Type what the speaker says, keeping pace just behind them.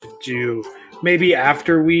do maybe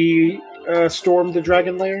after we storm the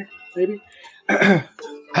dragon lair. Maybe.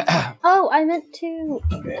 Oh, I meant to.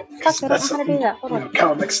 Fuck, I don't know how to do that. Hold on.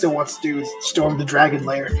 Calmex still wants to do storm the dragon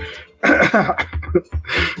lair.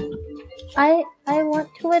 I want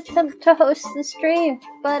to attempt to host the stream,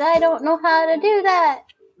 but I don't know how to do that.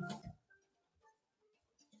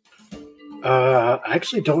 I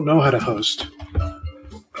actually don't know how to host.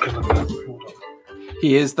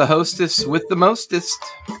 He is the hostess with the mostest.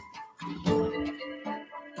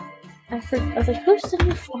 I was like, who's the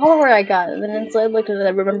new follower I got? And then I looked at it, I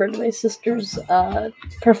remembered my sister's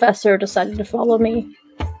professor decided to follow me.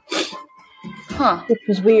 Huh. Which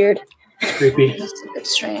was weird. Creepy. It's a bit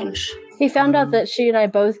strange. He found out that she and I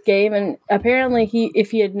both game, and apparently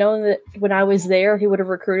if he had known that when I was there, he would have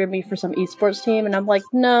recruited me for some esports team, and I'm like,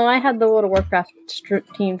 no, I had the World of Warcraft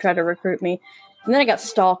team try to recruit me. And then I got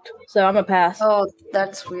stalked, so I'm a pass. Oh,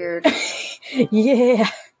 that's weird. Yeah.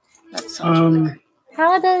 That sounds weird.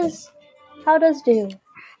 How does do?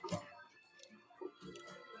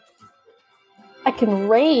 I can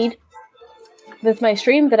raid with my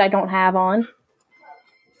stream that I don't have on.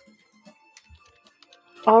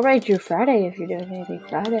 I'll raid you Friday if you're doing anything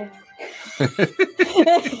Friday.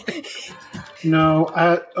 No,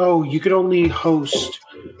 you could only host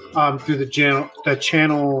through the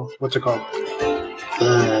channel. What's it called?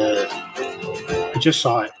 I just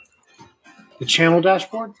saw it. The channel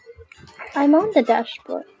dashboard. I'm on the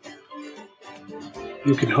dashboard.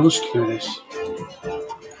 You can host through this.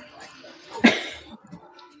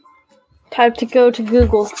 Time to go to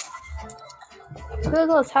Google's.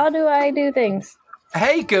 Google's, how do I do things?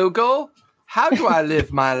 Hey, Google, how do I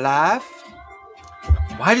live my life?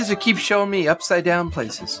 Why does it keep showing me upside down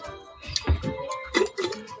places?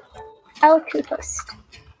 I'll host.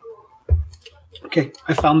 Okay,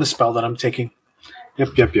 I found the spell that I'm taking.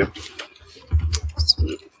 Yep.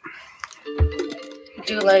 Sweet. I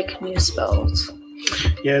do like new spells.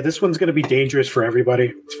 Yeah, this one's going to be dangerous for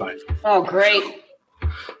everybody. It's fine. Oh, great.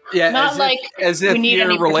 Yeah, Not as if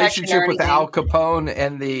your relationship with Al Capone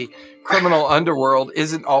and the criminal underworld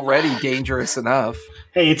isn't already dangerous enough.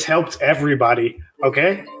 Hey, it's helped everybody,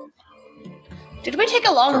 okay? Did we take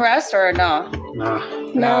a long rest or no? Nah.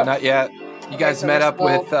 No, not yet. You guys met up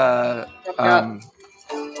with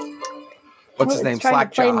what's his name? Trying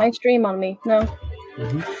to play my stream on me. No.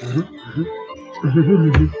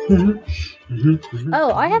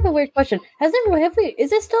 Oh, I have a weird question. Is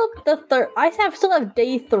it still the third? Still have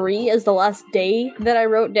day 3 as the last day that I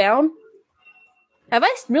wrote down. Have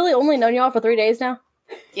I really only known y'all for 3 days now?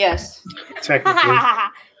 Yes. Technically.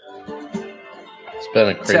 It's been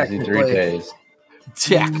a crazy 3 days.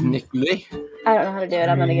 Technically. I don't know how to do it.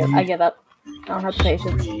 I give up. I don't have the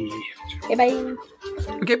patience. Okay, bye.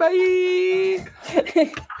 Okay, bye.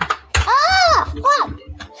 What?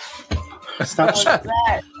 Stop.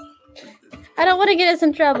 I don't want to get us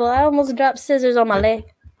in trouble. I almost dropped scissors on my leg.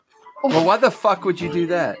 Well, why the fuck would you do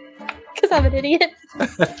that? Because I'm an idiot.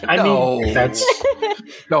 I mean, that's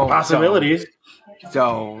possibilities.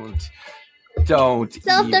 Don't.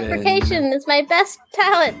 Self-deprecation is my best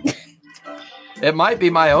talent. It might be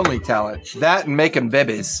my only talent. That and making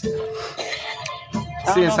babies.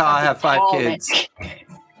 Seeing as how I have 5 kids.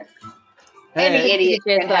 Any idiot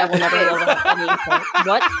can have one.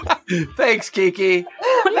 What? Thanks, Kiki.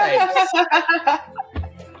 Thanks.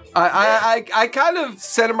 I kind of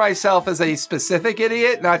center myself as a specific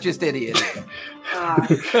idiot, not just idiot.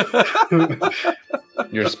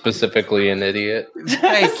 You're specifically an idiot.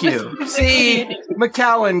 Thank you. See,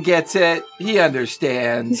 McCallan gets it. He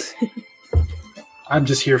understands. I'm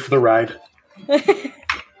just here for the ride.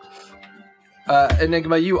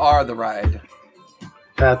 Enigma, you are the ride.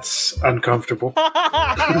 That's uncomfortable.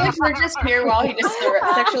 I feel like we're just here while he just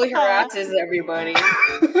sexually harasses everybody.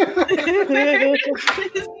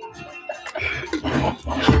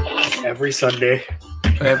 Every Sunday.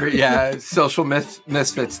 Social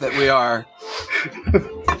misfits that we are.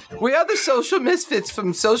 We are the social misfits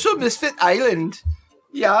from Social Misfit Island.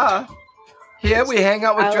 Yeah. Here we hang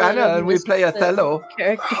out with Drana and we play Othello.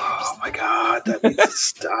 Oh my god, that needs to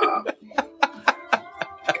stop.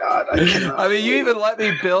 God, I cannot. I mean, you even let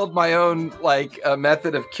me build my own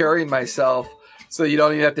method of curing myself, so you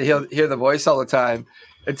don't even have to hear the voice all the time.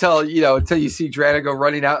 Until you see Drana go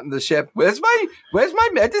running out in the ship. Where's my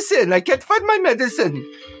medicine? I can't find my medicine.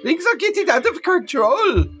 Things are getting out of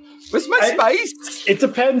control. Where's my spice? It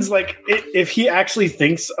depends. If he actually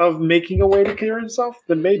thinks of making a way to cure himself,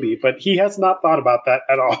 then maybe. But he has not thought about that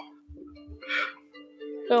at all.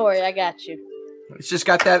 Don't worry, I got you. He's just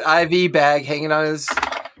got that IV bag hanging on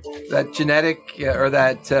that genetic or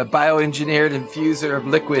that bioengineered infuser of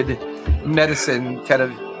liquid medicine kind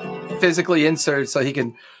of physically insert so he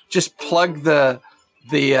can just plug the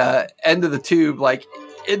end of the tube like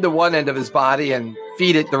into one end of his body and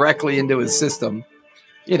feed it directly into his system.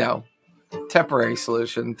 You know, temporary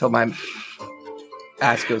solution until my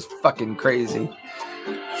ass goes fucking crazy.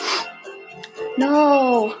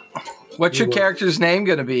 No. What's your character's name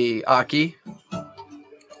going to be, Aki?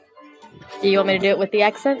 Do you want me to do it with the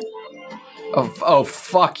accent? Oh,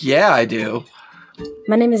 fuck yeah, I do.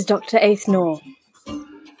 My name is Dr. Aethnor.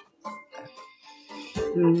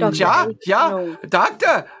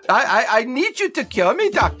 Doctor, I need you to cure me,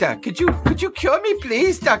 doctor. Could you cure me,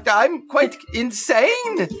 please, doctor? I'm quite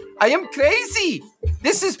insane. I am crazy.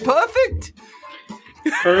 This is perfect.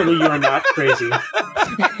 Currently, you are not crazy.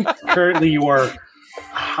 Currently, you are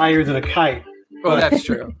higher than a kite. Well, that's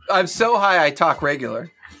true. I'm so high, I talk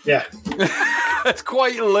regular. Yeah. That's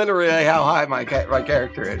quite literally how high my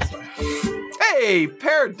character is. Hey,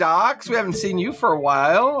 Paradox. We haven't seen you for a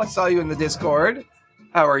while. I saw you in the Discord.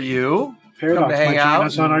 How are you? Paradox hang might out. join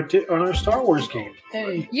us on our Star Wars game.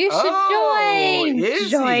 Hey. You should is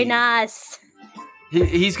join he? us.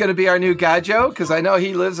 He's going to be our new Gajo because I know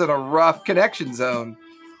he lives in a rough connection zone.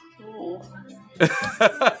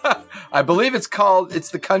 I believe it's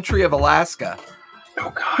the country of Alaska. Oh,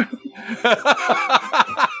 God.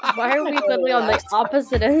 Why are we literally on the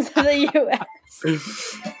opposite ends of the U.S.?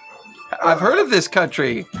 I've heard of this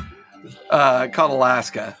country called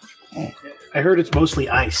Alaska. I heard it's mostly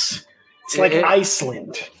ice. It's like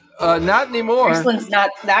Iceland. Not anymore. Iceland's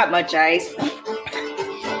not that much ice.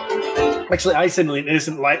 Actually, Iceland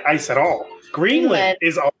isn't like ice at all. Greenland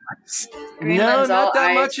is all ice. Greenland's no, not all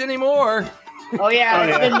that ice. much anymore. Oh yeah, Oh,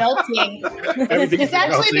 it's yeah. been melting. Everything's It's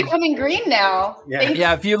actually melting. becoming green now. Yeah. Thanks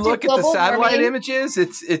Yeah, if you to look at the global satellite warming. images,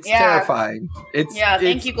 it's Yeah. terrifying.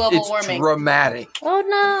 Thank you, global warming. Dramatic. Oh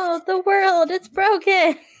no, the world, it's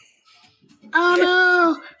broken. Oh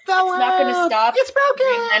no! It's not going to stop. It's broken!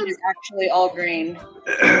 Greenland is actually all green.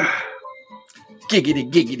 Giggity,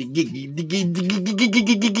 giggity, giggity, giggity,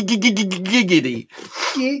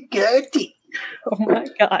 giggity. Oh my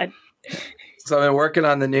god. So I've been working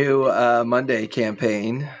on the new Monday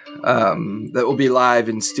campaign that will be live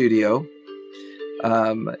in studio.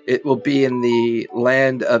 It will be in the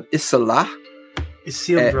land of Isola.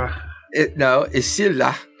 Isildur.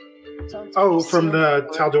 Isilla. Oh, from the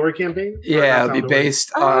Taldor campaign? Yeah, Or it'll not be Taldor.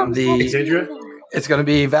 based on the. Exandria? It's going to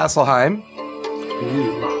be Vasselheim.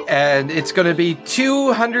 Ooh. And it's going to be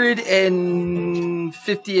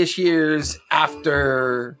 250-ish years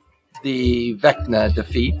after the Vecna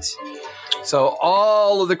defeat. So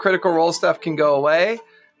all of the Critical Role stuff can go away,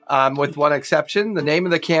 with one exception. The name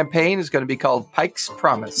of the campaign is going to be called Pike's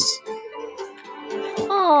Promise,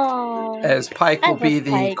 Oh. as Pike will be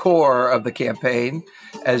the Pike. core of the campaign,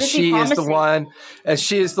 as What is he she is the promising?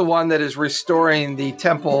 one that is restoring the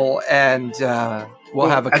temple and will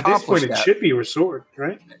have At this accomplished point, it that. should be restored,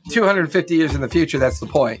 right? 250 years in the future, that's the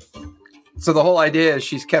point. So the whole idea is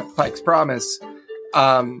she's kept Pike's promise.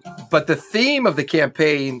 But the theme of the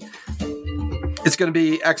campaign is going to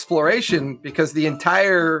be exploration, because the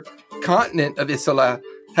entire continent of Isola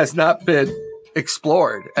has not been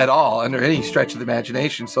explored at all under any stretch of the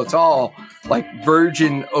imagination. So it's all like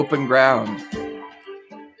virgin open ground.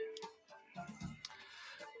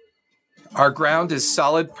 Our ground is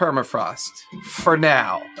solid permafrost for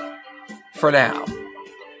now. For now.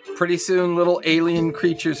 Pretty soon, little alien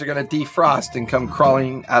creatures are going to defrost and come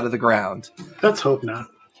crawling out of the ground. Let's hope not.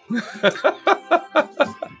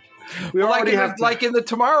 We Like already have to, like in the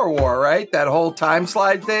Tomorrow War, right? That whole time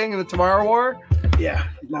slide thing in the Tomorrow War. Yeah,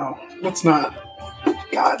 no, let's not.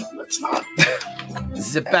 God, let's not.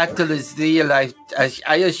 The battle is real. I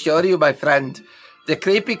assure you, my friend. The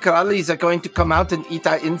creepy crawlies are going to come out and eat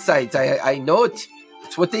our insides. I know it.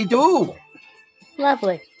 It's what they do.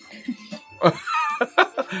 Lovely.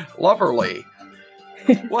 Loverly.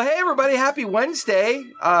 Well, hey, everybody. Happy Wednesday.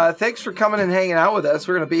 Thanks for coming and hanging out with us.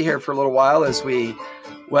 We're going to be here for a little while as we...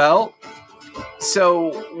 Well,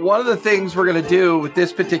 so one of the things we're going to do with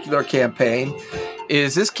this particular campaign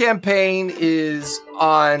is this campaign is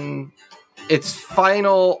on its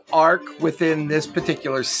final arc within this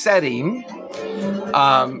particular setting.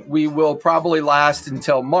 We will probably last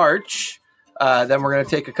until March. Then we're going to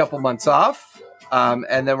take a couple months off.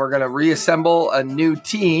 And then we're going to reassemble a new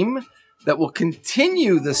team that will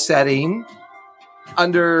continue the setting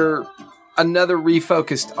under another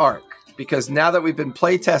refocused arc. Because now that we've been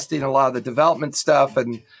playtesting a lot of the development stuff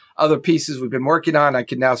and other pieces we've been working on, I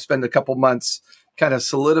can now spend a couple months kind of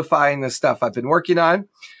solidifying the stuff I've been working on.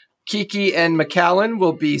 Kiki and McAllen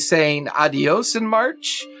will be saying adios in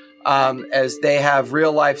March. as they have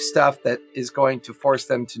real life stuff that is going to force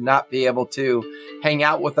them to not be able to hang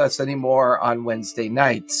out with us anymore on Wednesday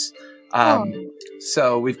nights.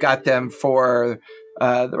 So we've got them for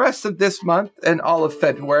the rest of this month and all of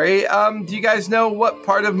February. Do you guys know what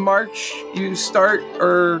part of March you start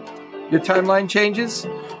or your timeline changes?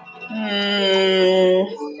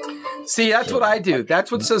 See, that's what I do.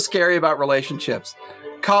 That's what's so scary about relationships.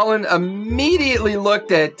 Colin immediately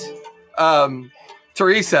looked at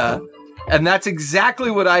Teresa, and that's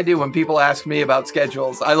exactly what I do when people ask me about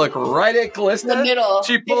schedules. I look right at Callista. The middle.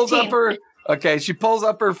 She pulls 15. she pulls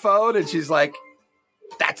up her phone, and she's like,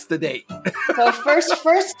 that's the date. So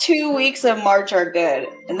first 2 weeks of March are good,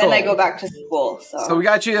 and then I go back to school. So we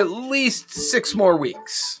got you at least 6 more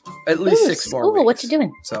weeks. At least 6 more weeks. What you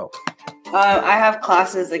doing? So I have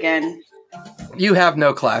classes again. you have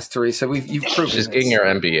no class, Teresa. You've proven She's this. getting your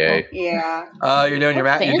MBA. Yeah. You're doing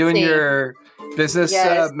you're doing your business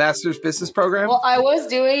Yes. master's business program. Well, I was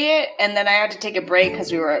doing it, and then I had to take a break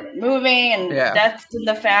because we were moving and deaths in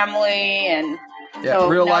the family, and so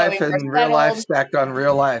real now life we were and real life settled. stacked on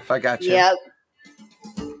real life. I got you. Yep.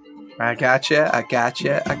 I got you.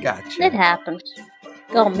 It happens.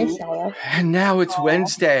 Gonna miss all of. And now it's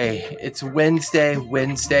Wednesday. It's Wednesday.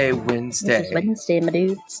 This is Wednesday, my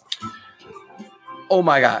dudes. Oh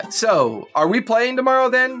my God. So, are we playing tomorrow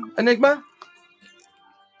then, Enigma?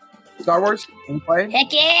 Star Wars? Are we playing?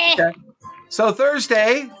 Heck yeah! Okay. So,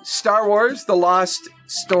 Thursday, Star Wars, The Lost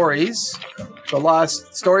Stories. The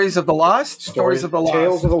Lost Stories of the Lost? Stories of the Lost.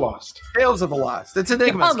 Tales of the Lost. Tales of the Lost. It's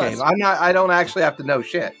Enigma's Almost. game. I don't actually have to know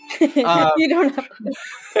shit. You don't have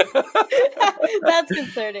to. That's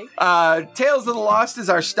concerning. Tales of the Lost is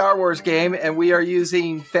our Star Wars game, and we are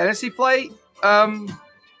using Fantasy Flight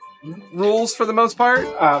rules for the most part.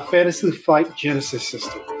 Fantasy Flight Genesis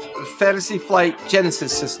system. Fantasy Flight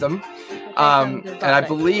Genesis system. And I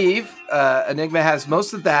believe Enigma has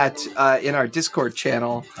most of that in our Discord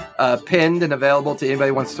channel pinned and available to anybody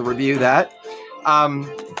who wants to review that.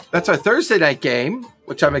 That's our Thursday night game,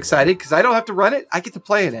 which I'm excited because I don't have to run it. I get to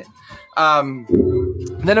play in it. And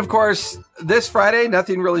then, of course, this Friday,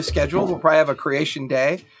 nothing really scheduled. We'll probably have a creation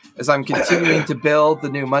day as I'm continuing to build the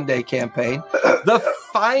new Monday campaign. The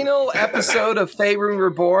final episode of Faerun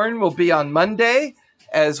Reborn will be on Monday,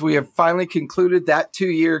 as we have finally concluded that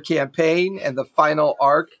 2-year campaign, and the final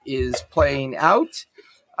arc is playing out.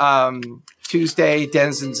 Tuesday,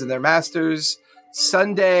 Denizens and Their Masters.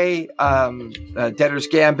 Sunday, Debtor's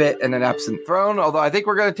Gambit and an Absent Throne. Although I think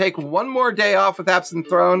we're going to take one more day off with Absent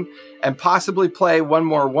Throne and possibly play one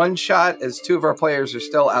more one-shot, as 2 of our players are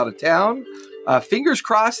still out of town. Fingers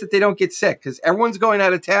crossed that they don't get sick, because everyone's going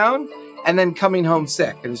out of town and then coming home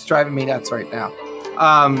sick, and it's driving me nuts right now.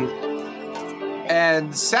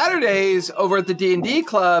 And Saturdays over at the D&D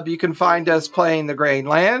Club, you can find us playing the Grain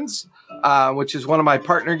Lands, which is one of my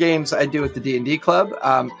partner games I do at the D&D Club.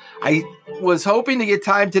 I was hoping to get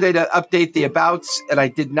time today to update the abouts, and I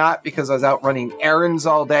did not because I was out running errands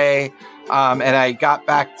all day. And I got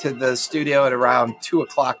back to the studio at around 2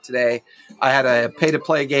 o'clock today. I had a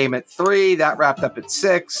pay-to-play game at 3. That wrapped up at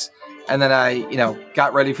 6. And then I,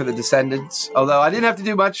 got ready for the Descendants. Although I didn't have to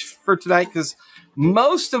do much for tonight because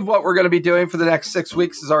most of what we're going to be doing for the next 6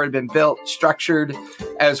 weeks has already been built, structured,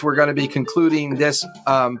 as we're going to be concluding this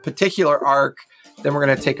particular arc. Then we're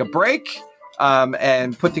going to take a break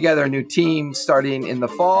and put together a new team starting in the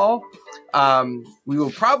fall. We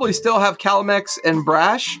will probably still have Calamex and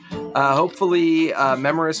Brash. Hopefully,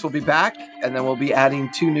 Memoris will be back, and then we'll be adding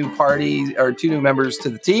 2 new members to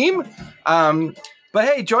the team. But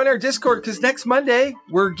hey, join our Discord, because next Monday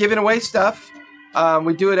we're giving away stuff.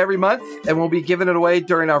 We do it every month, and we'll be giving it away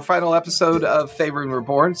during our final episode of Faerun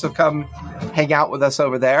Reborn. So come hang out with us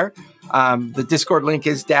over there. The Discord link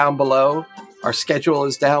is down below. Our schedule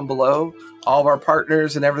is down below. All of our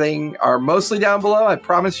partners and everything are mostly down below. I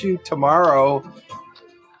promise you tomorrow,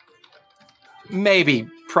 maybe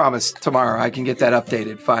promise tomorrow I can get that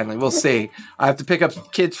updated finally. We'll see. I have to pick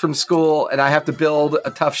up kids from school, and I have to build a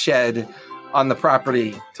tough shed on the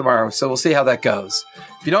property tomorrow. So we'll see how that goes.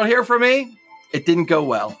 If you don't hear from me, it didn't go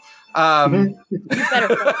well. You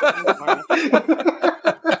better.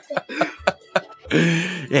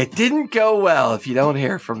 It didn't go well if you don't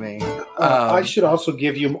hear from me. I should also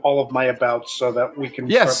give you all of my abouts so that we can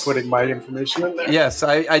start putting my information in there. Yes,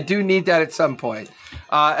 I do need that at some point.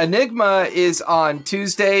 Enigma is on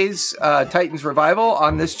Tuesdays, Titans Revival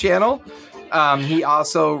on this channel. He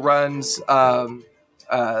also runs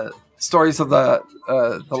Stories of the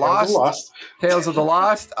Lost. Tales of the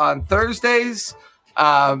Lost on Thursdays.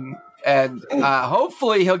 And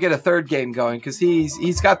hopefully he'll get a third game going, because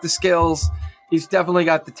he's got the skills. He's definitely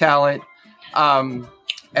got the talent.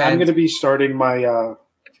 And I'm going to be starting my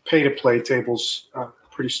pay-to-play tables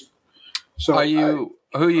pretty soon. So who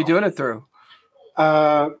are you doing it through?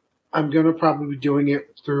 I'm going to probably be doing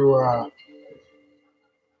it through. Are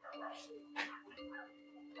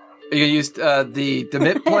you going to use the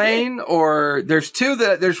DeMitt plane, or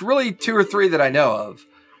there's really two or three that I know of.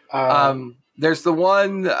 There's the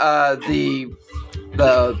one the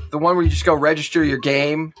one where you just go register your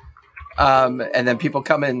game, and then people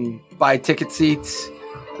come and buy ticket seats.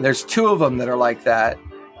 There's two of them that are like that.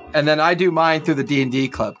 And then I do mine through the D&D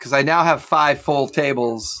Club because I now have 5 full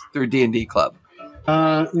tables through D&D Club.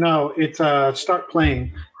 No, it's Start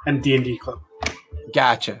Playing and D&D Club.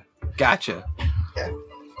 Gotcha. Yeah.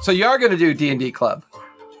 So you are going to do D&D Club?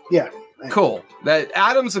 Yeah. Cool. That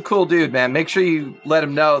Adam's a cool dude, man. Make sure you let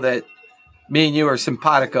him know that me and you are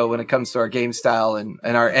simpatico when it comes to our game style and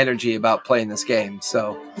our energy about playing this game.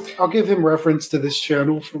 So I'll give him reference to this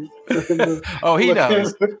channel for him to oh, he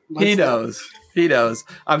knows. He knows.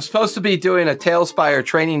 I'm supposed to be doing a Tailspire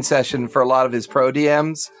training session for a lot of his pro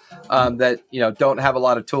DMs that don't have a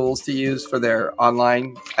lot of tools to use for their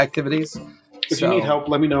online activities. If you need help,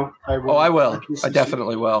 let me know. I will. I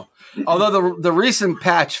definitely will. Although the recent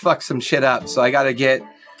patch fucked some shit up, so I got to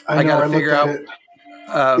figure out.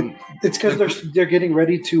 It's because they're getting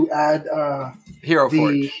ready to add Hero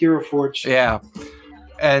Forge. Yeah.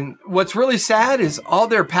 And what's really sad is all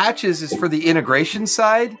their patches is for the integration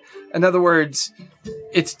side. In other words,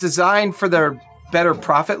 it's designed for their better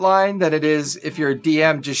profit line than it is if you're a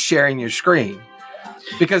DM just sharing your screen.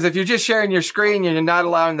 Because if you're just sharing your screen and you're not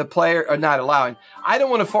allowing I don't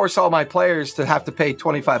want to force all my players to have to pay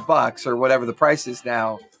 $25 or whatever the price is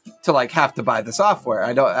now to have to buy the software.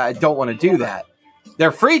 I don't want to do that.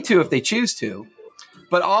 They're free to if they choose to.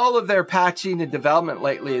 But all of their patching and development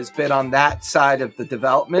lately has been on that side of the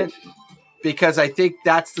development because I think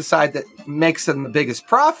that's the side that makes them the biggest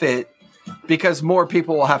profit because more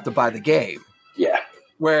people will have to buy the game. Yeah.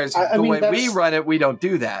 Whereas the way we run it, we don't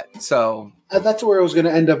do that. So that's where it was going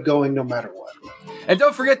to end up going no matter what. And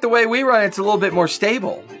don't forget the way we run it's a little bit more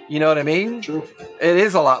stable. You know what I mean? True. It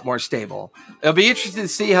is a lot more stable. It'll be interesting to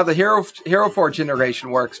see how the Hero Forge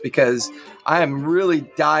integration works because I am really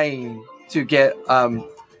dying to get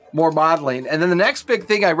more modeling. And then the next big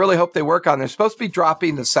thing I really hope they work on, they're supposed to be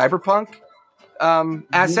dropping the cyberpunk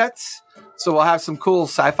assets. So we'll have some cool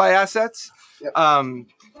sci-fi assets. Yep.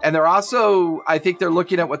 And they're also, I think they're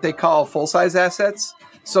looking at what they call full-size assets.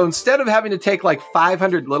 So instead of having to take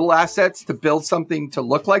 500 little assets to build something to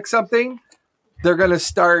look like something, they're going to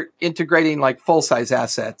start integrating full-size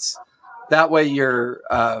assets. That way your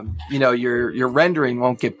rendering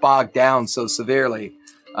won't get bogged down so severely.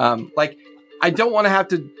 I don't want to have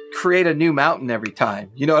to create a new mountain every time.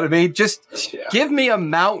 You know what I mean? Just give me a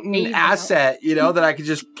mountain asset, that I can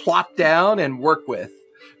just plop down and work with.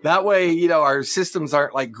 That way, our systems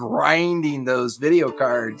aren't grinding those video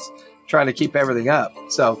cards, trying to keep everything up.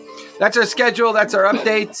 So that's our schedule. That's our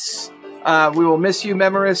updates. We will miss you,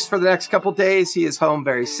 Memorist, for the next couple days. He is home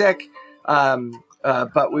very sick.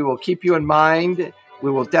 But we will keep you in mind. We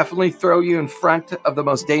will definitely throw you in front of the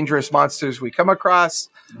most dangerous monsters we come across.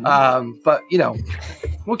 But,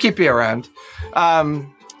 we'll keep you around.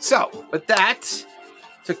 So with that,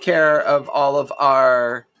 took care of all of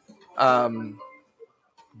our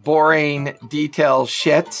boring detail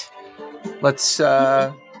shit. Let's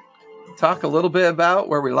talk a little bit about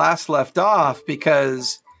where we last left off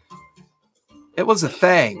because it was a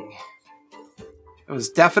thing. It was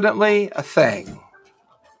definitely a thing.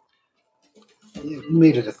 Yeah, you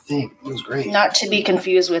made it a thing. It was great. Not to be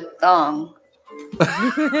confused with thong.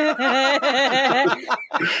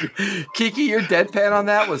 Kiki, your deadpan on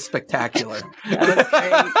that was spectacular. That was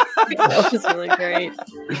great. That was really great.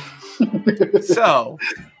 So,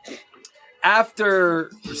 after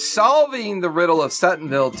solving the riddle of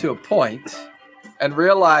Suttonville to a point and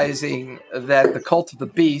realizing that the Cult of the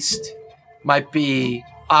Beast might be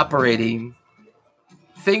operating,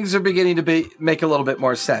 things are beginning to make a little bit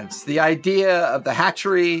more sense. The idea of the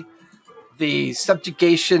hatchery, the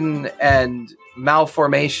subjugation and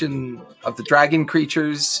malformation of the dragon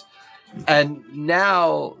creatures, and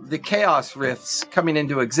now the chaos rifts coming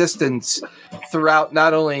into existence throughout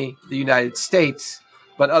not only the United States,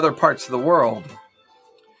 but other parts of the world.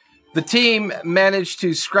 The team managed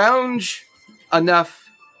to scrounge enough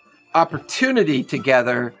opportunity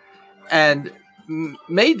together and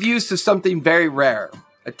made use of something very rare,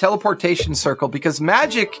 a teleportation circle, because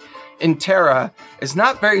magic in Terra is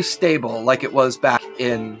not very stable like it was back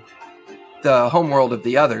in the homeworld of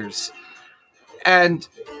the others. And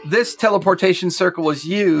this teleportation circle was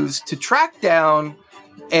used to track down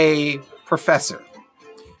a professor.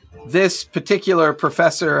 this particular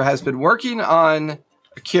professor has been working on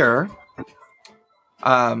a cure.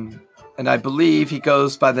 And I believe he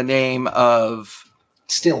goes by the name of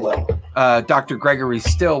Stillwell. Dr. Gregory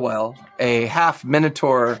Stillwell, a half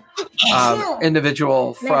Minotaur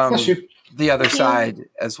individual from the other side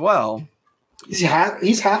as well. He's half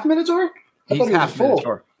Minotaur? He's half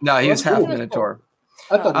Minotaur. No, he's half Minotaur.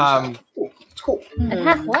 I thought he was half. Cool. It's cool. And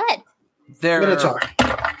half what? Minotaur.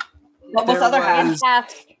 What was the other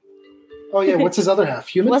half? Oh, yeah. What's his other half?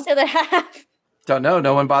 Human? What's the other half? Don't know.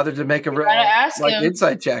 No one bothered to make a real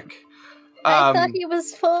insight check. I thought he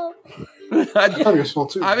was full. I thought he was full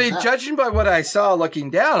too. I mean, judging by what I saw looking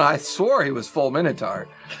down, I swore he was full Minotaur.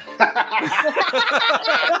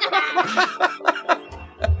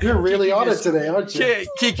 You're really on it today, aren't you?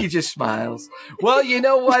 Kiki just smiles. Well, you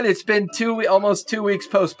know what? It's been almost 2 weeks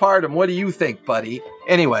postpartum. What do you think, buddy?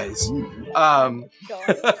 Anyways,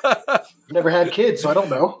 never had kids, so I don't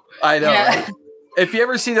know. I know. Yeah. Right? If you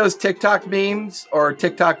ever see those TikTok memes or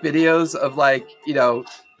TikTok videos of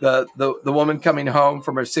the woman coming home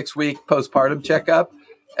from her 6-week postpartum checkup,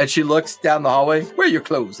 and she looks down the hallway, where are your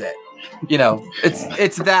clothes at?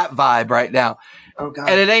 It's that vibe right now. Oh God!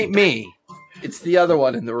 And it ain't me. It's the other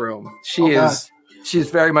one in the room. She's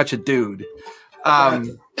very much a dude.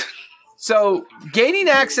 So gaining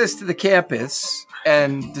access to the campus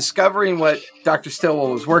and discovering what Dr.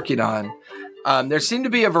 Stillwell was working on, there seem to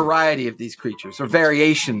be a variety of these creatures, or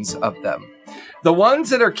variations of them. The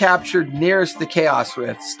ones that are captured nearest the Chaos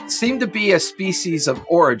Rifts seem to be a species of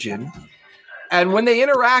origin, and when they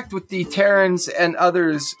interact with the Terrans and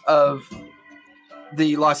others of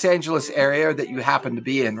the Los Angeles area that you happen to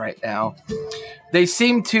be in right now, they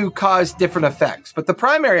seem to cause different effects. But the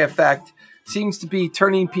primary effect seems to be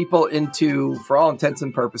turning people into, for all intents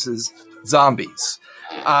and purposes, zombies.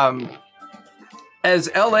 As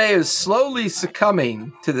LA is slowly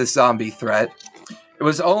succumbing to this zombie threat, it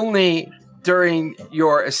was only during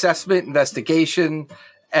your assessment, investigation,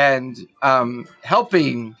 and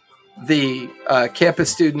helping the campus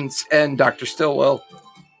students and Dr. Stillwell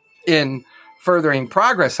in furthering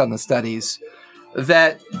progress on the studies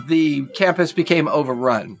that the campus became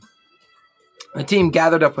overrun. The team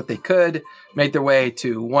gathered up what they could, made their way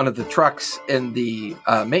to one of the trucks in the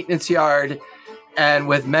maintenance yard, and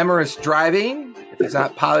with Memorous driving, if he's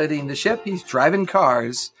not piloting the ship, he's driving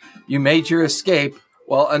cars, you made your escape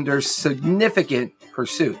while under significant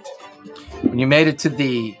pursuit. When you made it to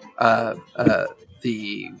the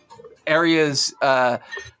areas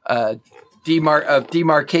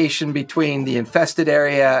demarcation between the infested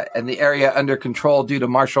area and the area under control due to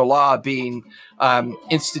martial law being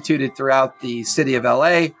instituted throughout the city of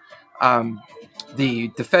LA, the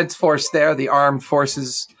defense force there, the armed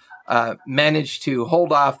forces, managed to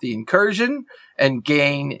hold off the incursion and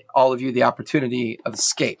gain all of you the opportunity of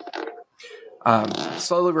escape.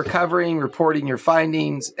 Slowly recovering, reporting your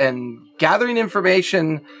findings, and gathering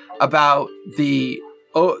information about the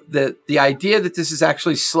idea that this is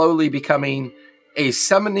actually slowly becoming a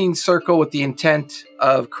summoning circle with the intent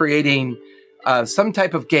of creating some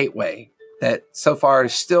type of gateway that so far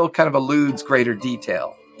still kind of eludes greater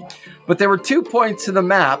detail. But there were 2 points in the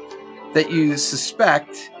map that you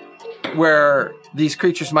suspect where these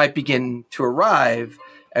creatures might begin to arrive,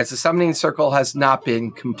 as the summoning circle has not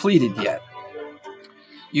been completed yet.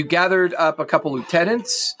 You gathered up a couple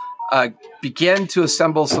lieutenants, began to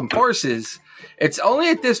assemble some forces. It's only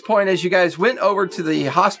at this point, as you guys went over to the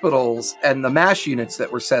hospitals and the MASH units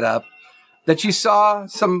that were set up, that you saw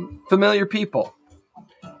some familiar people.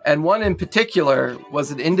 And one in particular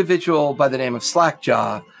was an individual by the name of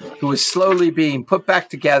Slackjaw, who was slowly being put back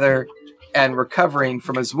together and recovering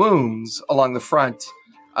from his wounds along the front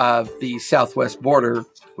of the southwest border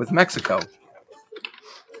with Mexico,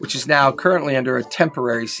 which is now currently under a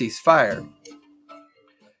temporary ceasefire.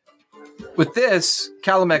 With this,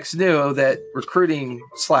 Calamex knew that recruiting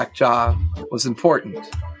Slackjaw was important,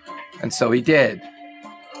 and so he did.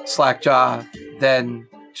 Slackjaw then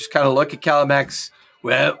just kind of looked at Calamex.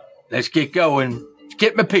 Well, let's get going. Let's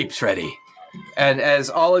get my peeps ready. And as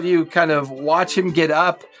all of you kind of watch him get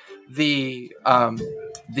up, the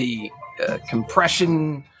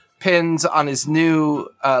compression pins on his new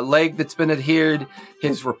leg that's been adhered,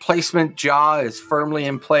 his replacement jaw is firmly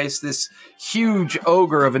in place. This huge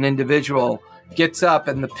ogre of an individual gets up,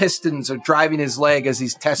 and the pistons are driving his leg as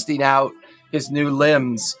he's testing out his new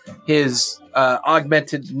limbs, his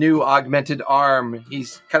augmented arm.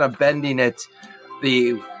 He's kind of bending it,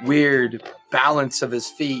 the weird balance of his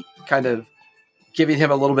feet kind of giving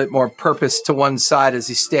him a little bit more purpose to one side as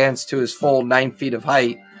he stands to his full 9 feet of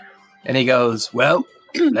height. And he goes, well,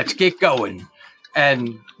 let's get going.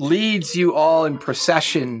 and leads you all in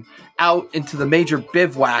procession out into the major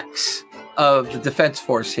bivouacs of the defense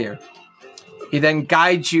force here. He then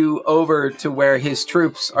guides you over to where his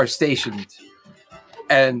troops are stationed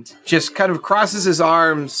and just kind of crosses his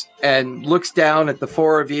arms and looks down at the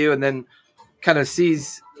four of you and then kind of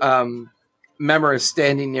sees Memoris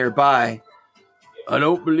standing nearby. I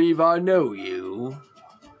don't believe I know you.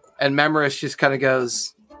 And Memoris just kind of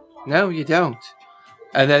goes, no, you don't.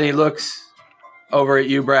 And then he looks over at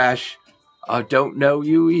you, Brash. I don't know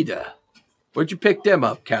you either. Where'd you pick them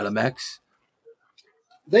up, Calamex?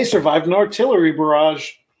 They survived an artillery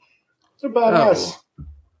barrage. They're badass. Oh.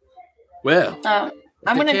 Well,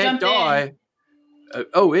 I'm going to jump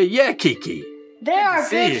in. Yeah, Kiki. They are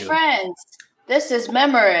good friends. This is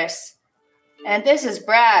Memoris. And this is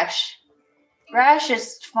Brash. Brash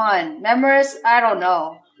is fun. Memoris, I don't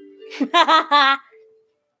know.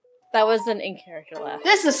 That was an in-character laugh.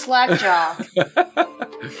 This is Slackjaw.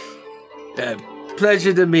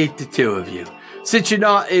 Pleasure to meet the two of you. Since you're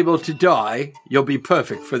not able to die, you'll be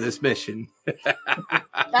perfect for this mission.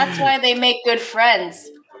 That's why they make good friends.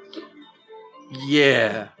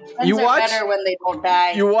 Yeah. Friends are better when they don't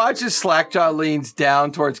die. You watch as Slackjaw leans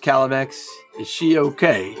down towards Calamex. Is she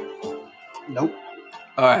okay? Nope.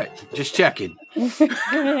 All right, just checking.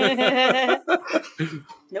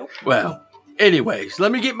 Nope. Well, anyways,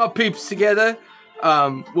 let me get my peeps together.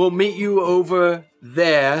 We'll meet you over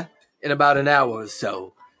there in about an hour or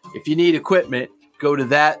so. If you need equipment, go to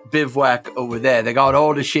that bivouac over there. They got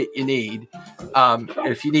all the shit you need.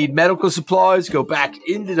 If you need medical supplies, go back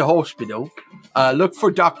into the hospital. Look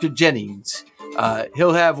for Dr. Jennings.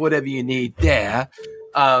 He'll have whatever you need there.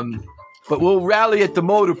 But we'll rally at the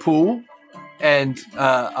motor pool. And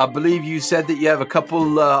I believe you said that you have a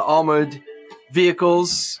couple armored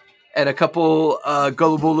vehicles and a couple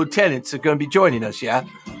gullible lieutenants are going to be joining us, yeah?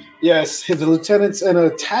 Yes, the lieutenants and a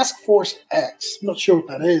Task Force X. I'm not sure what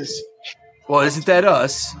that is. Well, isn't that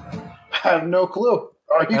us? I have no clue.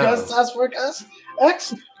 Are you guys Task Force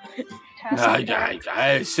X?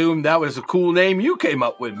 I assume that was a cool name you came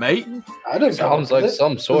up with, mate. I didn't. Sounds like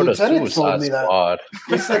some sort of Suicide Squad.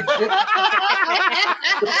 It's like,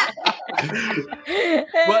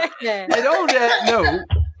 and on that note,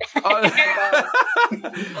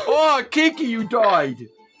 oh, Kiki, you died.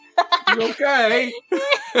 You okay?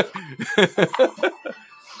 That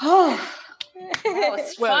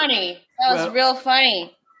was funny. That was real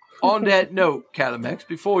funny. On that note, Calamex,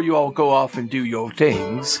 before you all go off and do your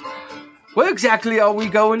things, where exactly are we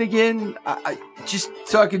going again? I just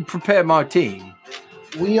so I can prepare my team.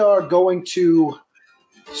 We are going to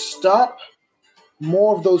stop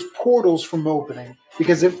more of those portals from opening,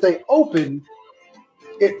 because if they open,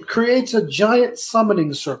 it creates a giant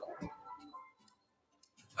summoning circle.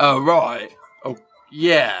 Oh, right. Oh,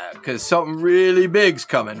 yeah, because something really big's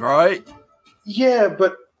coming, right? Yeah,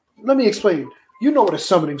 but let me explain. You know what a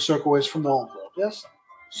summoning circle is from the old world, yes?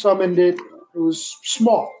 Summoned it. It was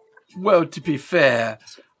small. Well, to be fair,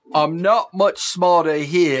 I'm not much smarter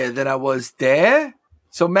here than I was there,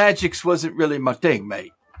 so magics wasn't really my thing,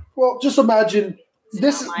 mate. Well, just imagine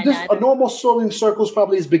this a normal summoning circle is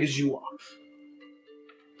probably as big as you are.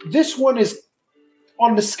 This one is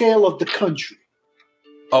on the scale of the country.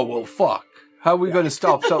 Oh, well, fuck. How are we going to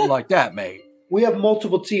stop something like that, mate? We have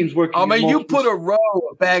multiple teams working. I mean, you put a row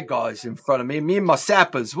of bad guys in front of me. Me and my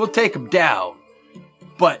sappers, we'll take them down.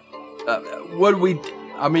 But what do we...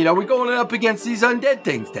 I mean, are we going up against these undead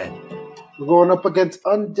things then? We're going up against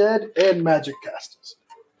undead and magic casters.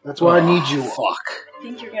 That's why I need you. Fuck. I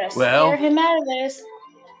think you're going to scare him out of this.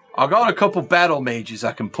 I got a couple battle mages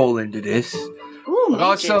I can pull into this. Ooh,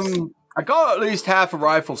 I got at least half a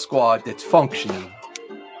rifle squad that's functioning.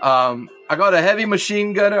 I got a heavy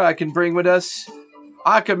machine gunner I can bring with us.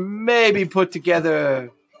 I can maybe put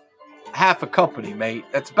together half a company, mate.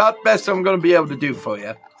 That's about the best I'm going to be able to do for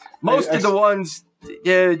you. Most of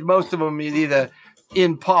them is either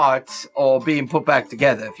in parts or being put back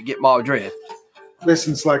together, if you get my drift.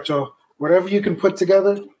 Listen, Slackjaw, whatever you can put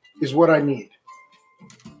together is what I need.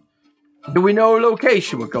 Do we know a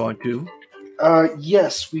location we're going to?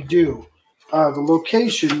 Yes, we do. The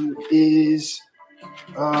location is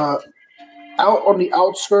out on the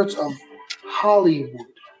outskirts of Hollywood.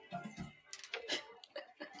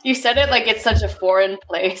 You said it like it's such a foreign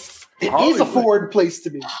place. It is a foreign place to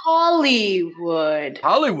me. Hollywood.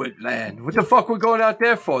 Hollywood land. What the fuck we're going out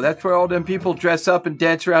there for? That's where all them people dress up and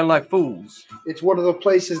dance around like fools. It's one of the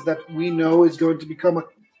places that we know is going to become a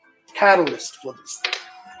catalyst for this thing.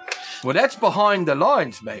 Well, that's behind the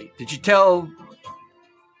lines, mate. Did you tell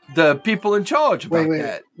the people in charge about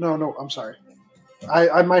that? No, I'm sorry.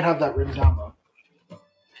 I might have that written down, though.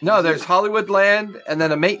 No, there's Hollywood Land and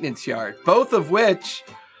then a maintenance yard, both of which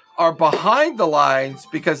are behind the lines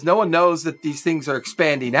because no one knows that these things are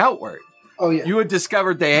expanding outward. Oh, yeah. You had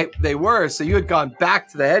discovered they were, so you had gone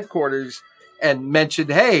back to the headquarters and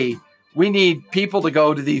mentioned, hey, we need people to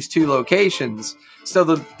go to these 2 locations. So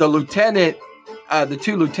the lieutenant, the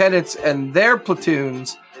 2 lieutenants and their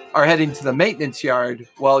platoons are heading to the maintenance yard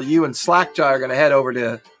while you and Slackjaw are going to head over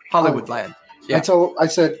to Hollywood Land. Yeah. I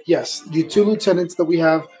said, yes, the 2 lieutenants that we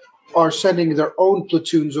have are sending their own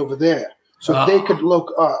platoons over there. So they could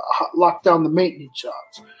lock down the maintenance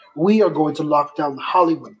yards. We are going to lock down the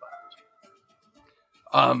Hollywood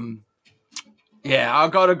Land. Yeah, I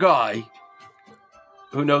got a guy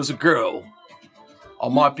who knows a girl. I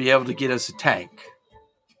might be able to get us a tank.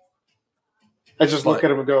 I just look at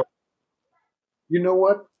him and go, you know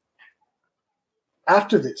what?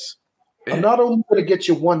 After this, I'm not only going to get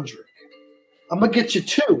you 1 drink, I'm going to get you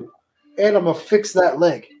 2, and I'm going to fix that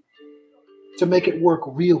leg to make it work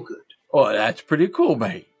real good. Oh, that's pretty cool,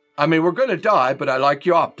 mate. I mean, we're going to die, but I like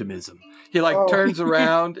your optimism. He turns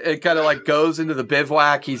around and kind of goes into the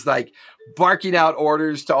bivouac. He's barking out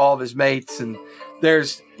orders to all of his mates. And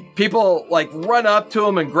there's people run up to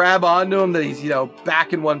him and grab onto him that he's,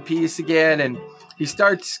 back in one piece again. And he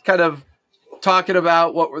starts kind of talking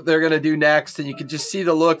about what they're going to do next. And you can just see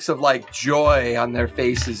the looks of joy on their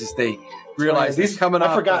faces as they realize he's coming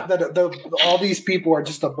up. I forgot that all these people are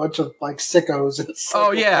just a bunch of sickos. And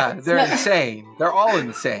oh yeah, they're insane. They're all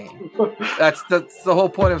insane. That's the whole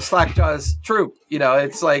point of Slackjaw's troop.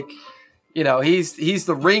 It's he's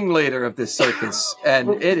the ringleader of this circus,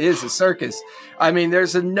 and it is a circus. I mean,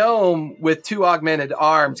 there's a gnome with 2 augmented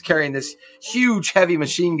arms carrying this huge heavy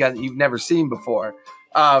machine gun that you've never seen before,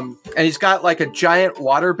 and he's got a giant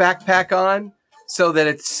water backpack on so that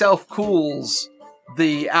it self cools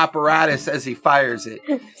the apparatus as he fires it.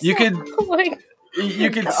 You could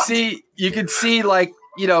see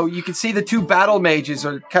the 2 battle mages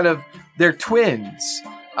are kind of, they're twins.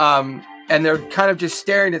 And they're kind of just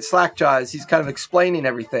staring at Slackjaw as he's kind of explaining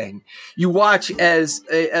everything. You watch as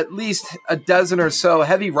at least a dozen or so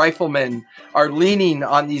heavy riflemen are leaning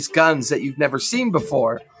on these guns that you've never seen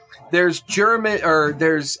before. There's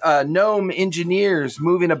gnome engineers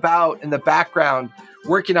moving about in the background,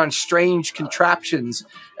 working on strange contraptions.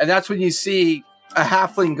 And that's when you see a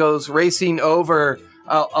halfling goes racing over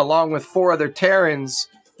along with 4 other Terrans,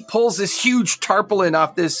 pulls this huge tarpaulin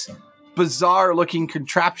off this bizarre looking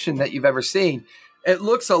contraption that you've ever seen. It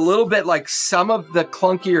looks a little bit like some of the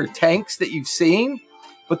clunkier tanks that you've seen,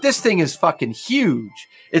 but this thing is fucking huge.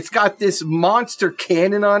 It's got this monster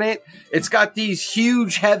cannon on it. It's got these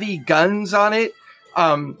huge heavy guns on it.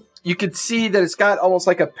 You could see that it's got almost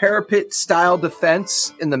like a parapet style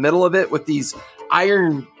defense in the middle of it with these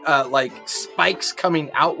iron spikes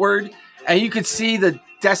coming outward. And you could see the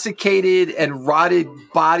desiccated and rotted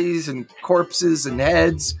bodies and corpses and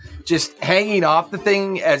heads just hanging off the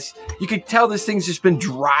thing, as you could tell this thing's just been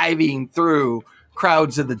driving through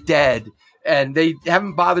crowds of the dead, and they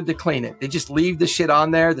haven't bothered to clean it. They just leave the shit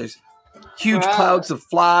on there. There's huge clouds of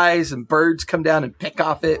flies and birds come down and pick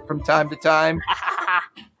off it from time to time.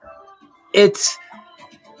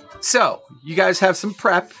 So you guys have some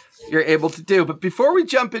prep you're able to do, but before we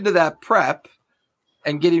jump into that prep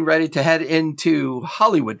and getting ready to head into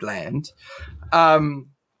Hollywood Land,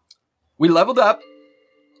 we leveled up.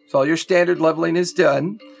 So all your standard leveling is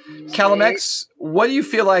done. Calamex, what do you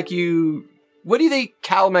think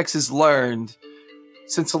Calamex has learned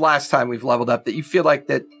since the last time we've leveled up that you feel like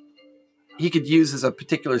that he could use as a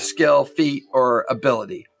particular skill, feat, or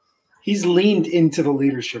ability? He's leaned into the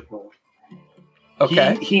leadership role.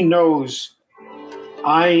 Okay. He knows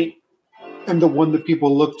I am the one that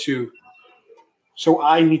people look to, so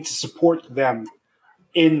I need to support them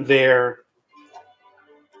in their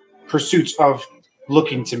pursuits of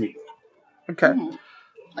looking to me. Okay.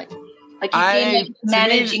 Like you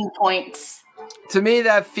managing points. To me,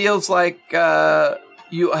 that feels like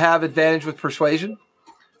you have advantage with persuasion.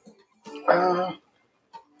 I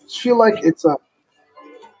feel like it's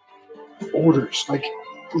orders, like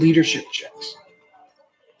leadership checks.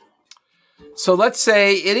 So let's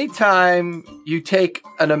say anytime you take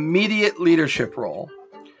an immediate leadership role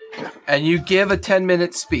and you give a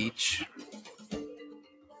 10-minute speech,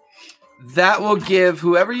 that will give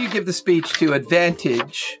whoever you give the speech to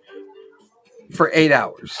advantage for 8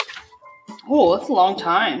 hours. Oh, that's a long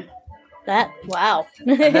time. Wow.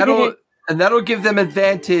 and that'll give them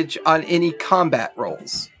advantage on any combat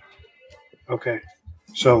rolls. Okay.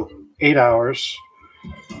 So 8 hours.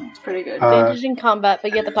 It's pretty good. Advantage in combat,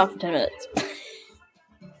 but you have to talk for 10 minutes.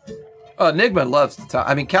 Oh, Enigma loves to talk.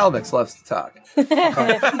 I mean, Calamix loves to talk.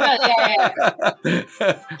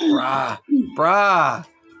 Brah.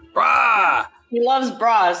 He loves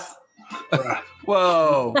bras.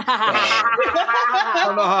 Whoa. I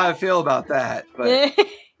don't know how I feel about that, but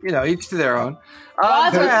each to their own.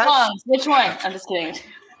 Bras or tongues? Which one? I'm just kidding.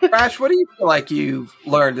 Brash, what do you feel like you've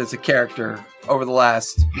learned as a character over the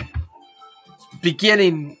last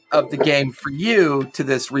beginning of the game for you to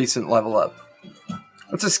this recent level up?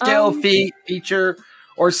 What's a skill, feat, feature,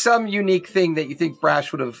 or some unique thing that you think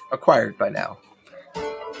Brash would have acquired by now?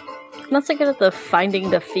 I'm not so good at the finding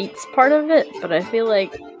the feats part of it, but I feel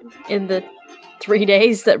like in the 3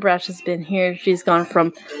 days that Brash has been here, she's gone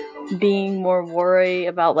from being more worried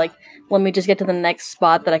about, like, let me just get to the next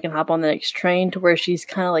spot that I can hop on the next train, to where she's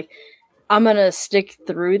kind of like, I'm going to stick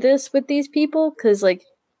through this with these people, because, like,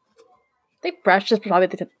 I think Brash is kind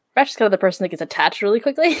of the person that gets attached really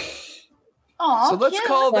quickly. Aww, so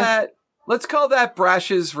let's call that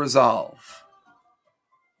Brash's resolve.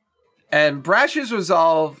 And Brash's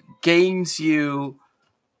resolve gains you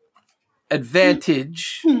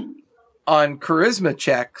advantage on charisma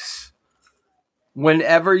checks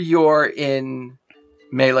whenever you're in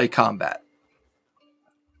melee combat.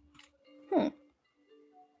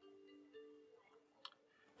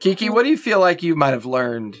 Kiki, what do you feel like you might have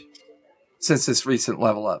learned since this recent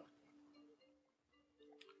level up?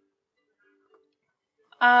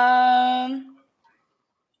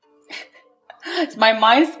 My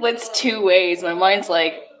mind splits two ways. My mind's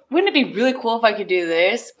like, wouldn't it be really cool if I could do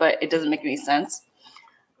this? But it doesn't make any sense.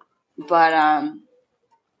 But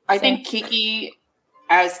I think Kiki,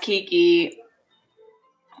 as Kiki,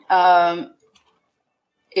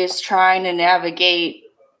 is trying to navigate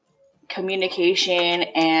communication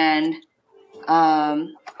and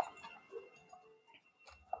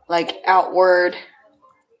like outward,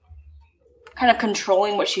 kind of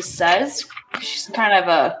controlling what she says. She's kind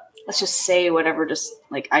of let's just say whatever, just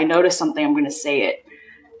like, I notice something, I'm going to say it.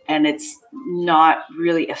 And it's not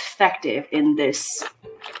really effective in this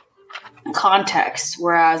context.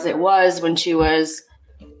 Whereas it was when she was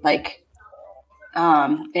like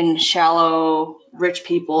in shallow rich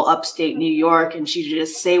people, upstate New York, and she'd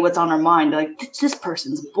just say what's on her mind. Like, this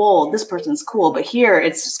person's bold, this person's cool. But here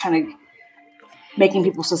it's just kind of making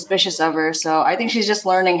people suspicious of her. So I think she's just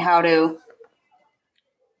learning how to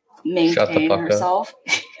maintain herself.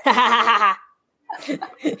 You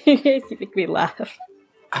guys make me laugh.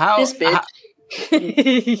 This bitch.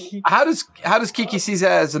 How does Kiki see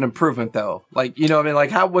that as an improvement, though? Like, you know what I mean?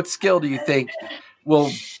 Like, what skill do you think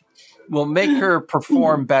will make her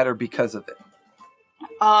perform better because of it?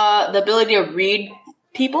 The ability to read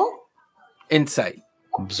people. Insight.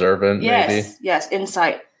 Observant, maybe? Yes,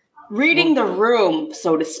 insight. Reading the room,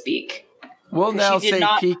 so to speak. We'll now say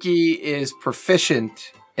Kiki is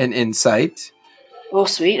proficient in insight. Oh,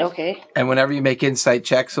 sweet, okay. And whenever you make insight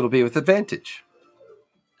checks, it'll be with advantage.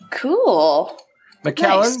 Cool.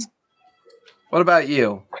 McKellen, nice. What about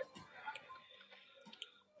you?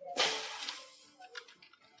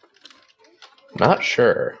 Not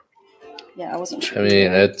sure. Yeah, I wasn't sure. I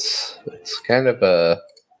mean, it's kind of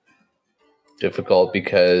difficult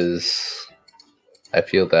because I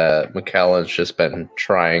feel that McKellen's just been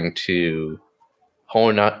trying to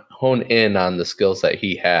hone in on the skills that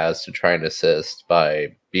he has to try and assist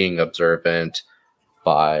by being observant,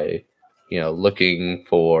 by looking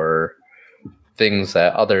for things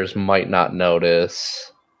that others might not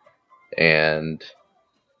notice, and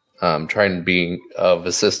trying to be of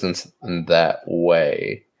assistance in that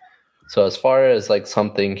way. So as far as like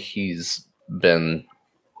something he's been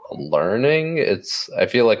learning, I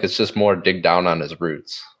feel like it's just more dig down on his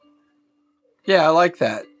roots. Yeah, I like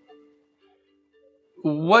that.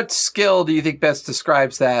 What skill do you think best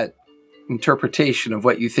describes that interpretation of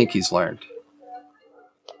what you think he's learned?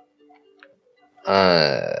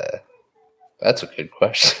 That's a good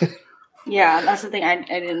question. Yeah, that's the thing. I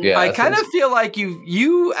didn't. Yeah, I kind of feel like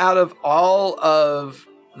you out of all of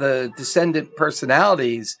the Descendant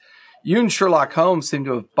personalities, you and Sherlock Holmes seem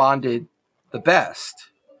to have bonded the best.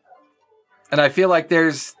 And I feel like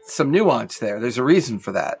there's some nuance there. There's a reason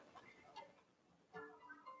for that.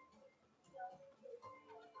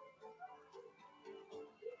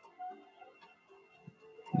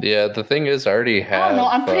 Yeah, the thing is, I already have. I don't know.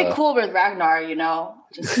 I'm pretty cool with Ragnar,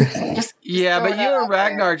 Just yeah, but you and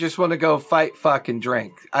Ragnar just want to go fight, fuck, and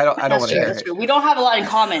drink. I don't want to hear it. True. We don't have a lot in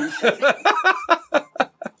common.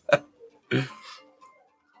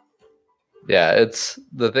 Yeah,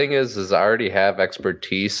 the thing is I already have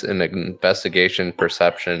expertise in investigation,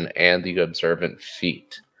 perception, and the observant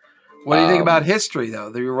feat. What do you think about history,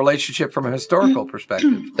 though? Your relationship from a historical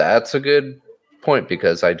perspective? That's a good point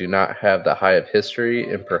because I do not have the High of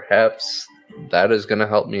History, and perhaps that is going to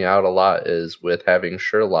help me out a lot is with having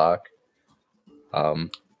Sherlock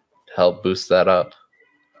help boost that up.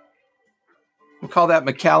 We'll call that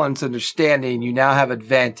McAllen's understanding. You now have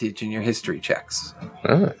advantage in your history checks.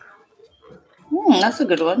 That's a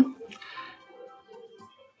good one.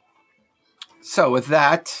 So with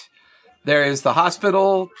that, there is the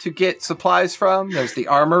hospital to get supplies from. There's the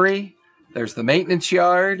armory. There's the maintenance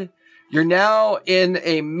yard. You're now in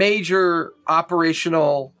a major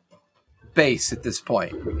operational base at this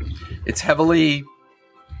point. It's heavily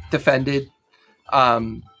defended.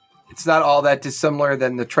 It's not all that dissimilar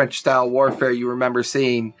than the trench-style warfare you remember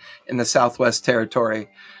seeing in the Southwest Territory.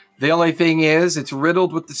 The only thing is, it's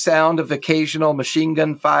riddled with the sound of occasional machine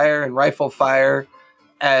gun fire and rifle fire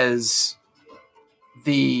as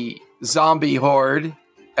the zombie horde,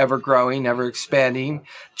 ever growing, ever expanding,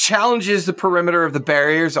 challenges the perimeter of the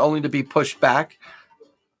barriers only to be pushed back.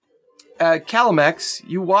 Calamex,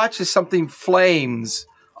 you watch as something flames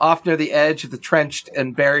off near the edge of the trenched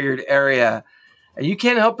and barriered area. And you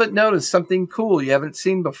can't help but notice something cool you haven't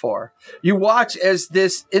seen before. You watch as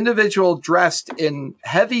this individual dressed in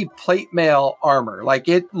heavy plate mail armor, like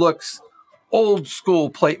it looks old school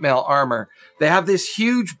plate mail armor. They have this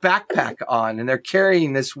huge backpack on, and they're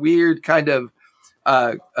carrying this weird kind of,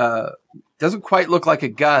 doesn't quite look like a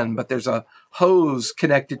gun, but there's a hose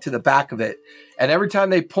connected to the back of it. And every time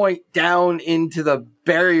they point down into the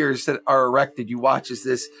barriers that are erected, you watch as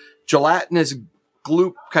this gelatinous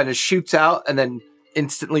gloop kind of shoots out and then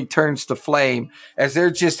instantly turns to flame as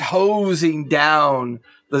they're just hosing down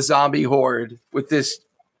the zombie horde with this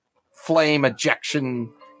flame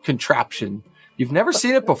ejection contraption. You've never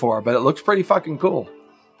seen it before, but it looks pretty fucking cool.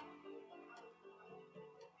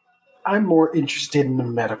 I'm more interested in the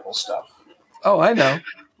medical stuff. Oh, I know.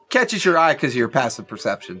 Catches your eye because of your passive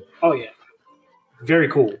perception. Oh, yeah. Very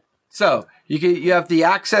cool. So you have the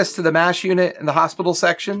access to the MASH unit in the hospital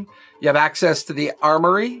section. You have access to the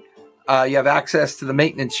armory. You have access to the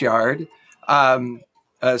maintenance yard.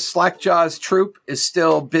 Slackjaw's troop is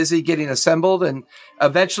still busy getting assembled, and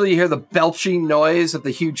eventually you hear the belching noise of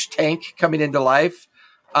the huge tank coming into life.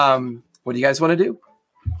 What do you guys want to do?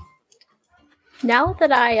 Now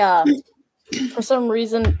that I, for some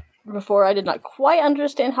reason, before I did not quite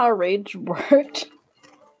understand how rage worked,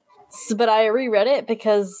 but I reread it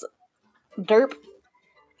because derp.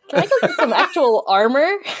 Can I get some actual armor?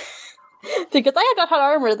 Because I have not had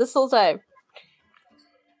armor this whole time.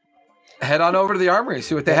 Head on over to the armory,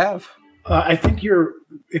 see what they have. I think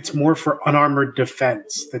it's more for unarmored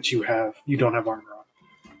defense that you don't have armor on.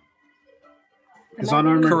 Because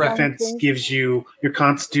unarmored Correct. defense gives you your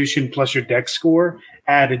constitution plus your dex score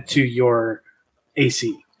added to your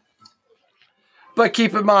AC. But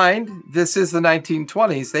keep in mind, this is the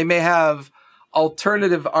 1920s. They may have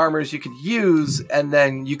alternative armors you could use, and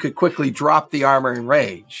then you could quickly drop the armor in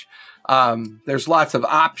rage. There's lots of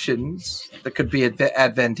options that could be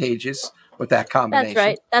advantageous with that combination. That's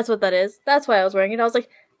right. That's what that is. That's why I was wearing it. I was like,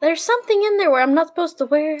 there's something in there where I'm not supposed to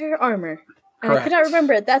wear armor. And I could not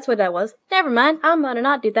remember it. That's what that was. Never mind. I'm going to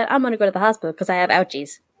not do that. I'm going to go to the hospital because I have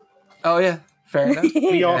ouchies. Oh, yeah. Fair enough.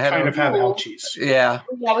 We all kind of have ouchies. Yeah.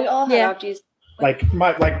 Yeah, we all have ouchies. Like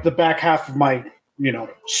the back half of my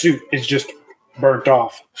suit is just burnt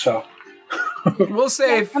off. So we'll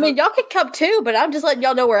say. I mean, y'all could come too, but I'm just letting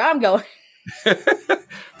y'all know where I'm going.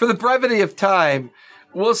 For the brevity of time,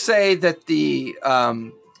 we'll say that the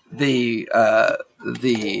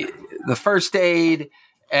first aid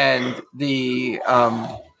and the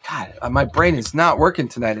my brain is not working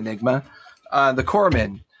tonight, Enigma. The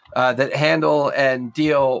corpsmen that handle and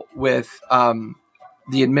deal with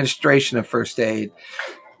the administration of first aid.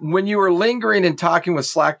 When you were lingering and talking with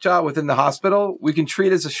Slackjaw within the hospital, we can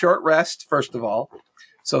treat it as a short rest, first of all.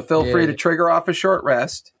 So feel free to trigger off a short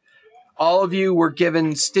rest. All of you were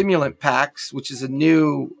given stimulant packs, which is a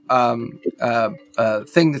new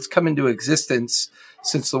thing that's come into existence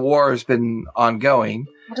since the war has been ongoing.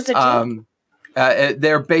 What does it do?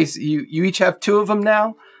 They're you each have 2 of them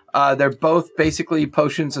now. They're both basically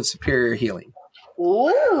potions of superior healing.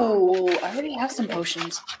 Ooh, I already have some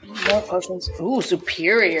potions. More potions. Ooh,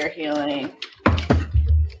 superior healing.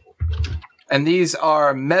 And these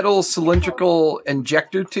are metal cylindrical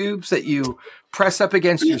injector tubes that you press up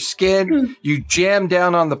against your skin. You jam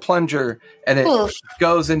down on the plunger, and it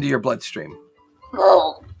goes into your bloodstream.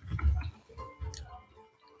 Oh.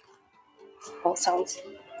 Well, sounds...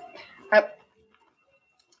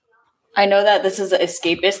 I know that this is an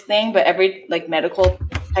escapist thing, but every medical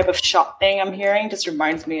type of shot thing I'm hearing just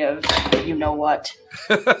reminds me of you know what.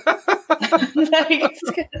 It's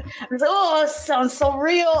like, oh, it sounds so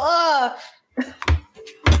real.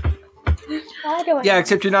 Yeah,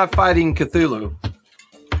 except you're not fighting Cthulhu.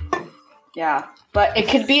 Yeah, but it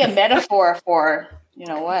could be a metaphor for you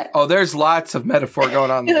know what? Oh, there's lots of metaphor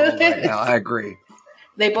going on in the world right now. I agree.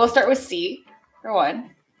 They both start with C. For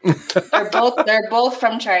one, they're both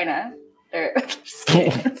from China. Just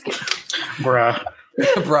kidding. Bruh.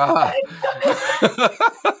 Bruh.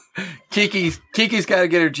 Kiki's got to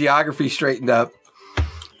get her geography straightened up.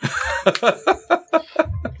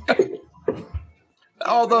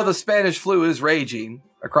 Although the Spanish flu is raging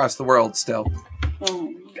across the world still.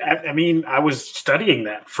 I mean, I was studying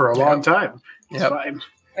that for a long time. It's fine.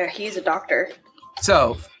 He's a doctor.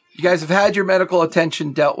 So, you guys have had your medical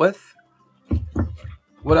attention dealt with.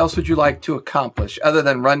 What else would you like to accomplish other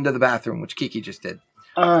than run to the bathroom, which Kiki just did?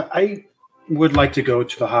 I would like to go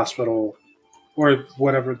to the hospital or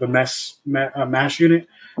whatever, the MASH unit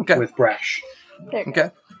with Brash.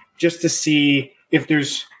 Okay. Just to see if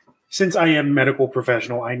there's, since I am medical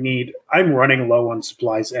professional, I'm running low on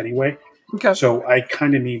supplies anyway. Okay. So I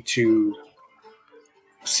kind of need to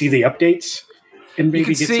see the updates and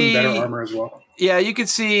maybe get some better armor as well. Yeah, you can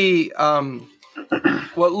see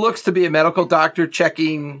what looks to be a medical doctor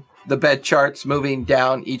checking the bed charts, moving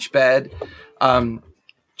down each bed.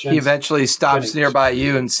 He eventually stops nearby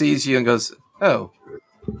you and sees you and goes, "Oh,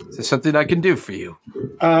 is there something I can do for you?"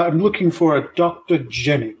 I'm looking for a Dr.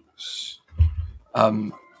 Jennings.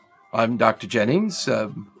 I'm Dr. Jennings.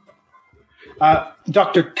 Dr.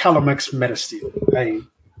 Calamex Medisteel. I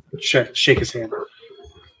shake his hand.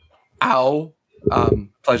 Ow.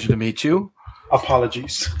 Pleasure to meet you.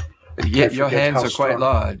 Apologies. Yet your hands are quite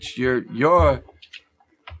large. Are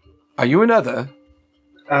you another?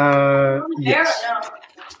 Yes.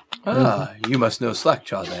 You must know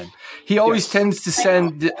Slackjaw then. He always tends to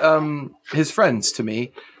send his friends to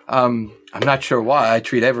me. I'm not sure why. I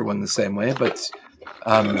treat everyone the same way, but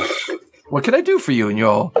what can I do for you in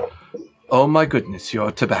your... Oh my goodness,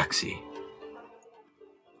 your tabaxi.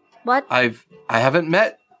 What? I haven't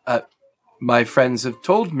met... my friends have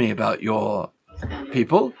told me about your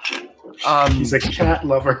people. He's a cat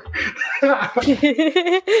lover.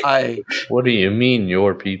 What do you mean,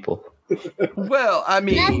 your people? Well, I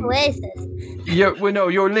mean... That's racist.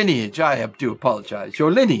 Your lineage. I do apologize.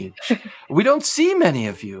 Your lineage. We don't see many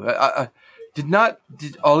of you. Did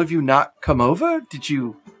all of you not come over? Did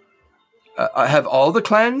you... have all the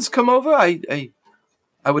clans come over? I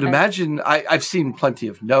would imagine I've seen plenty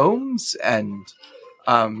of gnomes and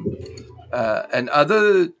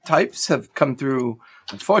other types have come through.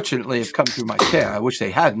 Unfortunately, have come through my care. I wish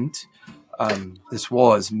they hadn't. This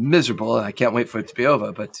war is miserable, and I can't wait for it to be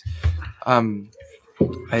over. But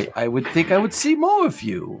I would think I would see more of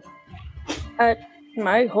you.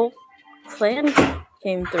 My whole clan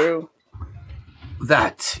came through.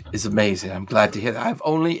 That is amazing. I'm glad to hear that. I've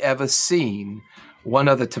only ever seen one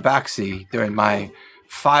other tabaxi during my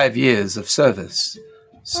 5 years of service.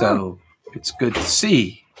 So it's good to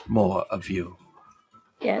see more of you.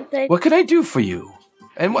 Yeah. What can I do for you?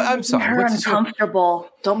 And I'm sorry. Her uncomfortable.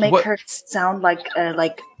 Don't make her sound like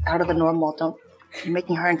out of the normal. You're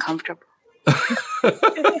making her uncomfortable.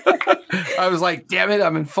 I was like, damn it,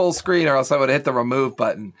 I'm in full screen or else I would have hit the remove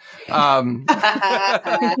button. I'm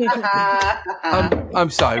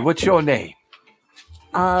sorry, what's your name?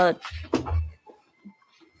 Most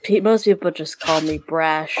people just call me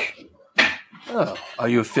Brash. Oh, are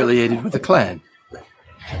you affiliated with the clan?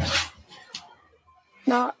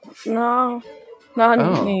 Not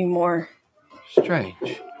anymore.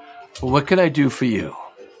 Strange. Well, what can I do for you?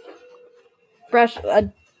 Brash,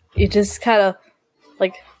 you just kind of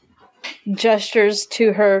gestures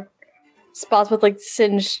to her spots with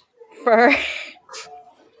singed fur.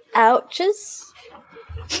 Ouches.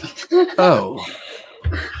 Oh.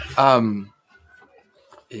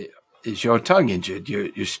 Is your tongue injured?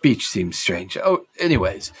 Your speech seems strange. Oh,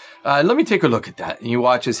 anyways, let me take a look at that. And you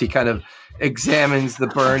watch as he kind of examines the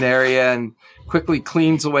burn area and quickly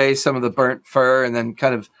cleans away some of the burnt fur and then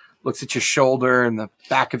kind of looks at your shoulder and the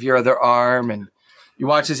back of your other arm. And you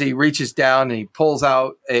watch as he reaches down and he pulls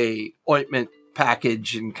out a ointment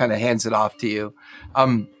package and kind of hands it off to you.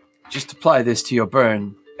 Just apply this to your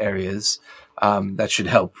burn areas. That should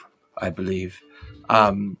help, I believe.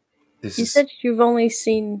 You said you've only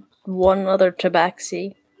seen one other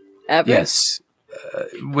tabaxi ever? Yes.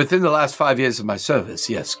 Within the last 5 years of my service,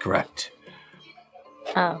 yes, correct.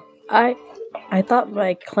 Oh. I thought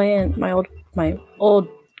my old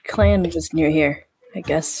clan was near here. I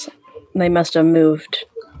guess they must have moved.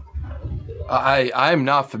 I'm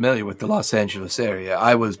not familiar with the Los Angeles area.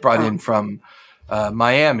 I was brought in from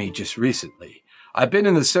Miami just recently. I've been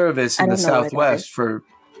in the service in the Southwest for...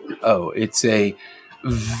 Oh, it's a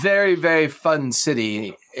very, very fun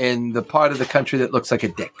city in the part of the country that looks like a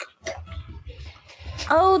dick.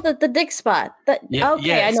 Oh, the dick spot. Yeah, Okay,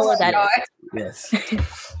 yes. I know what that is.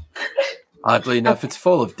 Yes. Oddly enough, it's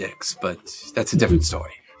full of dicks, but that's a different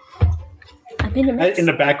story. I mean, it makes In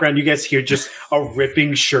the background, you guys hear just a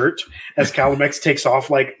ripping shirt as Calamex takes off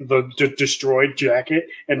like the destroyed jacket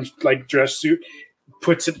and like dress suit,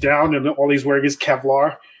 puts it down, and all he's wearing is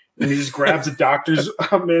Kevlar. And he just grabs a doctor's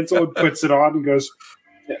mantle and puts it on and goes,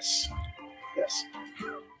 yes.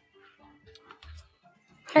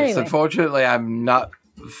 Anyway. Yes, unfortunately, I'm not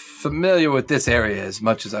familiar with this area as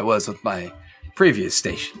much as I was with my previous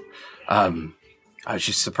station. I was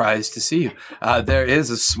just surprised to see you. There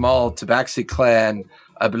is a small Tabaxi clan,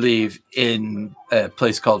 I believe, in a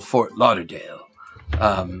place called Fort Lauderdale.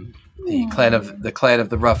 The clan of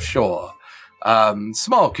the Rough Shore.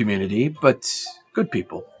 Small community, but good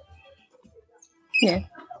people. Yeah,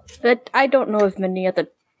 but I don't know of many other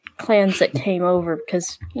clans that came over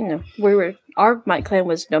because my clan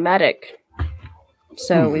was nomadic,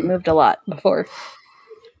 so we moved a lot before.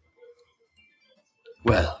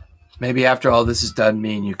 Well, maybe after all this is done,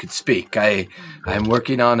 me and you could speak. I'm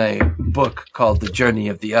working on a book called The Journey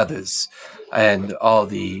of the Others, and all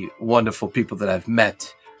the wonderful people that I've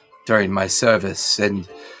met during my service, and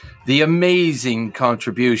the amazing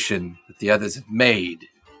contribution that the others have made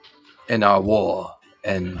in our war.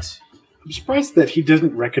 And I'm surprised that he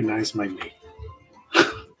doesn't recognize my name.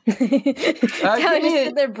 Tyler just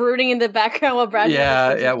sit there brooding in the background while Brad.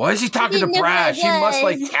 Yeah. Why is he talking to Brad? She must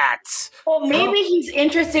like cats. Well, maybe he's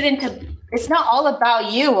interested in. It's not all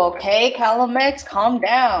about you, okay, Calamex? Calm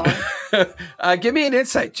down. Give me an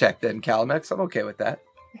insight check then, Calamex. I'm okay with that.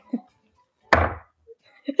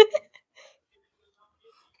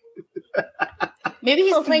 Maybe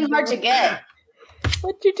he's playing hard to get.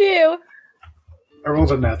 What'd you do? I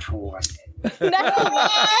rolled a natural one. No!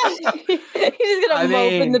 He's just gonna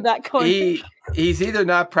mope in the back corner. He's either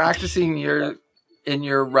not practicing in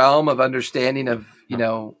your realm of understanding of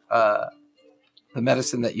the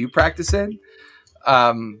medicine that you practice in,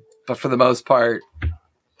 but for the most part,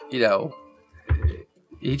 he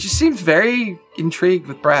just seems very intrigued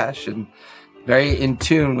with Brash and very in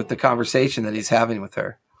tune with the conversation that he's having with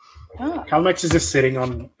her. Oh. Calamex is just sitting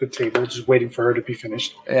on the table, just waiting for her to be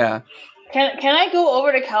finished. Yeah. Can I go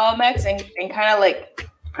over to Calamex and kind of like?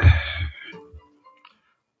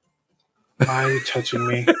 Why are you touching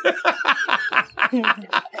me?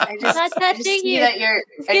 I just see that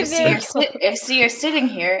I see you're sitting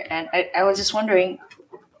here, and I was just wondering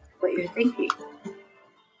what you're thinking.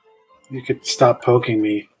 You could stop poking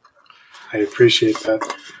me. I appreciate that.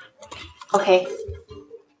 Okay.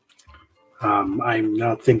 I'm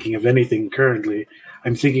not thinking of anything currently.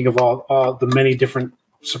 I'm thinking of all the many different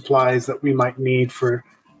supplies that we might need for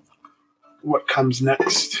what comes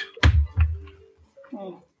next.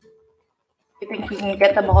 You think we can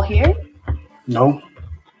get them all here? No.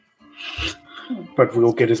 But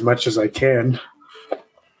we'll get as much as I can.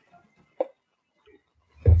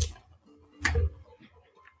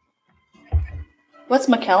 What's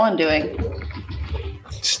McKellen doing?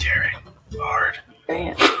 Staring hard.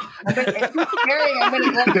 Damn. If he's staring, I'm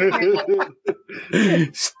gonna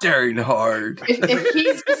go. Staring hard. If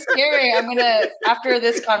he's just staring, I'm gonna. After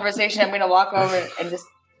this conversation, I'm gonna walk over and just.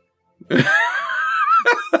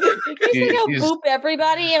 He's gonna boop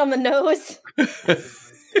everybody on the nose.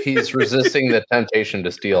 He's resisting the temptation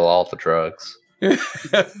to steal all the drugs. And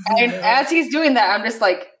as he's doing that, I'm just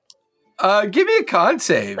like. Give me a con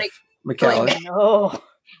save, McKellen.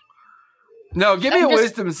 No, give me a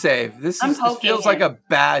wisdom save. This feels like a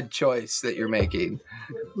bad choice that you're making.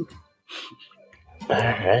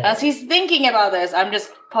 As he's thinking about this, I'm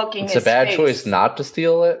just poking his face. It's a bad choice not to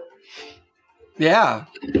steal it? Yeah.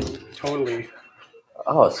 Totally.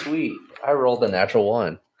 Oh, sweet. I rolled a natural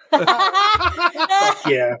one.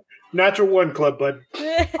 Yeah. Natural one club, bud.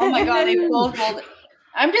 Oh my god, they both rolled.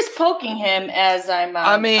 I'm just poking him as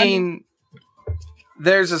I'm...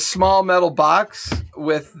 there's a small metal box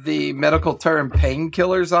with the medical term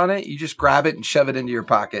painkillers on it. You just grab it and shove it into your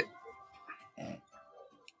pocket.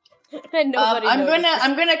 And I'm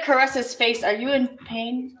gonna caress his face. Are you in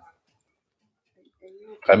pain?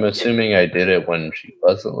 I'm assuming I did it when she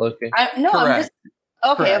wasn't looking. Correct.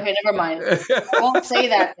 Okay, never mind. I won't say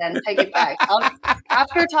that then. Take it back.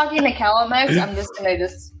 After talking to Calamex, I'm just gonna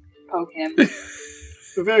poke him.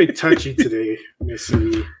 You're very touchy today,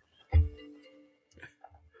 Missy.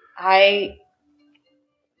 I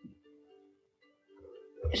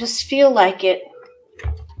just feel like it.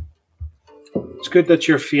 It's good that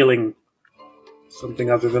you're feeling something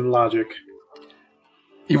other than logic.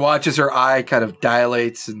 He watches her eye kind of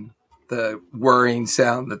dilates and the whirring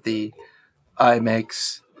sound that the eye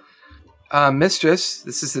makes. Mistress,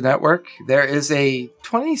 this is the network. There is a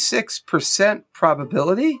 26%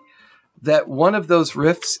 probability that one of those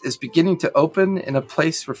rifts is beginning to open in a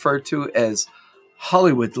place referred to as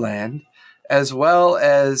Hollywoodland, as well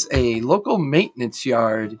as a local maintenance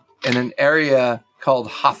yard in an area called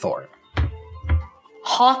Hawthorne.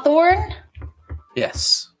 Hawthorne?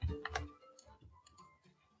 Yes.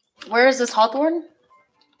 Where is this Hawthorne?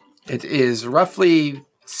 It is roughly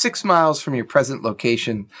 6 miles from your present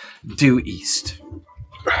location, due east.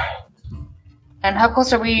 And how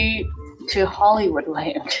close are we to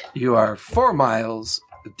Hollywoodland? You are 4 miles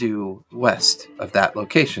due west of that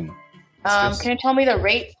location. Can you tell me the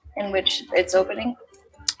rate in which it's opening?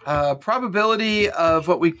 Probability of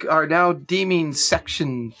what we are now deeming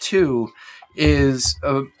Section 2 is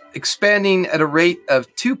expanding at a rate of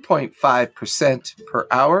 2.5% per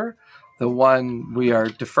hour. The one we are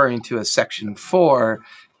deferring to as Section 4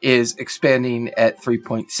 is expanding at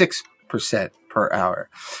 3.6% per hour.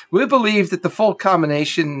 We believe that the full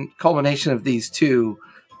culmination of these two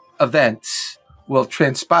events will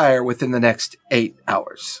transpire within the next 8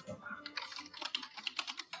 hours.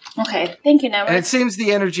 Okay, thank you, Network. And it seems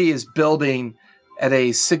the energy is building at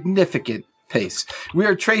a significant pace. We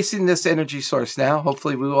are tracing this energy source now.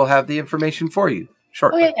 Hopefully we will have the information for you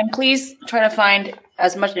shortly. Okay, and please try to find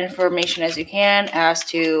as much information as you can as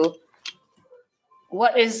to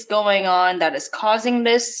what is going on that is causing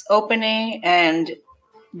this opening and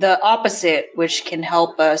the opposite, which can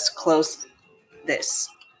help us close this.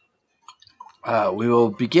 We will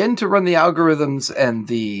begin to run the algorithms and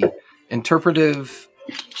the interpretive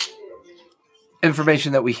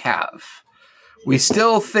information that we have. We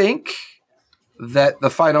still think that the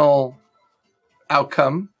final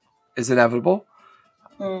outcome is inevitable,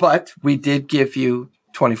 but we did give you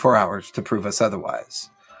 24 hours to prove us otherwise.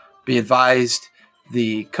 Be advised,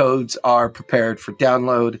 the codes are prepared for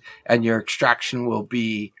download, and your extraction will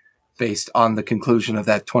be based on the conclusion of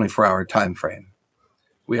that 24-hour time frame.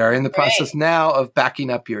 We are in the process now of backing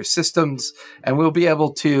up your systems, and we'll be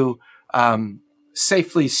able to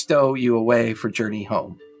safely stow you away for journey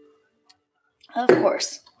home. Of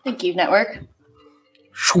course. Thank you, Network.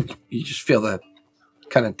 You just feel the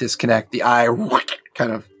kind of disconnect. The eye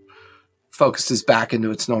kind of focuses back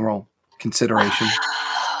into its normal consideration.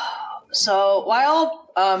 So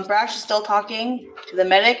while Brash is still talking to the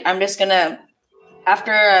medic, I'm just going to,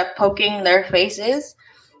 after poking their faces,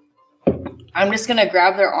 I'm just going to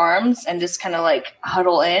grab their arms and just kind of like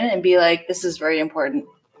huddle in and be like, this is very important.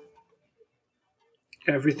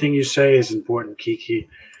 Everything you say is important, Kiki.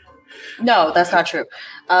 No, that's not true.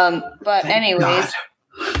 But anyways.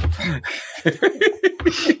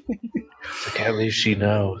 At least she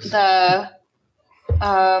knows.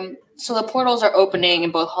 So the portals are opening in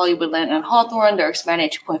both Hollywoodland and Hawthorne. They're expanding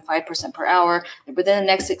at 2.5% per hour. Within the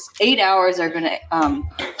next 8 hours, they're going to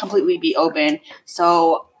completely be open.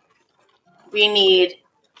 So we need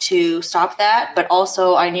to stop that, but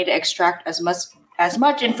also I need to extract as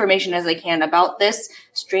much information as I can about this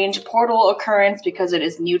strange portal occurrence because it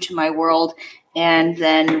is new to my world, and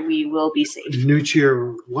then we will be safe. New to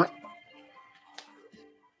your what?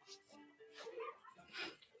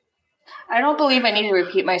 I don't believe I need to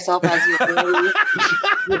repeat myself as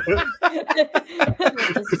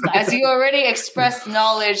you already expressed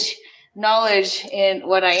knowledge in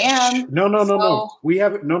what I am. No. We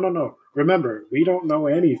haven't. No. Remember, we don't know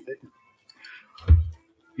anything.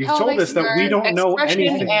 You told us that we don't know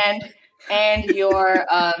anything. And your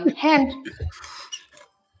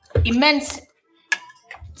immense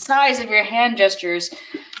size of your hand gestures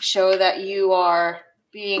show that you are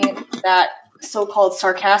being that so-called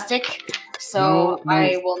sarcastic. So no.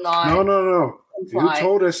 I will not. No. You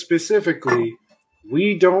told us specifically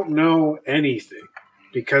we don't know anything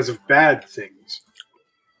because of bad things.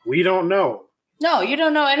 We don't know. No, you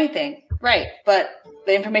don't know anything. Right. But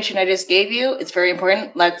the information I just gave you, it's very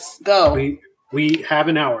important. Let's go. We have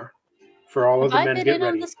an hour for all of the men to get ready. I fit in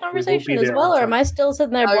on this conversation as well, or am I still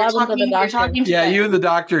sitting there blabbing to the doctor? Yeah, you and the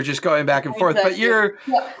doctor are just going back and forth, but you're...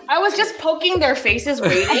 I was just poking their faces,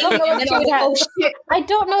 waiting. I don't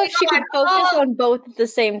know if she could focus on both at the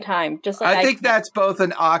same time. Just like I think that's both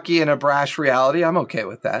an Aki and a Brash reality. I'm okay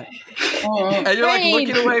with that. And you're like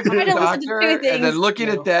looking away from the doctor, and then looking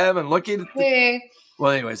at them, and looking at...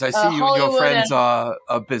 Well, anyways, I see you and your friends are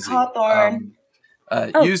busy. Hawthorne.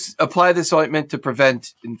 Apply this ointment to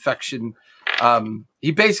prevent infection.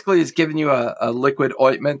 He basically has given you a liquid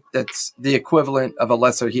ointment that's the equivalent of a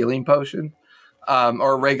lesser healing potion,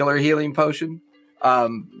 or a regular healing potion.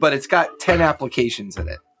 But it's got 10 applications in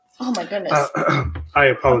it. Oh my goodness. I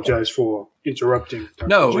apologize for interrupting. Dr.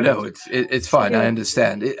 No, Jennings. it's fine. I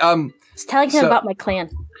understand. It's telling him about my clan.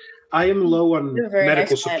 I am low on You're a very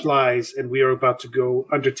medical nice man. supplies, and we are about to go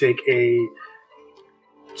undertake a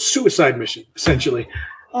suicide mission, essentially.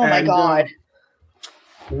 Oh my And, god.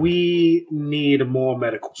 We need more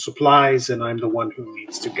medical supplies, and I'm the one who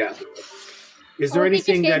needs to gather them. Is there Oh, he just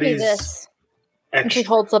anything gave that me is this. And she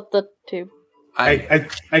extra? holds up the tube. I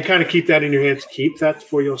kind of keep that in your hands. Keep that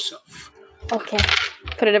for yourself. Okay.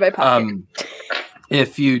 Put it in my pocket.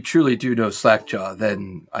 If you truly do know Slackjaw,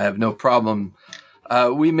 then I have no problem.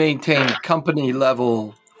 We maintain company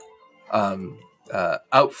level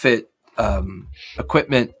outfit,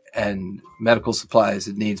 equipment, and medical supplies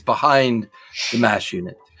it needs behind the MASH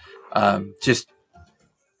unit. Just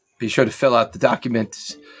be sure to fill out the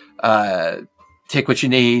documents, take what you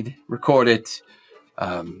need, record it.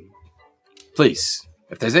 Please,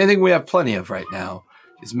 if there's anything we have plenty of right now,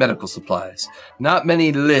 is medical supplies. Not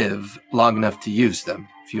many live long enough to use them,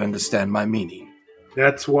 if you understand my meaning.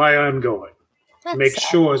 That's why I'm going. That's Make sad.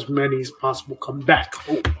 sure as many as possible come back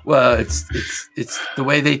home. Well, it's the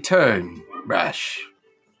way they turn, Rash.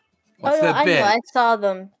 Once Oh, no, they're I know. bit, I saw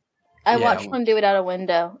them. I Yeah. watched one do it out a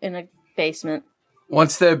window in a basement.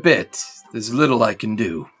 once they're bit, there's little I can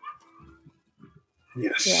do.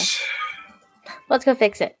 Yes. Yeah. Let's go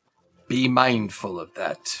fix it. Be mindful of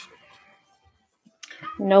that.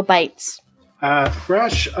 No bites.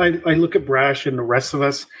 Brash, I look at Brash and the rest of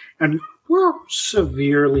us, and we're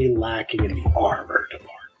severely lacking in the armor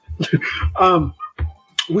department.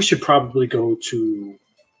 We should probably go to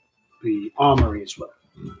the armory as well,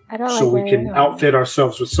 I don't so like we can wearing outfit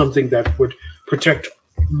ourselves with something that would protect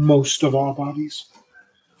most of our bodies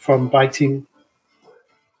from biting,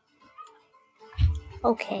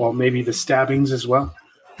 Okay. or maybe the stabbings as well.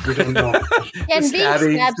 We don't know. And The being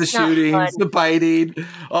stabbings, stabbed's the not shootings, fun. the biting,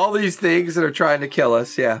 all these things that are trying to kill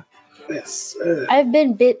us. Yeah. Yes. I've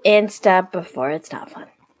been bit and stabbed before. It's not fun.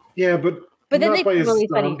 Yeah, but But then not they by put a really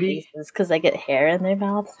funny zombie. faces because they get hair in their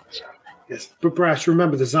mouths. Yes, but Brash,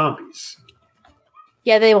 remember the zombies.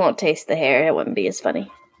 Yeah, they won't taste the hair. It wouldn't be as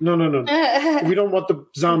funny. No. We don't want the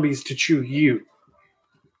zombies to chew you.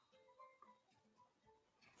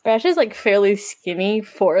 Brash is like fairly skinny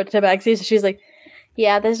for a tabaxi, so she's like,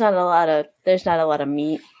 "Yeah, there's not a lot of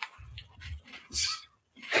meat."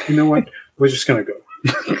 You know what? We're just gonna go.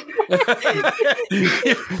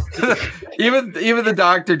 even the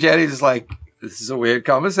doctor, Jenny's is like, this is a weird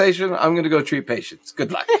conversation. I'm going to go treat patients.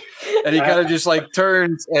 Good luck. And he kind of just like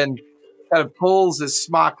turns and kind of pulls his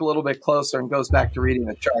smock a little bit closer and goes back to reading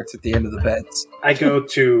the charts at the end of the beds. I go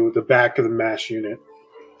to the back of the MASH unit,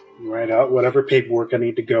 write out whatever paperwork I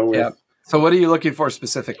need to go with. Yeah. So what are you looking for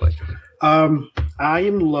specifically? I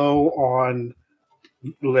am low on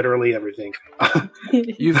literally everything.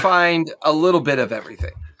 You find a little bit of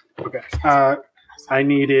everything. Okay. I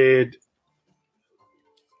needed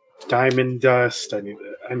diamond dust. I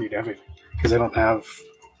need everything because I don't have.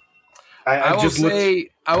 I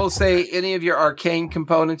will say any of your arcane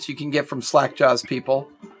components you can get from Slackjaw's people,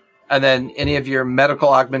 and then any of your medical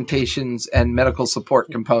augmentations and medical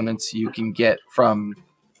support components you can get from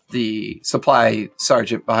the supply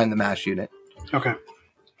sergeant behind the MASH unit. Okay.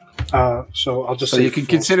 So I'll just. So say you can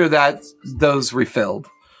full. consider those refilled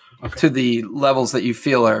to the levels that you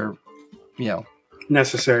feel are,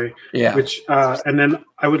 necessary. Yeah. Which and then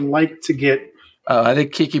I would like to get. I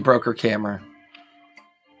think Kiki broke her camera.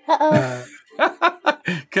 Uh-oh.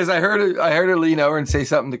 Because I heard her lean over and say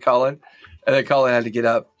something to Cullen, and then Cullen had to get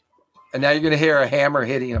up. And now you're going to hear a hammer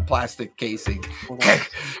hitting a plastic casing.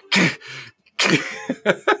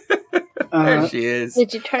 There she is.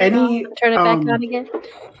 Did you turn it back on again?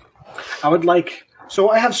 I would like. So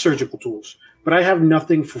I have surgical tools, but I have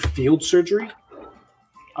nothing for field surgery.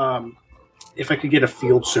 If I could get a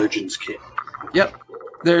field surgeon's kit. Yep.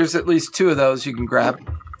 There's at least 2 of those you can grab.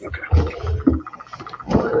 Okay.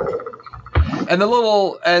 And the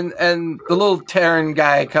little Terran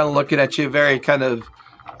guy kind of looking at you, very kind of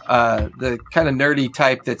the kind of nerdy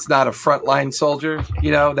type that's not a frontline soldier,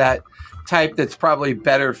 that type that's probably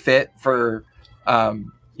better fit for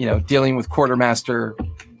dealing with quartermaster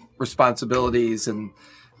responsibilities and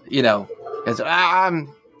because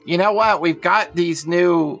you know what, we've got these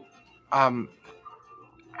new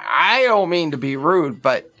I don't mean to be rude,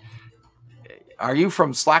 but are you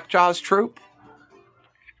from Slackjaw's troop?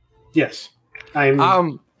 Yes, I'm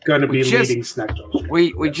going to be leading Snackjaws.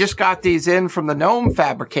 We just got these in from the gnome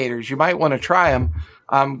fabricators. You might want to try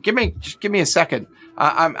them. Give me a second.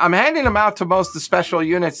 I'm handing them out to most of the special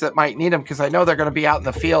units that might need them because I know they're going to be out in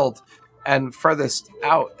the field and furthest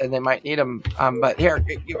out, and they might need them. But here,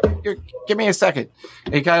 give me a second.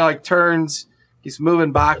 And he kind of like turns He's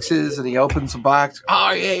moving boxes, and he opens a box.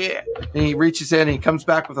 Oh, yeah. And he reaches in, and he comes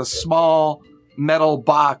back with a small metal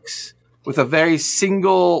box with a very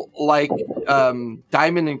single,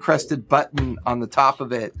 diamond-encrusted button on the top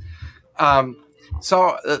of it.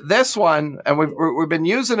 So this one, and we've been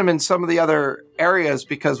using them in some of the other areas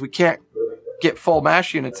because we can't get full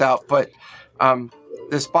MASH units out, but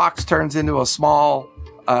this box turns into a small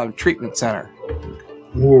treatment center.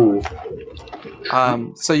 Ooh.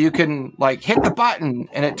 So you can hit the button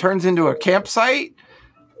and it turns into a campsite,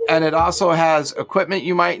 and it also has equipment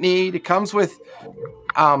you might need. It comes with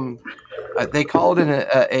they call it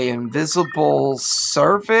an invisible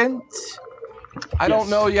servant. I don't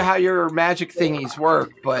know how your magic thingies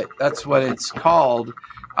work, but that's what it's called.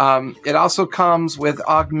 It also comes with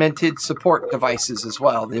augmented support devices as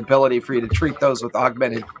well, the ability for you to treat those with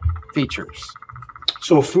augmented features.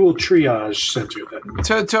 So a full triage center then?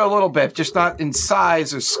 To a little bit, just not in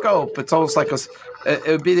size or scope. It's almost like it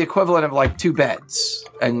would be the equivalent of 2 beds.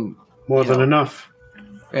 And more than enough.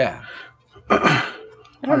 Yeah.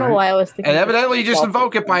 I don't know why I was thinking. And evidently you just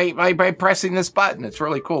invoke it by pressing this button. It's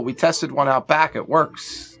really cool. We tested one out back. It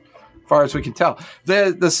works, as far as we can tell.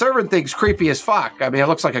 The servant thing's creepy as fuck. I mean, it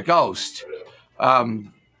looks like a ghost. I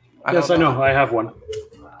know. I have one.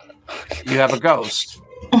 You have a ghost.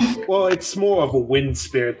 Well, it's more of a wind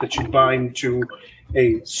spirit that you bind to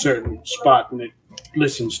a certain spot and it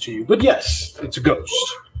listens to you. But yes, it's a ghost.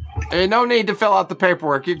 No need to fill out the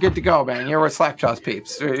paperwork. You're good to go, man. You're with Slackjaw's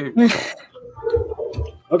peeps.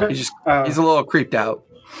 Okay. He's a little creeped out.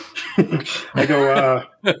 I go,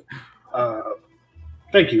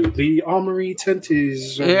 thank you. The armory tent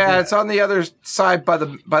is... it's on the other side by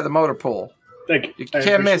the motor pool. Thank you. You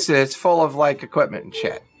can't miss it. It's full of equipment and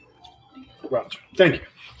shit. Roger. Thank you.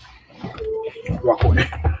 Walk away.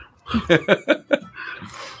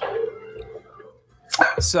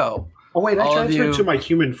 So... Oh, wait, I transferred to my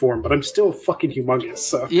human form, but I'm still fucking humongous.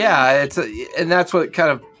 So. Yeah, and that's what kind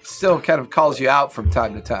of calls you out from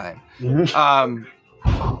time to time. Mm-hmm.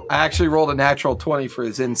 I actually rolled a natural 20 for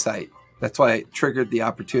his insight. That's why it triggered the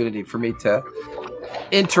opportunity for me to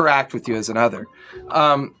interact with you as an other.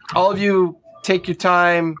 All of you take your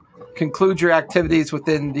time, conclude your activities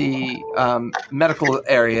within the medical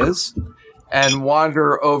areas, and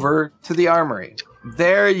wander over to the armory.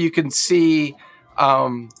 There you can see...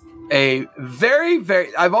 a very,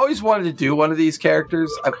 very... I've always wanted to do one of these characters.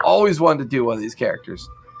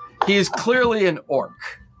 He is clearly an orc.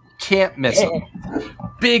 Can't miss him.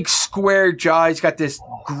 Big square jaw. He's got this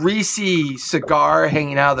greasy cigar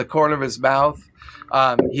hanging out of the corner of his mouth.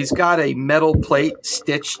 He's got a metal plate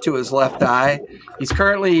stitched to his left eye. He's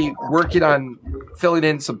currently working on filling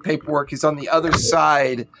in some paperwork. He's on the other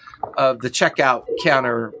side of the checkout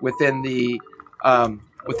counter within the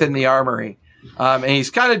armory. And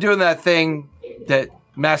he's kind of doing that thing that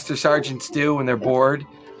master sergeants do when they're bored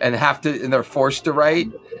and they're forced to write.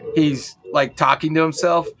 He's talking to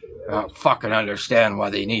himself. I don't fucking understand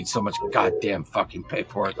why they need so much goddamn fucking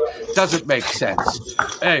paperwork. Doesn't make sense.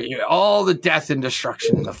 Hey, all the death and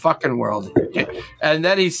destruction in the fucking world. And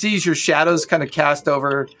then he sees your shadows kind of cast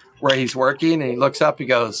over where he's working, and he looks up. He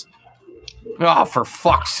goes, "Oh, for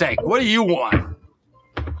fuck's sake! What do you want?"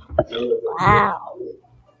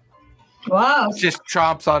 Wow. Just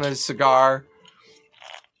chomps on his cigar.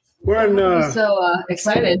 We're So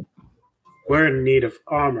excited. We're in need of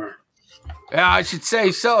armor. Yeah, I should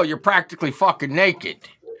say so. You're practically fucking naked.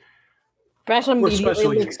 Brasham We're immediately special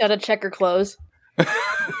looks needs. down to check her clothes. Well,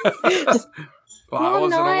 I No,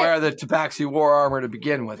 wasn't no, aware that Tabaxi wore armor to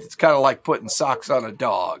begin with. It's kind of like putting socks on a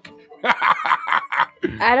dog.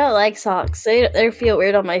 I don't like socks. They feel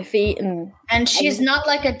weird on my feet, and she's not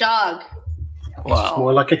like a dog. Well,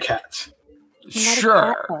 More like a cat. I'm not a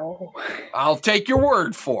sure. cat, though. I'll take your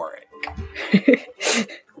word for it.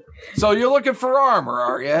 So you're looking for armor,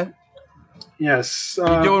 are you? Yes.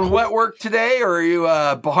 You doing wet work today, or are you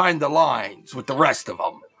behind the lines with the rest of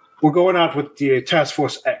them? We're going out with the Task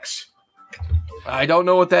Force X. I don't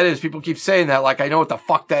know what that is. People keep saying that like I know what the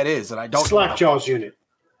fuck that is, and I don't. Slackjaw's unit.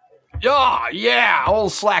 Yeah,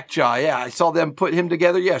 old Slackjaw. Yeah, I saw them put him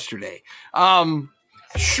together yesterday.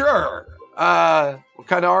 Sure. What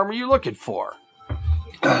kind of armor are you looking for?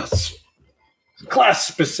 Class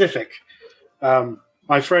specific.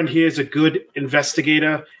 My friend here is a good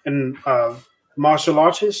investigator and martial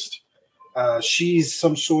artist. She's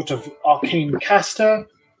some sort of arcane caster.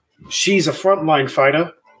 She's a frontline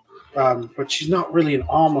fighter, but she's not really an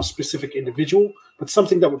armor-specific individual. But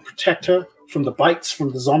something that would protect her from the bites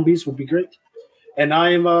from the zombies would be great. And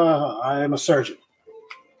I am a surgeon.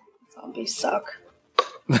 Zombies suck.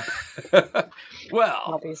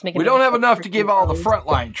 Well, He's making we a don't have mistake enough for to give all the things.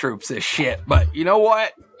 frontline troops this shit, but you know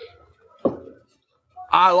what?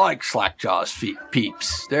 I like Slackjaw's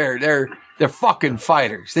peeps. They're fucking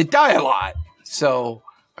fighters. They die a lot, so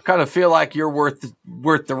I kind of feel like you're worth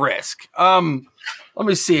the risk. Let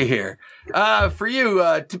me see here. For you,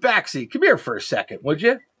 Tabaxi, come here for a second, would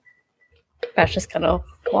you? Bash just kind of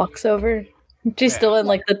walks over. She's still in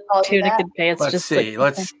like the I'll do tunic that. and pants. Let's just see.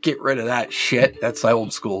 Like, Let's get rid of that shit. That's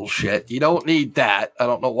old school shit. You don't need that. I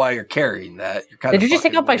don't know why you're carrying that. You're kind Did of. you just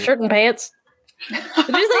take fucking off my weird. shirt and pants? Did you just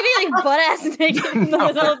leave me like butt ass naked in the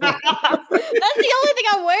middle of the That's the only thing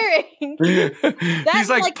I'm wearing. He's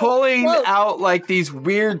like, like a pulling cloak. out like these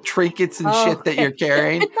weird trinkets and shit that you're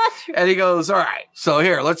carrying, I thought you and he goes, "All right, so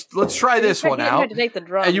here, let's try this one out." To take the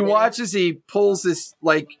drum, And you dude. watch as he pulls this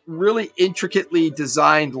like really intricately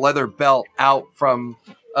designed leather belt out from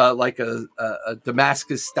like a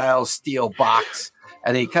Damascus style steel box,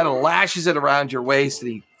 and he kind of lashes it around your waist,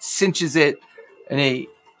 and he cinches it, and he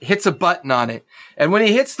hits a button on it. And when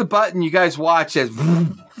he hits the button, you guys watch as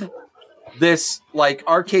this like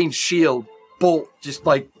arcane shield bolt just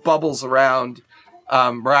like bubbles around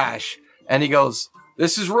Rash, and he goes,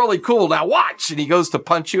 "This is really cool. Now watch!" And he goes to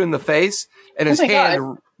punch you in the face, and his my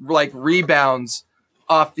hand like rebounds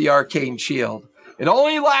off the arcane shield. It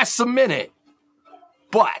only lasts a minute,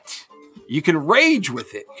 but you can rage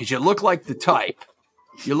with it because you look like the type.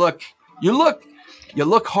 You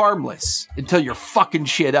look harmless until you're fucking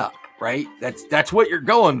shit up, right? That's what you're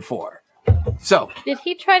going for. So, Did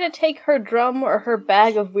he try to take her drum or her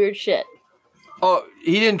bag of weird shit? oh,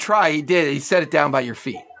 he didn't try. He did. He set it down by your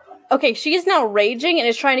feet. Okay, she is now raging and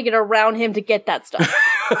is trying to get around him to get that stuff.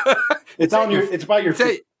 It's on your. It's by your It's at,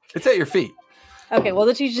 feet. it's at your feet. Okay, well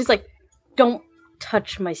then she's just like, "Don't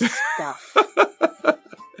touch my stuff."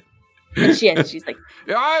 And she's like,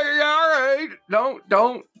 All right. Don't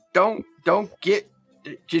get.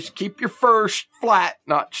 Just keep your fur flat,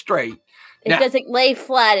 not straight. "It Now- doesn't lay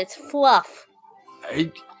flat; it's fluff."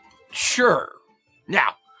 Sure.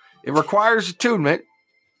 Now, it requires attunement,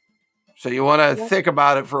 so you want to think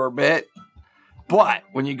about it for a bit. But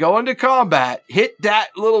when you go into combat, hit that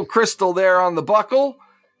little crystal there on the buckle,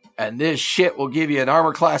 and this shit will give you an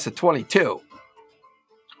armor class of 22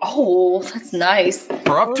 Oh, that's nice.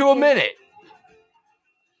 for up to a minute.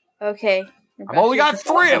 Okay. I've only got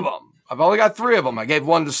 3 of them. I gave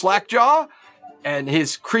one to Slackjaw and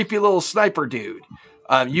his creepy little sniper dude.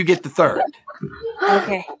 You get the 3rd.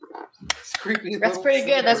 Okay. That's pretty good.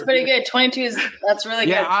 That's pretty good. 22 is that's really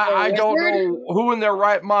Yeah, good. I don't Wizard? know who in their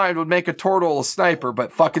right mind would make a turtle a sniper,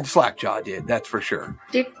 but fucking Slackjaw did. That's for sure.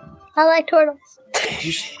 I like turtles.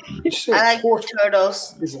 You said I like torch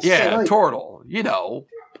turtles. is a Yeah, snipe. turtle. You know,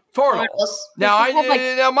 turtle. Turtles. Now, This is like-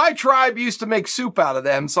 now my tribe used to make soup out of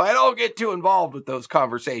them, so I don't get too involved with those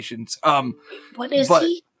conversations. What is But-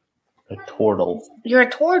 he? A turtle. You're a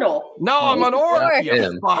turtle. No, I'm an orc. not You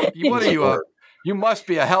him. fuck. What are you? Orc. You must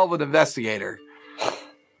be a hell of an investigator.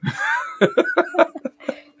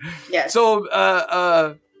 Yes. So,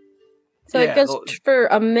 So Yeah, it goes well- for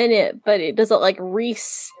a minute, but it does it like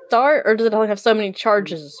restart, or does it only have so many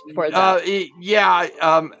charges before it's out? you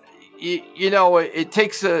know, it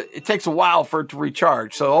takes a while for it to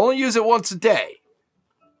recharge. So only use it once a day.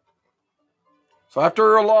 So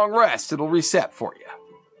after a long rest, it'll reset for you.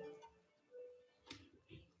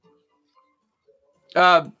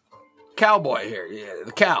 Cowboy here, yeah,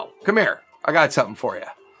 the cow. Come here. I got something for you.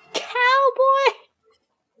 Cowboy.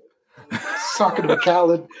 Talking to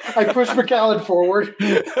McAllen. I push McAllen forward.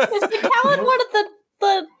 Is the cow in one of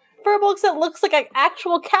the fur books that looks like an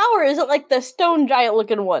actual cow, or is it like the stone giant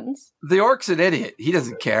looking ones? The orc's an idiot. He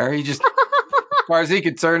doesn't care. He just, as far as he's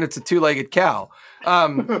concerned, it's a 2-legged cow. I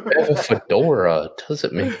have a fedora.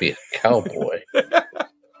 Doesn't make me a cowboy. Yeah.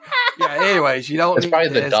 Anyways, you don't. It's need probably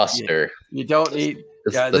the this. duster. You don't need.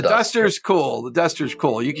 It's Yeah, the duster's cool. The duster's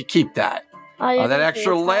cool. You could keep that. That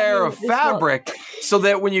extra layer of fabric, so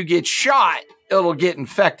that when you get shot, it'll get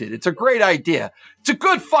infected. It's a great idea. It's a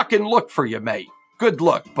good fucking look for you, mate. Good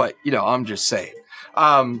look, but I'm just saying.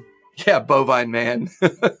 Yeah, bovine man.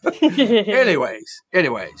 Anyways.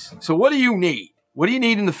 So what do you need? What do you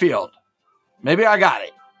need in the field? Maybe I got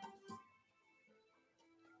it.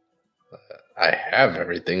 I have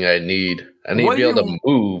everything I need. I need What to be do able you- to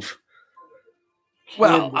move.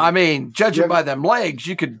 Well, I mean, judging by them legs,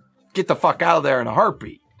 you could get the fuck out of there in a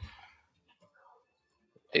heartbeat.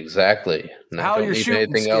 Exactly. And How I are don't your need shooting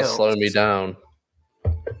anything else skills? slowing me down.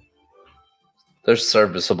 They're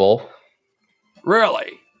serviceable.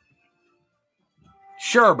 Really?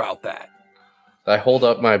 Sure about that? I hold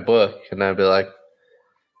up my book and I'd be like,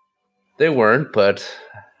 they weren't, but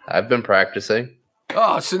I've been practicing.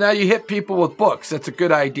 Oh, so now you hit people with books. That's a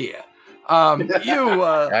good idea.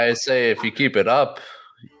 I say if you keep it up,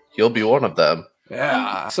 you'll be one of them.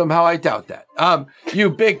 Yeah, somehow I doubt that. You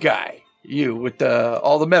big guy, you with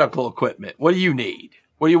all the medical equipment. What do you need?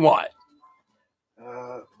 What do you want?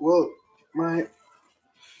 Well,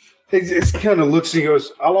 it kind of looks and he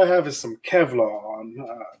goes, all I have is some Kevlar on.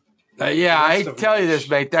 Yeah, I hate to tell you this,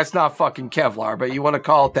 mate. That's not fucking Kevlar, but you want to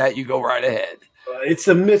call it that, you go right ahead. It's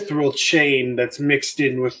a mithril chain that's mixed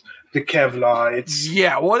in with the Kevlar.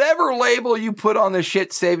 Yeah, whatever label you put on the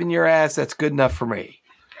shit saving your ass, that's good enough for me.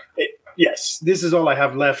 Yes, this is all I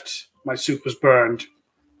have left. My suit was burned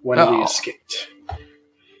when we escaped.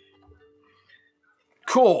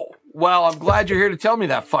 Cool. Well, I'm glad you're here to tell me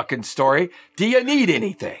that fucking story. Do you need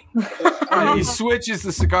anything? And he switches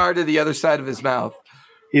the cigar to the other side of his mouth.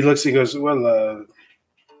 He looks and goes, well,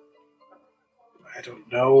 I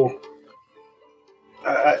don't know.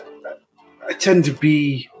 I tend to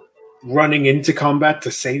be running into combat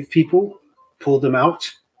to save people, pull them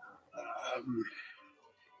out.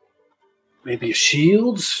 Maybe a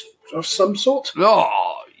shield of some sort?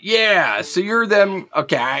 Oh, yeah. So you're them.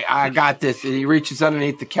 Okay, I got this. And he reaches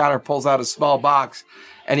underneath the counter, pulls out a small box,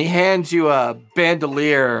 and he hands you a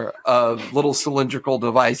bandolier of little cylindrical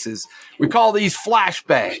devices. We call these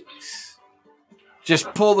flashbangs.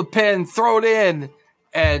 Just pull the pin, throw it in,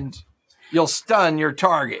 and you'll stun your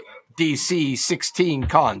target. DC 16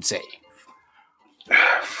 con save.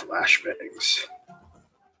 Flashbangs.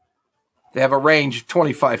 They have a range of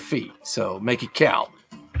 25 feet, so make it count.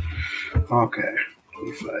 Okay.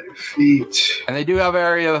 25 feet. And they do have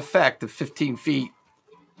area of effect of 15 feet.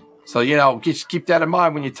 So, just keep that in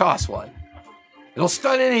mind when you toss one. It'll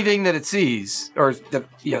stun anything that it sees, or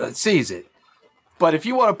that sees it. But if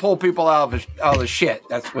you want to pull people out of the shit,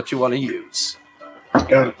 that's what you want to use.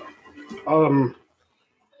 Got it.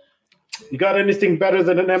 You got anything better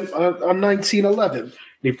than a 1911? And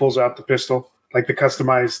he pulls out the pistol. Like the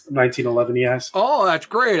customized 1911 he has. Oh, that's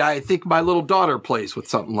great. I think my little daughter plays with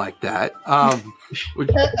something like that.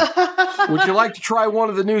 Would you like to try one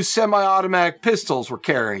of the new semi-automatic pistols we're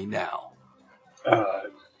carrying now?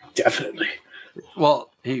 Definitely. Well,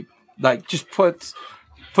 he just puts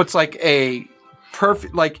like a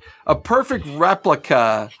perfect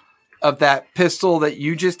replica of that pistol that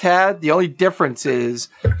you just had. The only difference is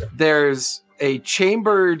there's a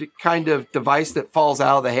chambered kind of device that falls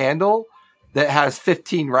out of the handle that has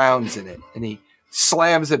 15 rounds in it. And he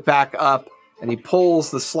slams it back up and he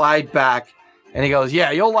pulls the slide back and he goes,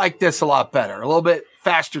 yeah, you'll like this a lot better. A little bit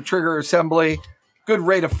faster trigger assembly, good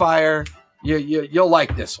rate of fire. You'll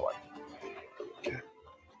like this one. Okay.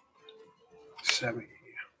 70.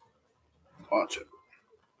 Awesome.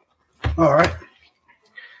 All right.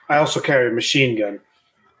 I also carry a machine gun.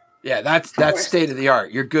 Yeah, that's state of the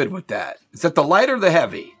art. You're good with that. Is that the light or the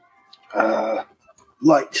heavy?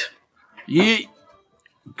 Light.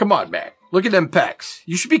 Come on, man. Look at them pecs.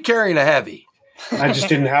 You should be carrying a heavy. I just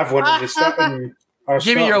didn't have one in this stuff.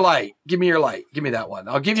 Give me your light. Give me your light. Give me that one.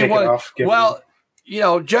 I'll give you one. Well,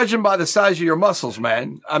 judging by the size of your muscles,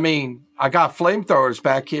 man. I mean, I got flamethrowers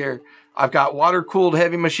back here. I've got water-cooled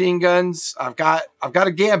heavy machine guns. I've got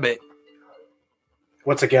a gambit.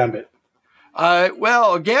 What's a gambit?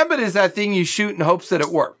 Well, a gambit is that thing you shoot in hopes that it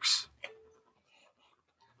works.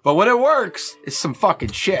 But when it works, it's some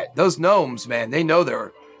fucking shit. Those gnomes, man, they know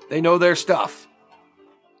their stuff.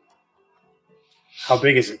 How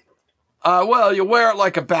big is it? Well, you wear it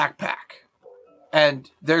like a backpack. And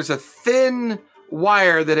there's a thin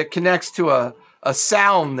wire that it connects to a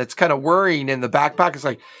sound that's kind of whirring in the backpack. It's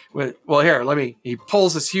like, well, here, he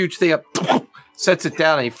pulls this huge thing up, sets it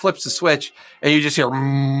down, and he flips the switch, and you just hear,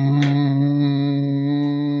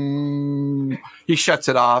 he shuts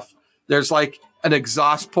it off. There's like an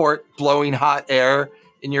exhaust port blowing hot air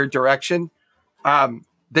in your direction.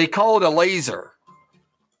 They call it a laser.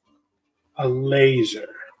 A laser?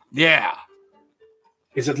 Yeah.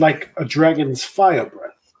 Is it like a dragon's fire breath?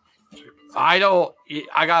 I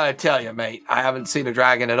gotta tell you, mate, I haven't seen a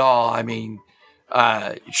dragon at all. I mean,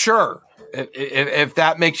 sure. If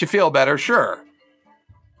that makes you feel better, sure.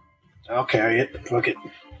 Okay, look it.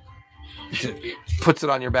 Puts it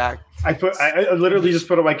on your back. I literally just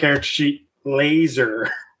put on my character sheet, laser.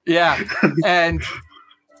 Yeah, and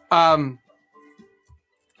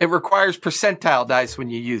it requires percentile dice when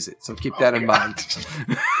you use it, so keep that in mind.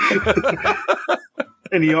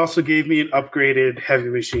 And he also gave me an upgraded heavy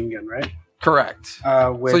machine gun, right? Correct.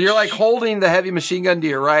 So you're like holding the heavy machine gun to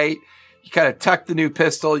your right. You kind of tuck the new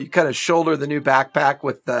pistol. You kind of shoulder the new backpack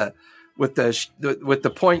with the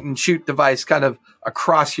point and shoot device kind of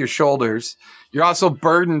across your shoulders. You're also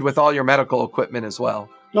burdened with all your medical equipment as well.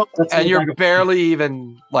 No, that's in And the you're bag of- barely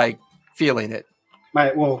even like feeling it.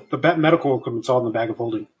 the medical equipment's all in the bag of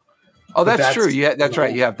holding. Oh, But that's true. that's- Yeah, that's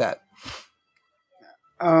right. You have that.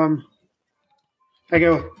 I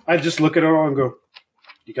just look at her all and go,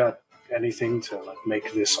 "You got anything to like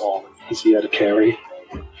make this all easier to carry?"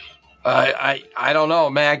 I don't know,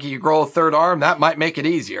 Maggie. You grow a third arm, that might make it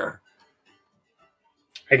easier.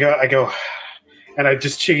 I go, and I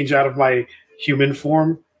just change out of my human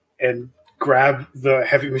form and grab the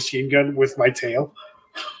heavy machine gun with my tail.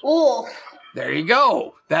 Ooh. There you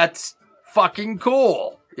go. That's fucking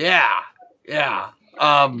cool. Yeah.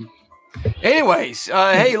 Anyways,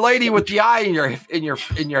 hey, lady with the eye in your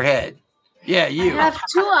head. Yeah, I you. have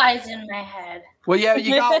 2 eyes in my head. Well, yeah,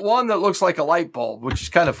 you got one that looks like a light bulb, which is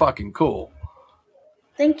kind of fucking cool.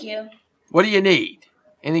 Thank you. What do you need?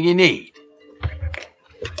 Anything you need?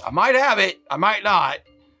 I might have it. I might not.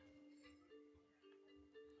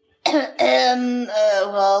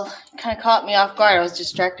 Well, kind of caught me off guard. I was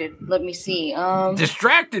distracted. Let me see.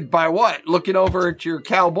 Distracted by what? Looking over at your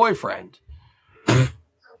cow boyfriend.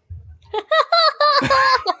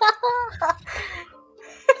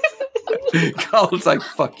 Colin's like,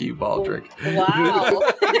 fuck you, Baldrick. Wow.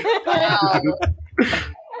 Wow.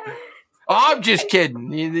 Oh, I'm just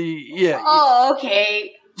kidding. Yeah. Oh,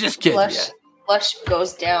 okay. Just kidding. Yeah. Blush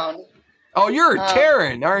goes down. Oh, you're a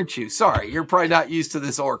Terran, aren't you? Sorry, you're probably not used to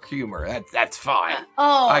this orc humor. That's fine.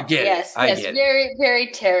 Oh, I get yes, it. I yes, get it. very, very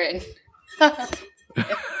Terran.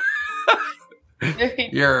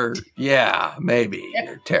 Maybe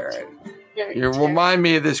you're Terran. Very You Terran. remind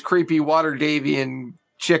me of this creepy water Davian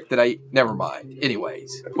chick that I. Never mind.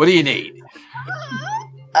 Anyways, what do you need?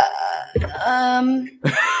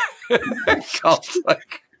 Colin's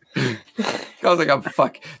like, I'm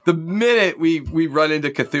fuck. The minute we run into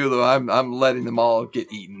Cthulhu, I'm letting them all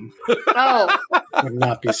get eaten. Oh, Would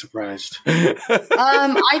not be surprised.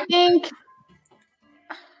 I think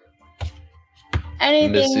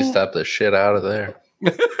anything. Misty, stop the shit out of there.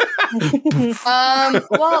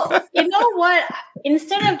 Well, you know what?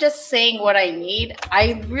 Instead of just saying what I need,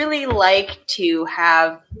 I really like to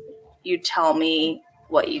have you tell me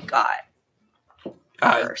what you got.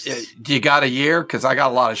 Do you got a year? Because I got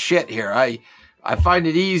a lot of shit here. I find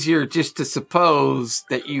it easier just to suppose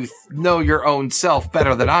that you know your own self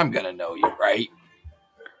better than I'm going to know you, right?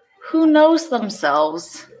 Who knows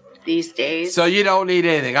themselves these days? So you don't need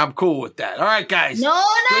anything. I'm cool with that. All right, guys. No,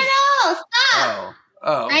 stop!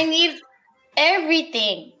 Oh. I need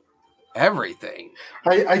everything. Everything.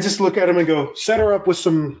 I just look at him and go, set her up with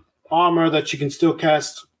some armor that she can still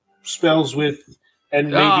cast spells with, and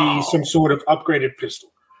maybe some sort of upgraded pistol.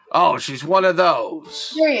 Oh, she's one of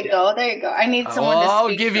those. There you go. I need someone to I'll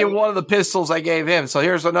speak give for you me. one of the pistols I gave him. So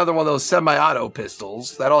here's another one of those semi-auto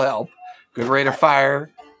pistols. That'll help. Good rate of fire.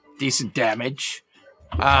 Decent damage.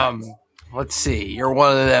 Let's see. You're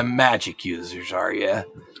one of them magic users, are you?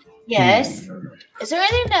 Yes. Is there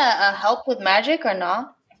anything to help with magic or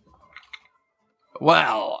not?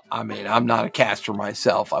 Well, I mean, I'm not a caster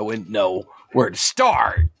myself. I wouldn't know where to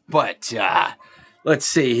start. But let's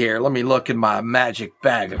see here. Let me look in my magic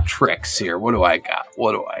bag of tricks here. What do I got?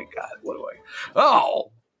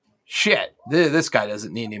 Oh, shit. This guy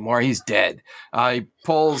doesn't need any more. He's dead.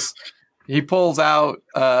 He pulls out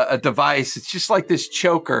a device. It's just like this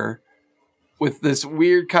choker with this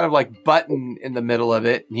weird kind of like button in the middle of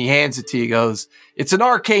it. And he hands it to you. He goes, it's an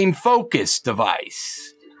arcane focus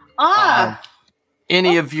device.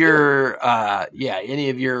 Any of your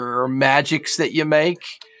magics that you make,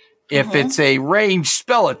 if it's a ranged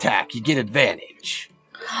spell attack, you get advantage.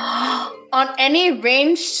 On any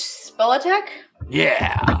ranged spell attack?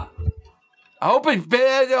 Yeah. I hope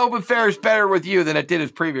it fares better with you than it did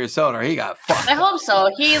his previous owner. He got fucked. I hope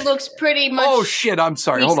so. He looks pretty much. Oh shit! I'm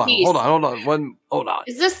sorry. Hold on. Hold on.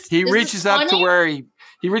 Is this? He is reaches this up to funny? where he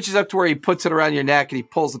reaches up to where he puts it around your neck and he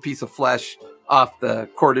pulls a piece of flesh off the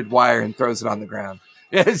corded wire and throws it on the ground.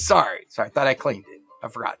 Yeah, sorry. I thought I cleaned it. I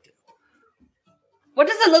forgot to. What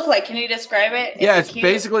does it look like? Can you describe it? Yeah, Is it's it cute?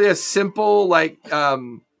 basically a simple like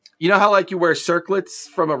you know how like you wear circlets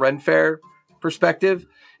from a Ren Fair perspective?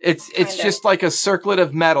 It's Kinda. just like a circlet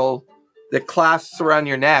of metal that clasps around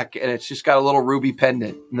your neck, and it's just got a little ruby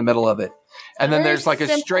pendant in the middle of it. And then Very there's like a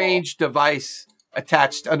simple. strange device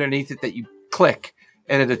attached underneath it that you click,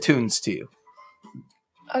 and it attunes to you.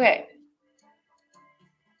 Okay.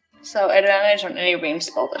 So advantage on any ranged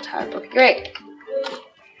spell attack. Okay, great.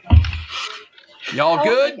 Y'all How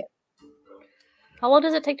good? long- How long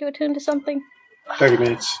does it take to attune to something? 30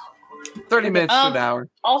 minutes. 30 minutes to an Um, hour.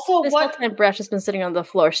 Also, This whole what time, Brash has been sitting on the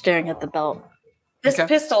floor staring at the belt. this Okay.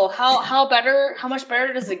 pistol? How much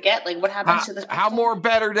better does it get? Like, what happens to this? How pistol? more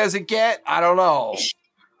better does it get? I don't know.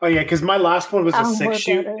 Oh yeah, because my last one was a Oh, six more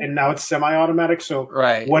shoot, better. and now it's semi-automatic. So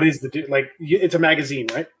Right. what is it's a magazine,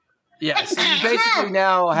 right? Yeah. So you basically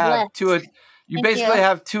now have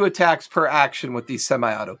have 2 attacks per action with these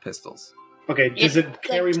semi-auto pistols. Okay, does it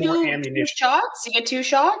carry more two ammunition? shots? You get 2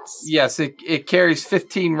 shots? Yes, it carries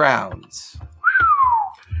 15 rounds.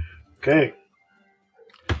 Okay.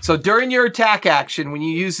 So during your attack action, when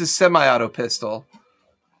you use this semi-auto pistol,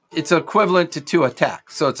 it's equivalent to 2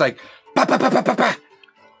 attacks. So it's like, bah, bah, bah, bah, bah, bah,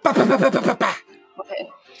 bah, bah, bah, bah, bah, bah. Okay.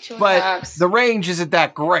 2 But attacks. the range isn't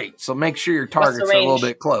that great. So make sure your targets are a little range?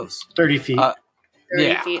 bit close. 30 feet. 30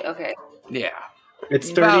 yeah. feet. Okay. Yeah. It's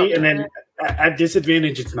 30, and then at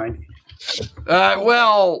disadvantage, it's 90.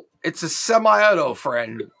 Well, it's a semi-auto,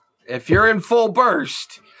 friend. If you're in full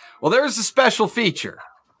burst, well, there's a special feature.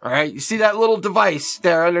 All right, you see that little device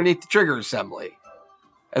there underneath the trigger assembly?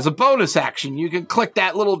 As a bonus action, you can click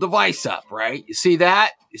that little device up, right? You see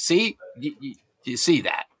that? You see? You see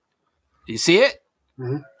that? Do you see it?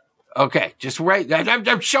 Mm-hmm. Okay, just right.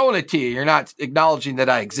 I'm showing it to you. You're not acknowledging that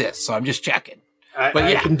I exist, so I'm just checking.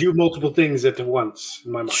 I can do multiple things at once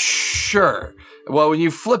in my mind. Sure. Well, when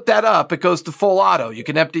you flip that up, it goes to full auto. You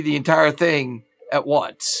can empty the entire thing at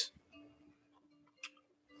once.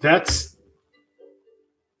 You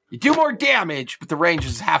do more damage, but the range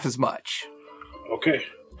is half as much. Okay.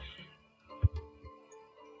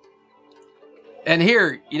 And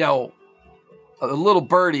here, a little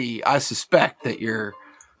birdie, I suspect that your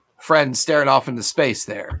friend's staring off into space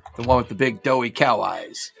there. The one with the big doughy cow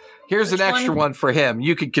eyes. Here's an extra one for him.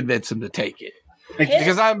 You can convince him to take it.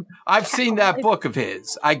 Because I've seen that book of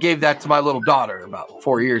his. I gave that to my little daughter about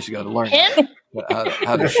 4 years ago to learn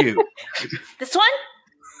how to shoot. This one?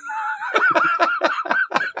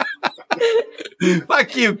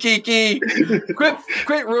 Fuck you, Kiki.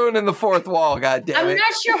 Quit ruining the fourth wall, goddammit. I'm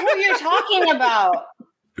not sure who you're talking about.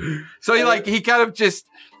 So he kind of just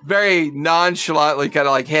very nonchalantly kind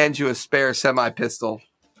of like hands you a spare semi-pistol.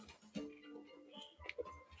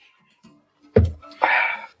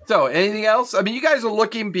 So, anything else? I mean, you guys are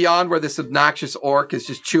looking beyond where this obnoxious orc is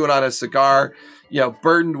just chewing on a cigar,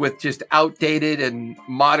 burdened with just outdated and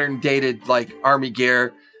modern dated like army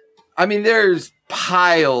gear. I mean, there's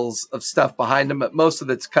piles of stuff behind him, but most of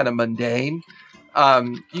it's kind of mundane.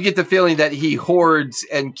 You get the feeling that he hoards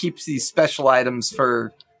and keeps these special items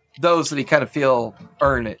for those that he kind of feel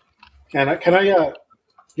earn it. Can I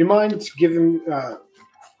you mind giving,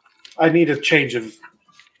 I need a change of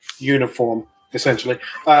uniform, essentially.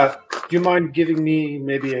 Do you mind giving me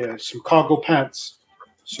maybe some cargo pants,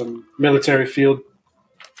 some military field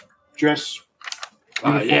dress?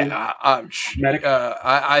 Medic.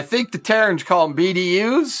 I think the Terrans call them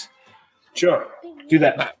BDUs. Sure, do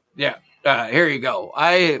that. Here you go.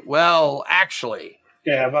 Actually.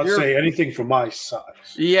 Yeah, I'm about to say anything for my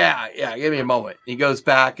size. Yeah. Give me a moment. He goes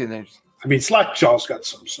back and there's. I mean, Slackjaw's got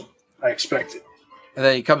some, so I expect it. And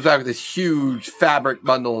then he comes back with this huge fabric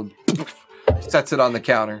bundle and sets it on the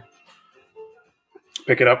counter.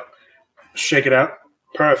 Pick it up, shake it out.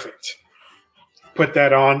 Perfect. Put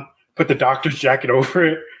that on. Put the doctor's jacket over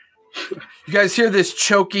it. You guys hear this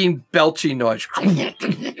choking, belching noise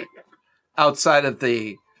outside of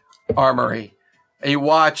the armory. And you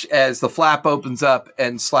watch as the flap opens up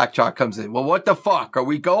and Slackjaw comes in. Well, what the fuck? Are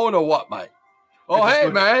we going or what, mate? Oh, hey,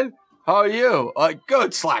 man. How are you?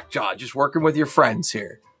 Good, Slackjaw. Just working with your friends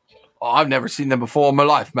here. Oh, I've never seen them before in my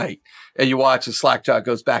life, mate. And you watch as Slackjaw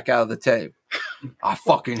goes back out of the tape. I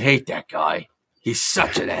fucking hate that guy. He's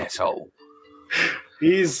such an asshole.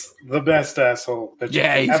 He's the best asshole that you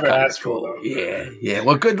can ever ask for. Yeah.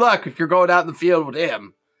 Well, good luck if you're going out in the field with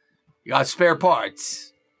him. You got spare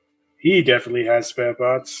parts. He definitely has spare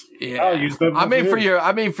parts. Yeah. I'll use them. I mean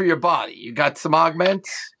for your body. You got some augments?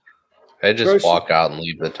 I just walk out and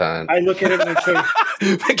leave the tent. I look at him and say,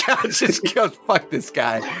 the guy just goes, fuck this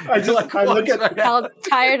guy. I look at How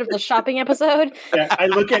tired of the shopping episode? Yeah, I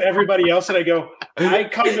look at everybody else and I go, I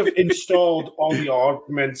kind of installed all the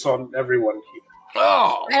augments on everyone here.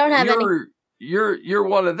 Oh, I don't have any. You're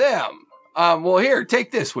one of them. Well, here,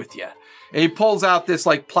 take this with you. And he pulls out this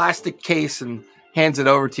like plastic case and hands it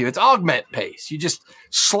over to you. It's augment paste. You just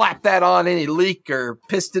slap that on any leak or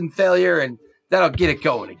piston failure, and that'll get it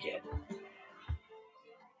going again.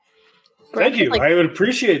 Thank you. I would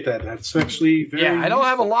appreciate that. That's actually very I don't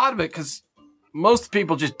have a lot of it because most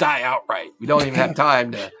people just die outright. We don't even have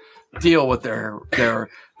time to deal with their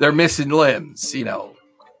missing limbs,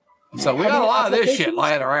 So we got a lot of this shit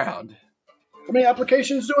lying around. How many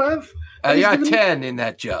applications do I have? You got 10 in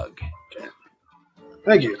that jug.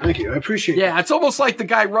 Thank you. I appreciate it. Yeah, it's almost like the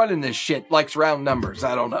guy running this shit likes round numbers.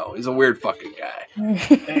 I don't know. He's a weird fucking guy.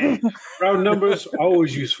 Hey, round numbers,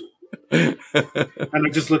 always useful. And I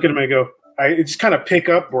just look at him and I go, I just kind of pick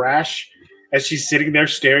up Brash as she's sitting there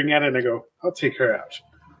staring at it, and I go, I'll take her out.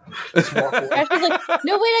 Just walk away. Brash is like,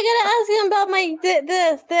 no, wait, I gotta ask him about my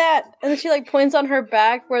this, that. And then she like points on her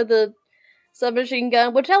back where the submachine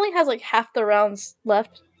gun, which only has like half the rounds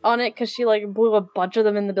left on it because she like blew a bunch of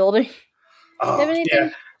them in the building. Oh, Do you have anything? yeah.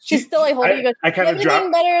 She's still like holding you. I kind of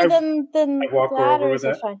drop. Better than I walk that, over or with is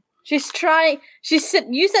it that. fine? She's trying. You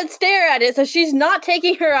said stare at it, so she's not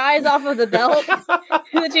taking her eyes off of the belt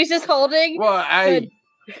that she's just holding. Well,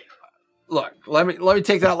 look. Let me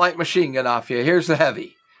take that light machine gun off you. Here's the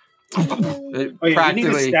heavy. Oh, yeah, you need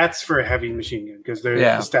the stats for a heavy machine gun because the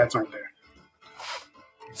stats aren't there.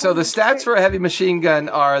 So the stats for a heavy machine gun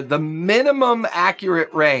are the minimum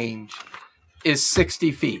accurate range is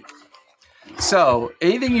 60 feet. So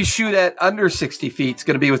anything you shoot at under 60 feet is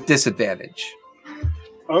going to be with disadvantage.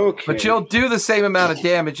 Okay. But you'll do the same amount of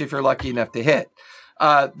damage if you're lucky enough to hit.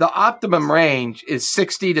 The optimum range is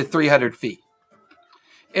 60 to 300 feet.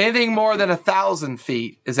 Anything more than 1,000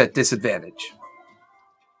 feet is at disadvantage.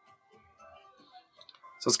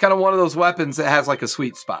 So it's kind of one of those weapons that has like a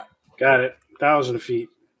sweet spot. Got it. 1,000 feet.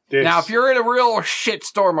 Now, if you're in a real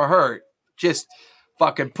shitstorm of hurt, just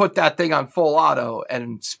fucking put that thing on full auto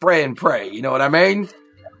and spray and pray. You know what I mean?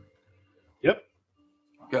 Yep.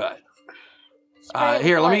 Good.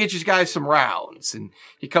 Here, let me get you guys some rounds. And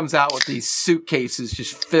he comes out with these suitcases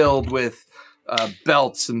just filled with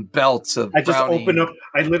belts and belts of brownie.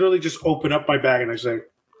 I literally just open up my bag and I say,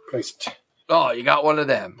 place it. Oh, you got one of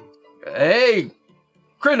them. Hey,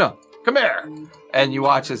 Krina, come here. And you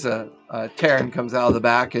watch as a Terran comes out of the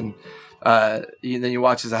back, and then you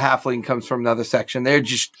watch as a halfling comes from another section. They're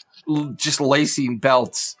just lacing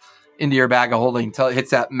belts into your bag of holding until it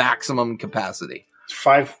hits that maximum capacity.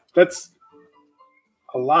 5. That's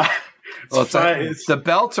a lot. Well, the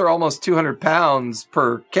belts are almost 200 pounds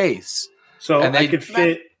per case. So and I could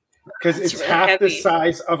fit, because it's really half heavy. The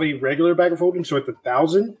size of a regular bag of holding, so it's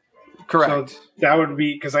 1,000. Correct. So that would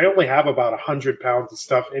be, because I only have about 100 pounds of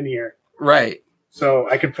stuff in here. Right. So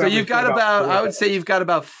I could probably. So you've got I would say you've got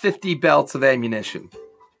about 50 belts of ammunition.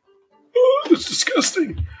 Oh, that's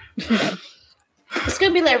disgusting. It's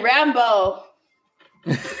going to be like Rambo.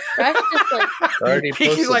 That's just like.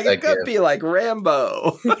 He's like, it could be like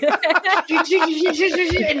Rambo. And the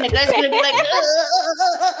guy's going to be like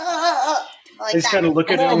just kind of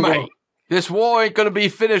look at him. Mate. This war ain't going to be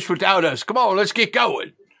finished without us. Come on, let's get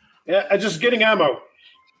going. Yeah, I'm just getting ammo.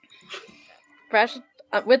 Brash,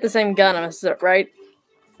 with the same gun, right?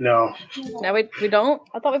 No. No, we don't?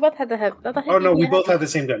 I thought we both had the heavy. Oh, no, we both have the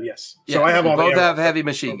same gun, yes. So I have all both have heavy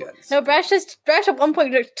machine guns. No, Brash at one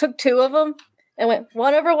point took 2 of them and went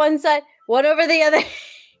one over one side, one over the other.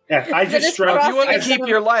 Yeah, I just strapped. If you want to keep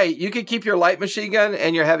your light, you can keep your light machine gun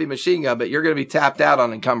and your heavy machine gun, but you're going to be tapped out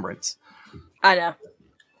on encumbrance. I know.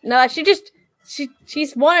 No,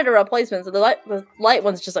 she's wanted a replacement, so the light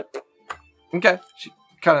one's just like. Okay, she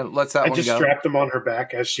kind of lets that one go. I just strapped them on her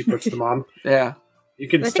back as she puts them on. Yeah. You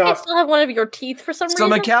can stop. I think I still have one of your teeth for some reason. So,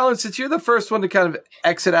 McAllen, since you're the first one to kind of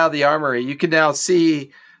exit out of the armory, you can now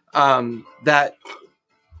see that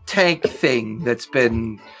tank thing that's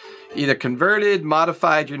been either converted,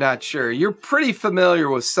 modified, you're not sure. You're pretty familiar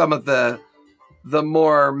with some of the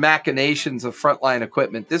more machinations of frontline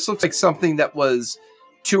equipment. This looks like something that was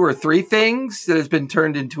 2 or 3 things that has been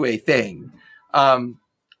turned into a thing.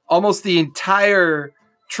 Almost the entire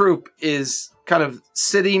troop is kind of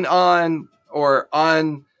sitting on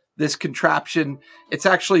this contraption. It's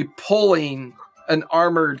actually pulling an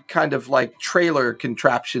armored kind of like trailer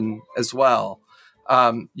contraption as well.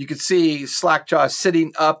 You can see Slackjaw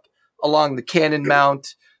sitting up along the cannon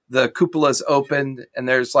mount. The cupola's opened, and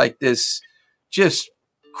there's like this just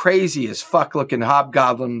crazy as fuck looking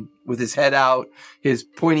hobgoblin with his head out, his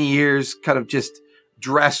pointy ears kind of just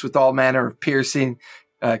dressed with all manner of piercing.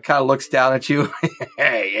 Kind of looks down at you.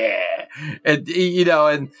 Yeah. And,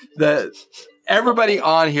 and everybody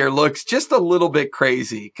on here looks just a little bit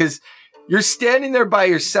crazy because you're standing there by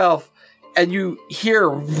yourself and you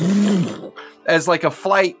hear as like a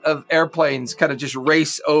flight of airplanes kind of just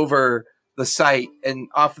race over the site, and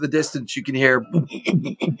off in the distance you can hear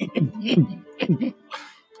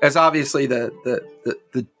as obviously the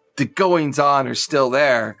goings on are still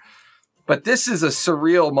there. But this is a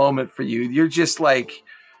surreal moment for you. You're just like,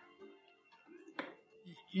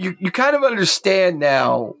 you kind of understand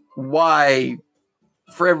now why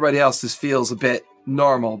for everybody else this feels a bit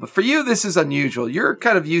normal. But for you, this is unusual. You're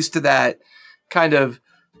kind of used to that kind of,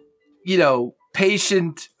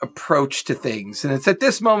 patient approach to things. And it's at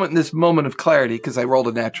this moment of clarity, because I rolled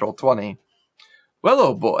a natural 20. Well,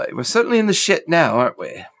 oh boy, we're certainly in the shit now, aren't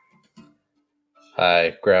we?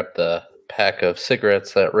 I grab the pack of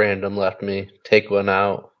cigarettes that Random left me, take one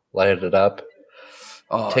out, light it up,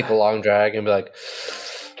 take a long drag, and be like,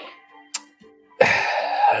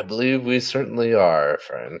 I believe we certainly are,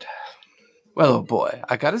 friend. Well, oh boy,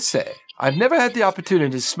 I gotta say, I've never had the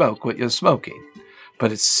opportunity to smoke what you're smoking,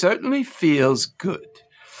 but it certainly feels good.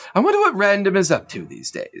 I wonder what Random is up to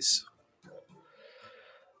these days.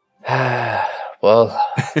 Well,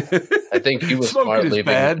 I think he was smart leaving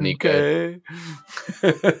bad, Nika. okay.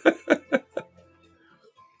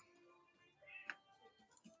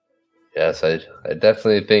 Yes, I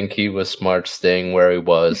definitely think he was smart staying where he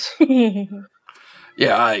was.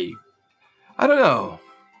 Yeah, I don't know.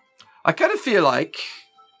 I kind of feel like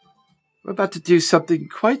we're about to do something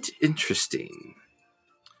quite interesting.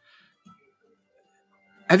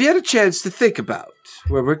 Have you had a chance to think about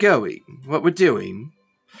where we're going, what we're doing?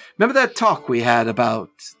 Remember that talk we had about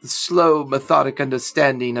the slow, methodic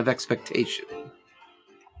understanding of expectation?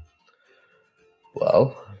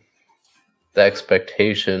 Well, the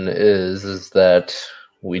expectation is that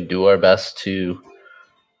we do our best to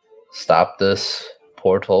stop this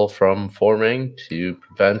portal from forming to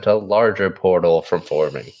prevent a larger portal from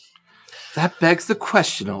forming. That begs the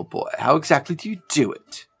question, old boy. How exactly do you do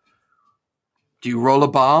it? Do you roll a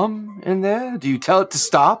bomb in there? Do you tell it to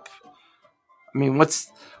stop? I mean, what's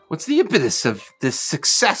the impetus of this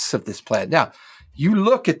success of this plan? Now, you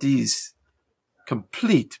look at these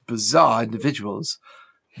complete, bizarre individuals.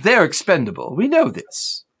 They're expendable. We know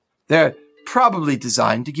this. They're probably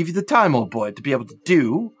designed to give you the time, old boy, to be able to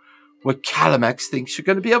do what Calamex thinks you're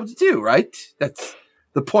going to be able to do, right? That's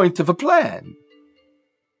the point of a plan.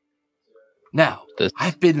 Now,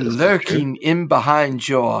 I've been lurking in behind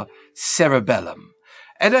your cerebellum,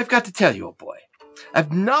 and I've got to tell you, old boy,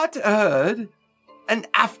 I've not heard an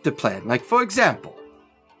after plan. Like, for example,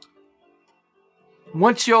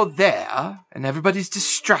 once you're there and everybody's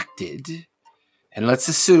distracted, and let's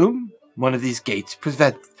assume one of these gates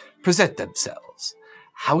present themselves,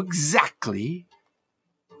 how exactly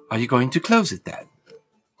are you going to close it then?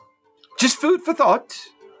 Just food for thought.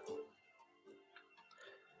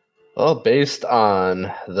 Well, based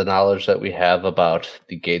on the knowledge that we have about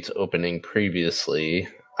the gates opening previously,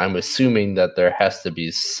 I'm assuming that there has to be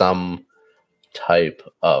some type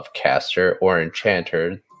of caster or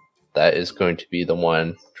enchanter that is going to be the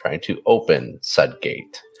one trying to open said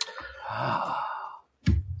gate.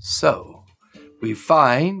 So, we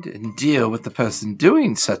find and deal with the person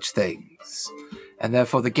doing such things, and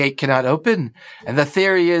therefore the gate cannot open, and the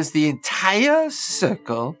theory is the entire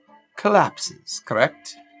circle collapses,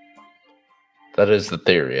 correct? That is the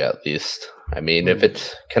theory, at least. I mean, if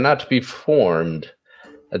it cannot be formed,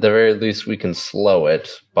 at the very least we can slow it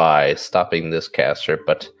by stopping this caster,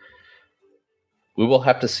 but we will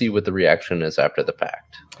have to see what the reaction is after the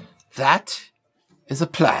fact. That is a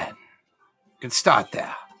plan. You can start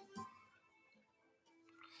there.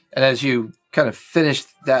 And as you kind of finish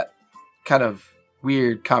that kind of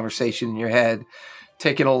weird conversation in your head,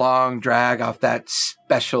 taking a long drag off that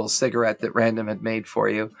special cigarette that Random had made for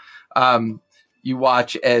you, you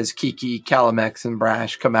watch as Kiki, Calamex, and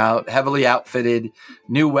Brash come out, heavily outfitted,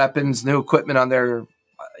 new weapons, new equipment on their,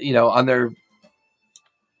 on their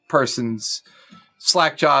persons.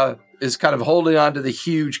 Slackjaw is kind of holding on to the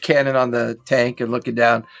huge cannon on the tank and looking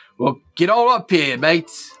down. Well, get all up here,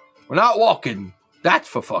 mates. We're not walking. That's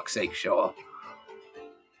for fuck's sake, sure.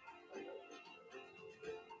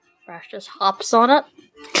 Brash just hops on up.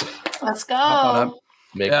 Let's go. Hop on up.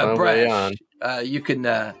 Make my way Brash, on. you can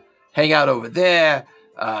hang out over there.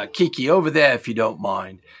 Kiki, over there, if you don't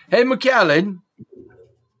mind. Hey, McAllen.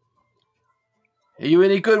 Are you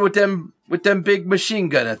any good with them big machine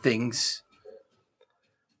gunner things?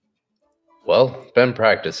 Well, been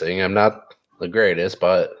practicing. I'm not the greatest,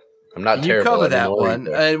 but I'm not terrible. You cover that anymore one,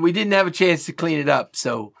 either. and we didn't have a chance to clean it up,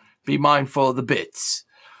 so be mindful of the bits.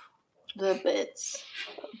 The bits.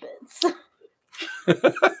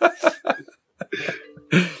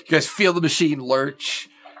 You guys feel the machine lurch.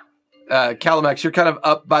 Calamex, you're kind of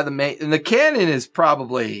up by the main, and the cannon is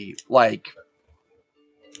probably like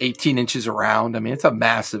 18 inches around. I mean, it's a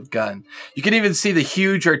massive gun. You can even see the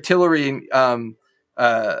huge artillery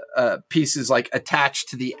pieces like attached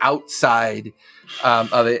to the outside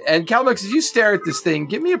of it. And Calamex, as you stare at this thing,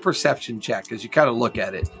 give me a perception check as you kind of look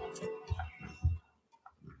at it.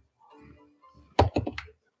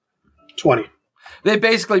 20. They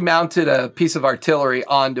basically mounted a piece of artillery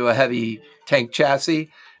onto a heavy tank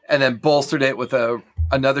chassis and then bolstered it with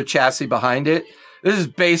another chassis behind it. This is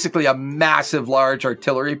basically a massive, large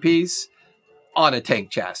artillery piece on a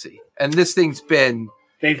tank chassis. And this thing's been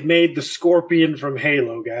They've made the Scorpion from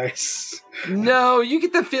Halo, guys. No, you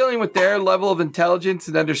get the feeling with their level of intelligence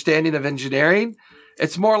and understanding of engineering,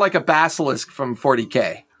 it's more like a basilisk from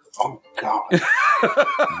 40K. Oh, God.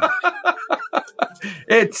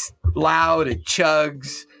 It's loud, it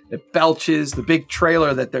chugs, it belches. The big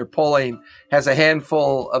trailer that they're pulling has a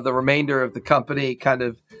handful of the remainder of the company kind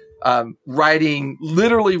of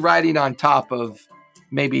literally riding on top of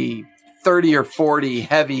maybe 30 or 40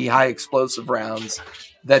 heavy, high explosive rounds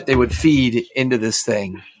that they would feed into this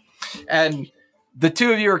thing. And the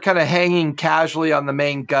two of you are kind of hanging casually on the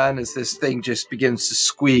main gun as this thing just begins to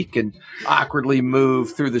squeak and awkwardly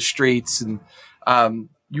move through the streets. And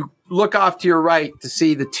you look off to your right to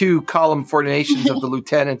see the two column formations of the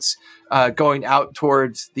lieutenants going out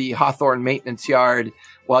towards the Hawthorne maintenance yard,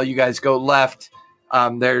 while you guys go left.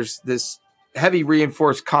 There's this heavy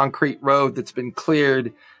reinforced concrete road that's been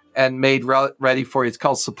cleared and made ready for you. It's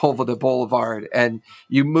called Sepulveda Boulevard. And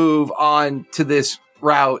you move on to this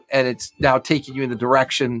route, and it's now taking you in the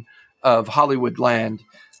direction of Hollywood Land.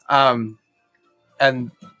 And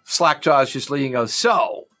Slackjaw's just leading, goes,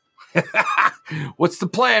 so, what's the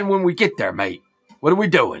plan when we get there, mate? What are we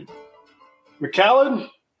doing? McAllen?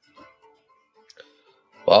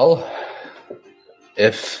 Well,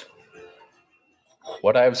 if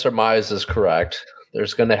what I've surmised is correct,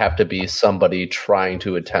 there's going to have to be somebody trying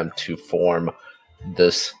to attempt to form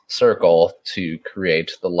this circle to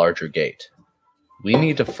create the larger gate. We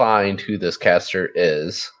need to find who this caster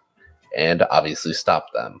is and obviously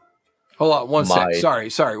stop them. Hold on one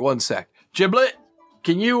sec. Sorry, 1 sec. Giblet,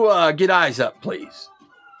 can you get eyes up, please?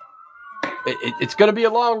 It's going to be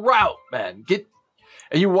a long route, man.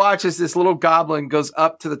 And you watch as this little goblin goes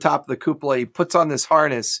up to the top of the cupola. He puts on this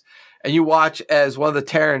harness, and you watch as one of the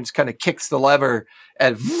Terrans kind of kicks the lever,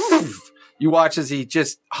 and you watch as he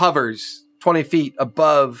just hovers 20 feet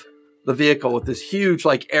above the vehicle with this huge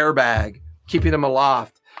like airbag keeping him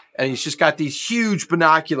aloft. And he's just got these huge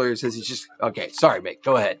binoculars as he's just, okay, sorry, mate,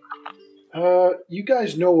 go ahead. You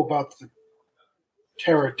guys know about the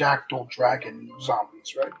pterodactyl dragon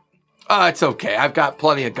zombies, right? It's okay. I've got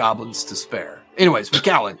plenty of goblins to spare. Anyways,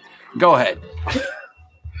 McAllen, go ahead.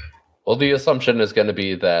 Well, the assumption is going to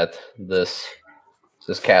be that this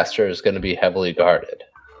caster is going to be heavily guarded.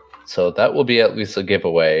 So that will be at least a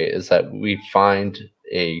giveaway, is that we find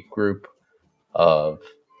a group of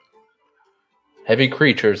heavy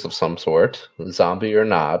creatures of some sort, zombie or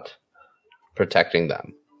not, protecting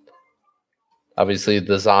them. Obviously,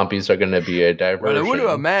 the zombies are going to be a diversion. Well, I would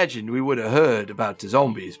have imagined we would have heard about the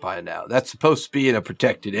zombies by now. That's supposed to be in a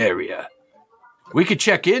protected area. We could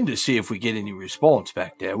check in to see if we get any response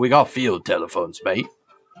back there. We got field telephones, mate.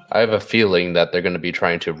 I have a feeling that they're going to be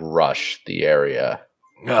trying to rush the area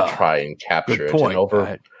to try and capture it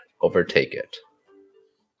and overtake it.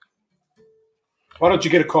 Why don't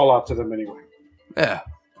you get a call out to them anyway? Yeah,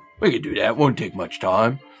 we could do that. Won't take much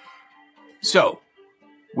time. So,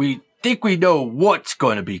 we think we know what's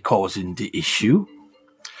going to be causing the issue.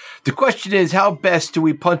 The question is, how best do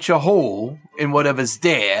we punch a hole in whatever's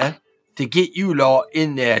there to get you lot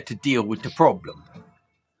in there to deal with the problem?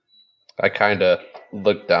 I kind of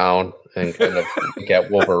look down and kind of look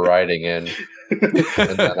at what we're riding in,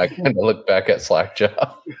 and then I kind of look back at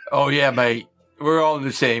Slackjaw. Oh yeah, mate. We're on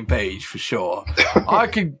the same page for sure.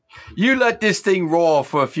 You let this thing roar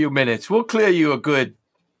for a few minutes. We'll clear you a good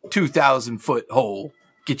 2,000-foot hole.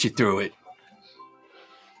 Get you through it.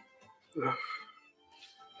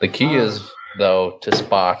 The key is, though, to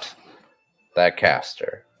spot that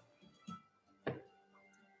caster.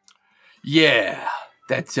 Yeah,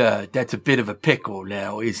 that's a bit of a pickle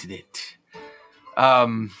now, isn't it?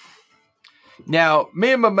 Now,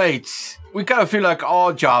 me and my mates, we kind of feel like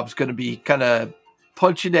our job's going to be kind of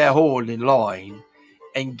punching that hole in line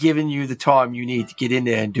and giving you the time you need to get in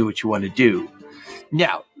there and do what you want to do.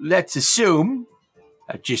 Now, let's assume,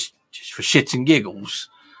 just for shits and giggles,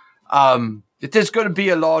 that there's going to be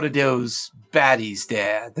a lot of those baddies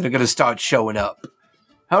there that are going to start showing up.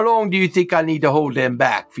 How long do you think I need to hold them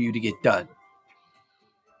back for you to get done?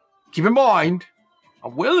 Keep in mind,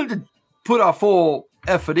 I'm willing to put our full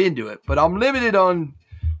effort into it, but I'm limited on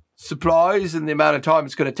supplies and the amount of time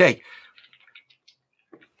it's going to take.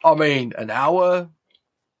 I mean, an hour?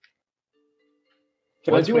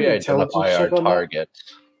 Once we identify our target,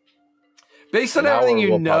 based on everything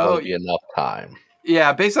you know, be enough time.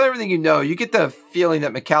 Yeah, based on everything you know, you get the feeling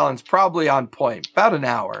that McAllen's probably on point. About an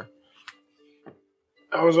hour.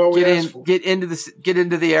 I was always get into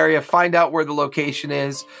the area, find out where the location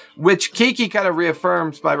is, which Kiki kind of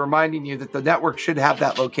reaffirms by reminding you that the network should have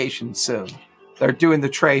that location soon. They're doing the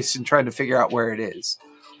trace and trying to figure out where it is.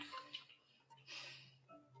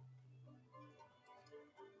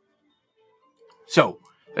 So,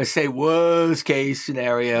 let's say worst case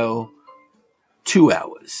scenario, 2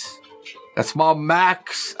 hours. That's my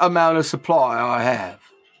max amount of supply I have.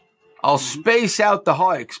 I'll space out the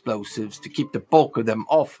high explosives to keep the bulk of them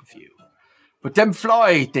off of you. But them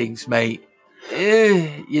fly things, mate,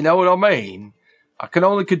 you know what I mean? I can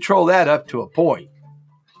only control that up to a point.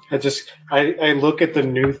 I look at the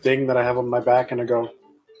new thing that I have on my back and I go,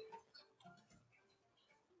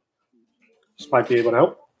 this might be able to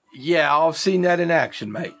help. Yeah, I've seen that in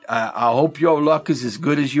action, mate. I hope your luck is as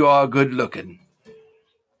good as you are good looking.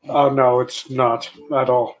 Oh, no, it's not at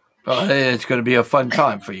all. It's going to be a fun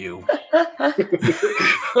time for you. That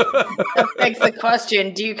begs the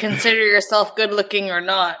question, do you consider yourself good looking or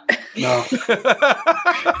not? No.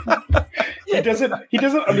 He doesn't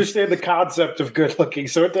understand the concept of good looking,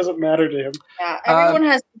 so it doesn't matter to him. Yeah, everyone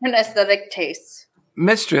has different aesthetic tastes.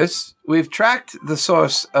 Mistress, we've tracked the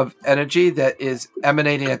source of energy that is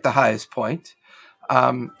emanating at the highest point.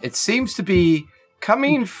 It seems to be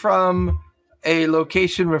coming from a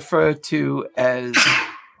location referred to as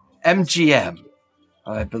MGM.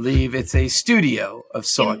 I believe it's a studio of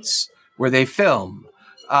sorts where they film.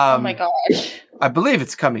 Oh my gosh. We believe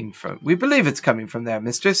it's coming from there,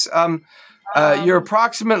 Mistress. You're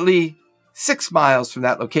approximately 6 miles from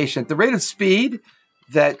that location. At the rate of speed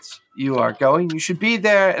that you are going, you should be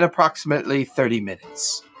there in approximately 30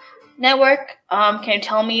 minutes. Network, can you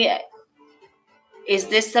tell me, is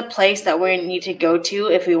this the place that we need to go to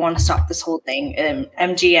if we want to stop this whole thing?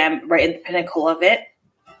 MGM, right in the pinnacle of it?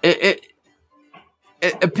 It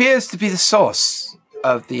appears to be the source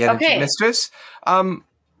of the energy, Mistress.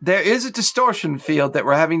 There is a distortion field that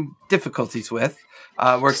we're having difficulties with.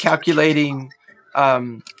 We're calculating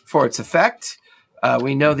for its effect.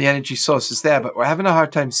 We know the energy source is there, but we're having a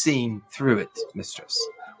hard time seeing through it, Mistress.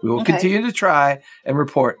 We will continue to try and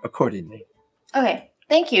report accordingly. Okay.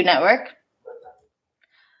 Thank you, Network.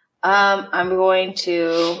 I'm going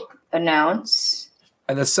to announce.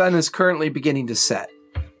 And the sun is currently beginning to set.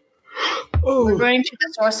 We're going to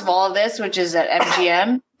the source of all of this, which is at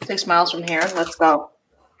MGM, 6 miles from here. Let's go.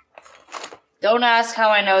 Don't ask how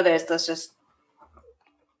I know this. Let's just...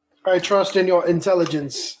 I trust in your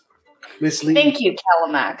intelligence, Miss Lee. Thank you,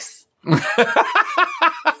 Calamax.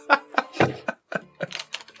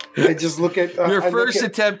 I just look at... Your first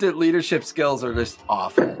attempt at leadership skills are just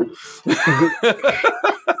awful.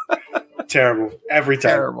 Terrible. Every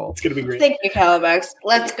time. Terrible. It's going to be great. Thank you, Calamax.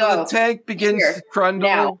 Let's go. The tank begins to trundle.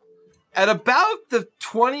 Now. At about the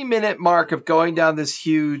 20-minute mark of going down this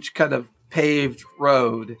huge kind of paved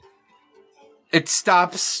road, it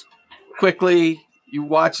stops quickly. You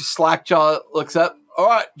watch Slackjaw looks up. All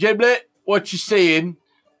right, Giblet, what you seeing?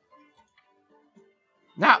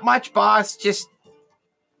 Not much, boss. Just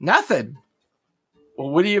nothing. Well,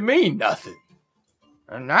 what do you mean, nothing?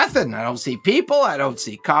 Nothing. I don't see people. I don't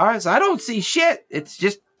see cars. I don't see shit. It's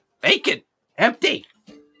just vacant, empty.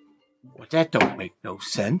 Well, that don't make no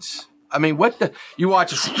sense. I mean, what the... You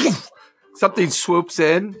watch something swoops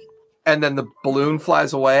in, and then the balloon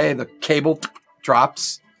flies away, and the cable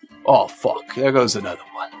drops. Oh, fuck. There goes another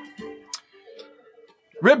one.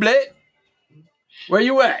 Riblet, where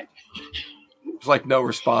you at? There's like no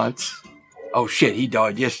response. Oh, shit, he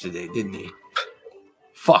died yesterday, didn't he?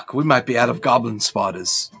 Fuck, we might be out of goblin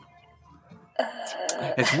spotters.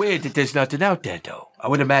 It's weird that there's nothing out there, though. I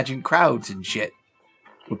would imagine crowds and shit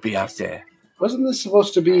would be out there. Wasn't this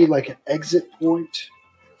supposed to be like an exit point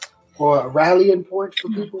or a rallying point for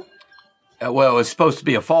people? Well, it's supposed to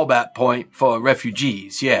be a fallback point for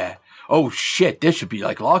refugees, yeah. Oh, shit, there should be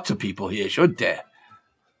like lots of people here, shouldn't there?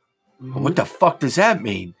 Mm-hmm. What the fuck does that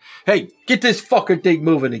mean? Hey, get this fucking thing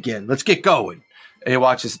moving again. Let's get going. And he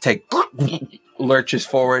watches the tank lurches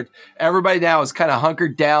forward. Everybody now is kind of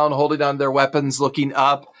hunkered down, holding on their weapons, looking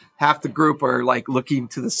up. Half the group are like looking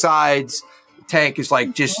to the sides. The tank is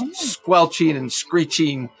like just squelching and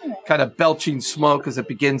screeching, kind of belching smoke as it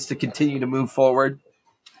begins to continue to move forward.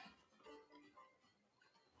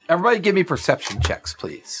 Everybody give me perception checks,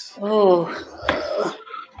 please. Oh.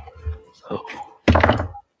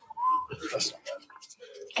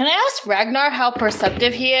 Can I ask Ragnar how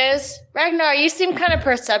perceptive he is? Ragnar, you seem kind of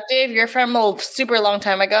perceptive. You're from a super long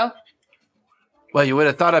time ago. Well, you would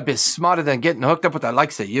have thought I'd be smarter than getting hooked up with the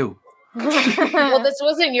likes of you. Well, this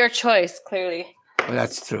wasn't your choice, clearly. Well,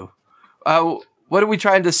 that's true. What are we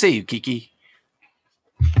trying to see, Kiki?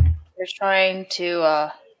 We're trying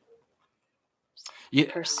to,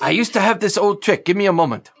 I used to have this old trick. Give me a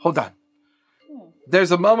moment. Hold on.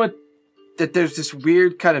 There's a moment that there's this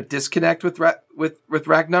weird kind of disconnect with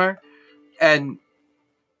Ragnar, and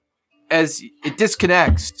as it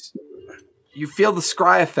disconnects, you feel the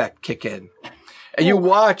scry effect kick in, And you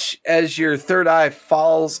watch as your third eye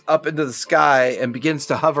falls up into the sky and begins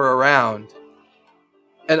to hover around.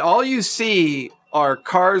 And all you see are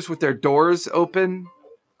cars with their doors open.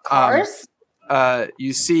 Cars?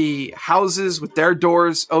 You see houses with their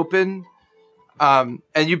doors open. And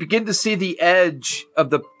you begin to see the edge of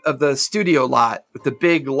the studio lot with the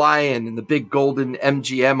big lion and the big golden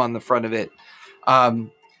MGM on the front of it.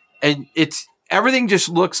 And everything just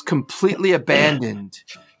looks completely abandoned.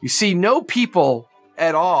 You see no people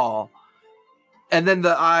at all. And then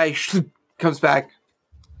the eye comes back.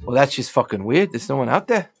 Well, that's just fucking weird. There's no one out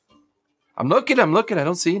there. I'm looking. I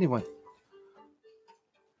don't see anyone.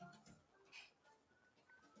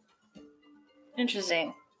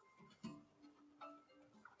 Interesting.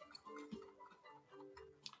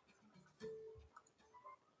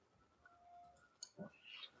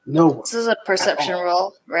 No one. This is a perception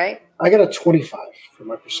roll, right? I got a 25 for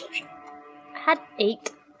my perception. I had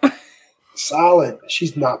 8. Solid.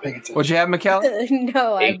 She's not paying attention. What'd you have, Mikkel?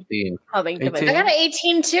 No, I'm 18. humming to 18. I got myself. an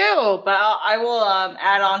 18 too, but I will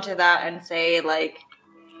add on to that and say, like,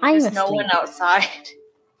 I'm there's no one outside.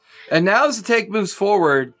 And now as the take moves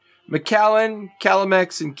forward, McAllen,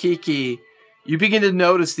 Calamex, and Kiki, you begin to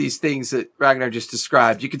notice these things that Ragnar just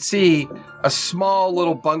described. You can see a small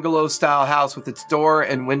little bungalow-style house with its door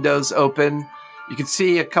and windows open. You can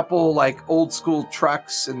see a couple, like, old-school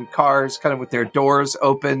trucks and cars kind of with their doors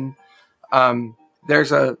open.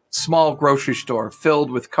 There's a small grocery store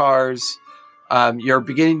filled with cars. You're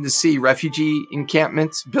beginning to see refugee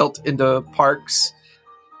encampments built into parks,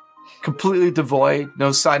 completely devoid,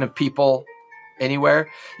 no sign of people anywhere.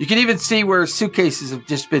 You can even see where suitcases have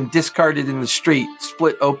just been discarded in the street,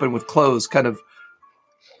 split open with clothes kind of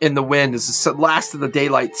in the wind as the last of the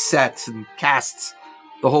daylight sets and casts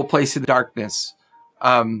the whole place in darkness.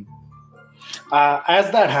 As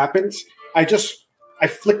that happens, I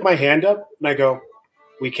flick my hand up and I go,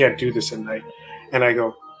 "We can't do this at night." And I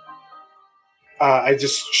go, I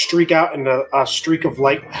just streak out and a streak of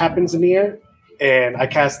light happens in the air and I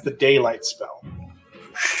cast the daylight spell.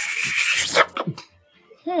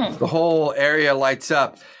 The whole area lights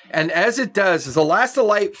up. And as it does, as the last of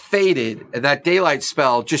light faded and that daylight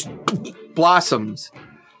spell just blossoms,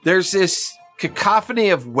 there's this cacophony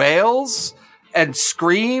of wails and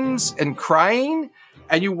screams and crying.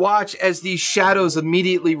 And you watch as these shadows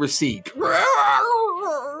immediately recede.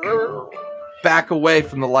 Back away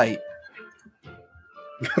from the light.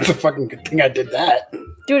 That's a fucking good thing I did that.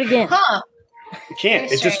 Do it again. Huh. You can't.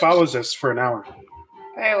 Very It just strange. follows us for an hour.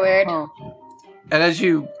 Very weird. Oh. And as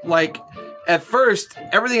you, like, at first,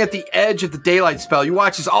 everything at the edge of the daylight spell, you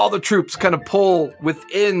watch as all the troops kind of pull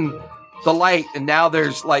within the light. And now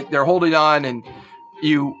there's, like, they're holding on. And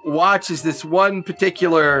you watch as this one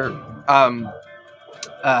particular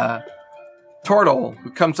turtle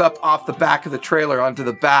who comes up off the back of the trailer onto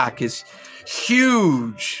the back, his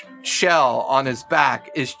huge shell on his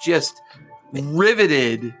back is just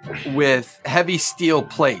riveted with heavy steel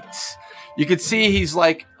plates. You can see he's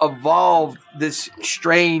like evolved this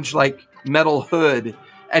strange like metal hood,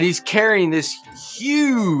 and he's carrying this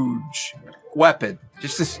huge weapon,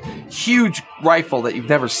 just this huge rifle that you've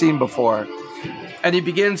never seen before. And he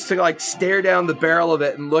begins to like stare down the barrel of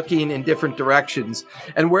it and looking in different directions.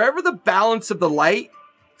 And wherever the balance of the light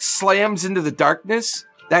slams into the darkness,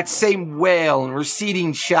 that same wail and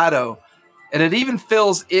receding shadow, and it even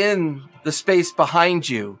fills in the space behind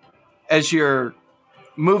you as you're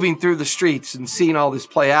moving through the streets and seeing all this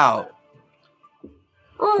play out.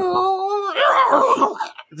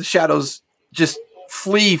 The shadows just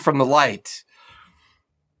flee from the light.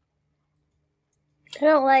 I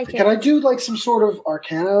don't like Can it. I do like some sort of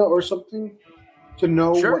arcana or something to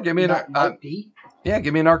know Sure, what give me an that might be? Yeah,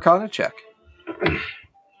 give me an Arcana check.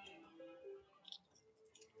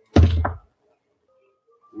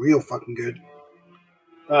 Real fucking good.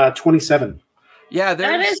 27. Yeah, That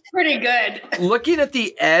there's is pretty good. looking at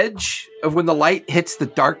the edge of when the light hits the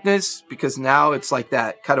darkness, because now it's like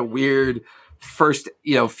that kind of weird first,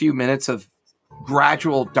 few minutes of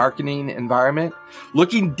gradual darkening environment.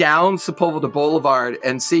 Looking down Sepulveda Boulevard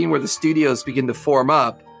and seeing where the studios begin to form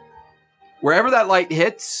up. Wherever that light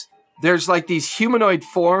hits, there's like these humanoid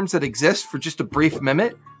forms that exist for just a brief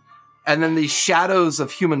minute. And then these shadows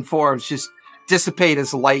of human forms just dissipate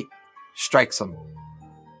as the light strikes them.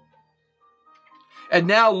 And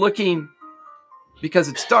now looking, because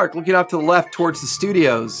it's dark, looking off to the left towards the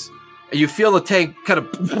studios, and you feel the tank kind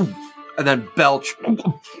of and then belch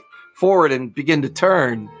forward and begin to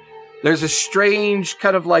turn. There's a strange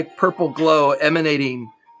kind of like purple glow emanating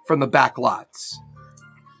from the back lots.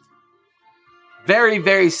 Very,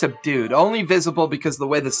 very subdued. Only visible because of the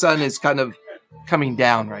way the sun is kind of coming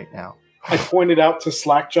down right now. I pointed out to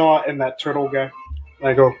Slackjaw and that turtle guy. And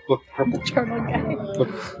I go, look, purple. Turtle guy. Look.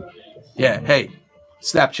 Yeah, hey,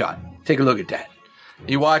 snapshot. Take a look at that.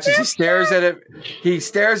 He watches, he stares at it. He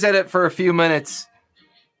stares at it for a few minutes.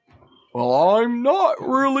 Well, I'm not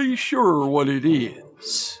really sure what it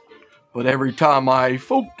is. But every time I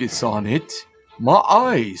focus on it, my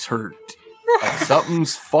eyes hurt. Like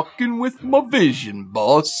something's fucking with my vision,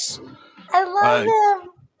 boss. I love him.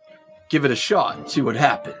 Give it a shot, see what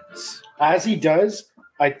happens. As he does,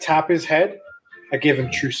 I tap his head. I give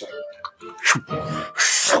him true sight.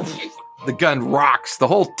 The gun rocks. The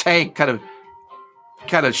whole tank kind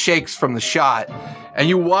of shakes from the shot. And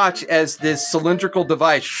you watch as this cylindrical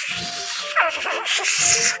device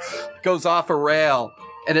goes off a rail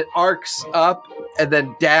and it arcs up and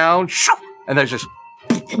then down. And there's just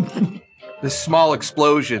this small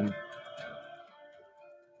explosion.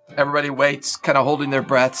 Everybody waits, kind of holding their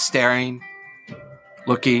breath, staring,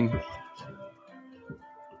 looking.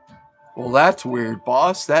 Well, that's weird,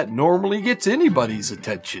 boss. That normally gets anybody's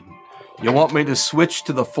attention. You want me to switch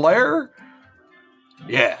to the flare?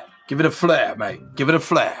 Yeah, give it a flare, mate. Give it a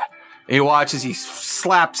flare. And you watch as he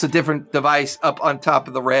slaps a different device up on top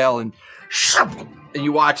of the rail, and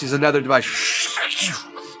you watch as another device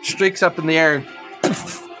streaks up in the air,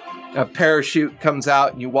 and a parachute comes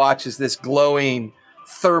out, and you watch as this glowing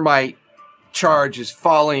thermite charge is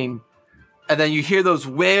falling, and then you hear those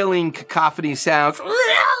wailing cacophony sounds.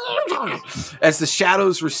 As the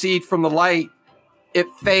shadows recede from the light, it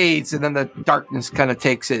fades, and then the darkness kind of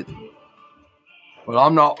takes it. Well,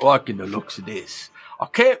 I'm not liking the looks of this. I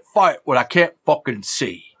can't fight what I can't fucking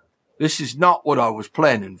see. This is not what I was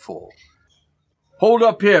planning for. Hold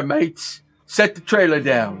up here, mates. Set the trailer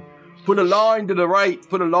down. Put a line to the right,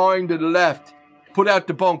 put a line to the left. Put out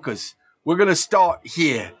the bunkers. We're going to start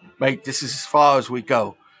here, mate. This is as far as we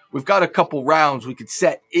go. We've got a couple rounds we could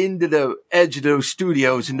set into the edge of those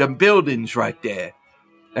studios and them buildings right there.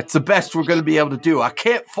 That's the best we're going to be able to do. I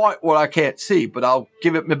can't fight what I can't see, but I'll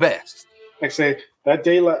give it my best. Like I say,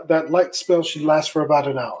 that light spell should last for about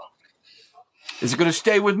an hour. Is it going to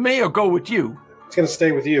stay with me or go with you? It's going to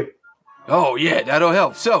stay with you. Oh, yeah, that'll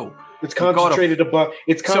help. So, it's concentrated above.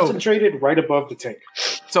 It's concentrated right above the tank.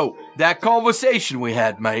 So, that conversation we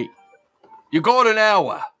had, mate, you got an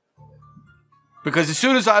hour. Because as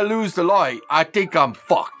soon as I lose the light, I think I'm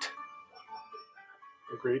fucked.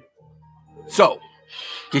 Agreed. So,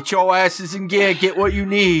 get your asses in gear, get what you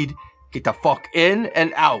need, get the fuck in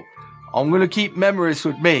and out. I'm going to keep Memories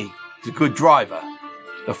with me. He's a good driver.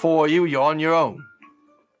 The four of you, you're on your own.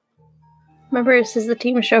 Memories is the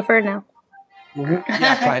team chauffeur now. Mm-hmm.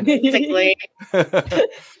 Yeah, kind of. Basically.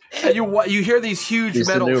 And you hear these huge He's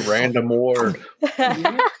metal... the new random ward.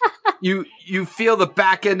 You feel the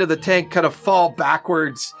back end of the tank kind of fall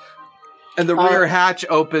backwards, and the rear hatch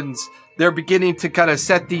opens. They're beginning to kind of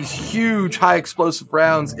set these huge high explosive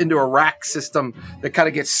rounds into a rack system that kind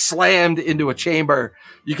of gets slammed into a chamber.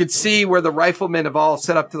 You can see where the riflemen have all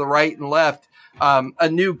set up to the right and left. A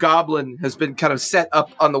new goblin has been kind of set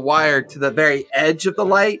up on the wire to the very edge of the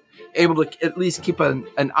light, able to at least keep an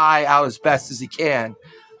eye out as best as he can.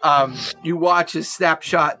 You watch his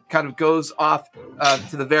snapshot kind of goes off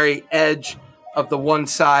to the very edge of the one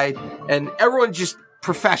side, and everyone just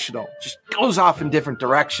professional, just goes off in different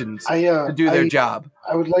directions to do their job.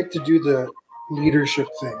 I would like to do the leadership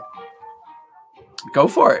thing. Go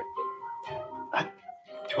for it.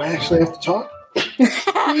 Do I actually have to talk?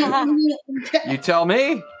 You tell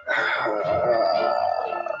me.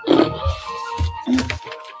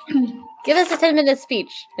 Give us a 10-minute speech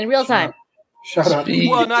in real time. Shut up.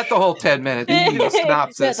 Well, not the whole 10 minutes. You need a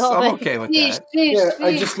synopsis. I'm okay with that. Yeah,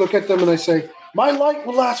 I just look at them and I say, my light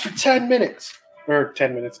will last for 10 minutes. Or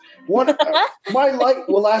 10 minutes. My light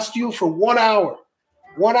will last you for 1 hour.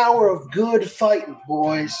 1 hour of good fighting,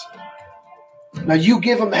 boys. Now you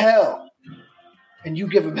give them hell. And you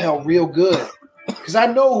give them hell real good. Because I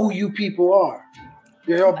know who you people are.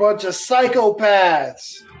 You're a bunch of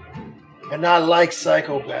psychopaths. And I like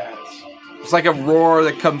psychopaths. It's like a roar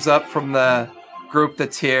that comes up from the group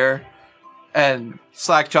that's here. And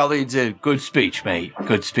Slackjaw leads in. Good speech, mate.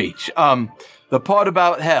 Good speech. The part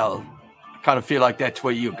about hell, I kind of feel like that's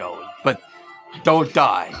where you're going. But don't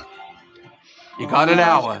die. You got an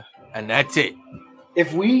hour, and that's it.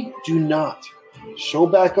 If we do not show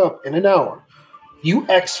back up in an hour, you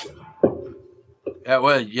exfil. Yeah,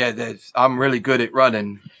 well, yeah, I'm really good at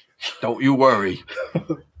running. Don't you worry.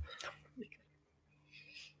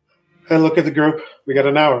 I look at the group. We got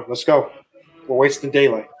an hour. Let's go. We're wasting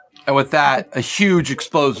daylight. And with that, a huge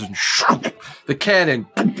explosion. The cannon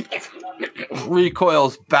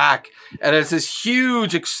recoils back, and as this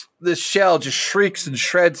huge this shell just shrieks and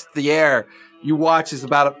shreds the air, you watch as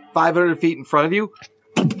about 500 feet in front of you,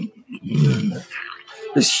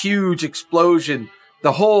 this huge explosion.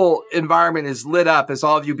 The whole environment is lit up as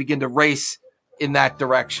all of you begin to race in that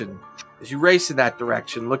direction. As you race in that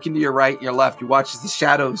direction, looking to your right and your left, you watch as the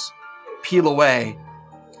shadows peel away.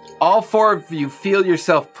 All four of you feel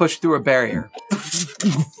yourself push through a barrier.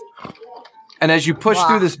 And as you push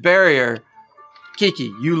through this barrier,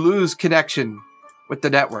 Kiki, you lose connection with the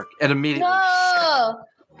network and immediately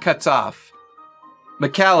cuts off.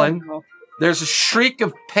 McAllen, there's a shriek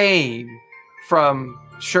of pain from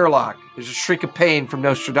Sherlock. There's a shriek of pain from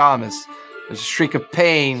Nostradamus. There's a shriek of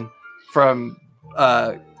pain from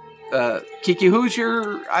Kiki. Who's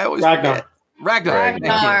your? I always forget. Ragnar. Thank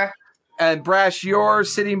you. And Brash, your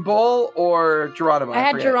Sitting Bull or Geronimo? I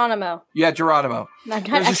had Geronimo. You had Geronimo.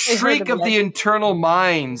 There's a shriek of the internal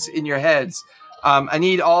minds in your heads. I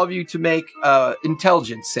need all of you to make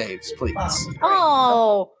intelligence saves, please.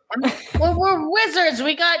 Oh. Well, we're wizards.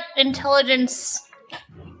 We got intelligence.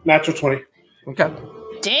 Natural 20. Okay.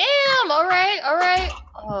 Damn. All right.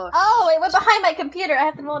 Oh, it went behind my computer. I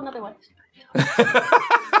have to roll another one.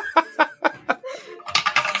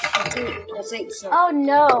 Oh,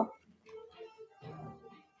 no.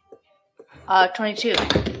 22.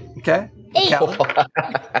 Okay. 8.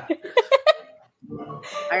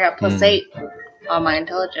 I got +8 on my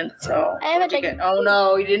intelligence, so. Oh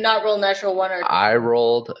no, you did not roll natural 1 or. I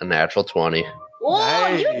rolled a natural 20. Whoa,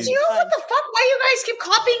 Nice. you two! What the fuck? Why you guys keep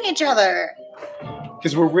copying each other?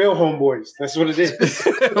 Because we're real homeboys. That's what it is.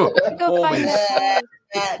 Go find that.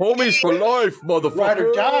 Homies for life, motherfucker. Ride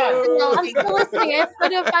or die. No, I'm still listening. I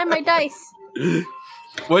have to find my dice.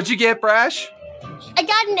 What'd you get, Brash? I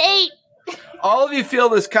got an 8. All of you feel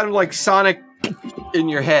this kind of like sonic in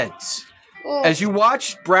your heads. As you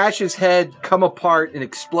watch Brash's head come apart and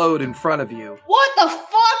explode in front of you. What the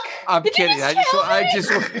fuck? I'm Did you kidding.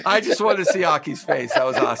 I just wanted to see Aki's face. That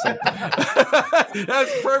was awesome.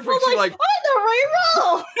 That's perfect. She's like, what the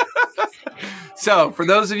reroll? So, for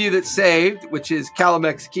those of you that saved, which is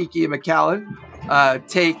Calamex, Kiki, and McAllen,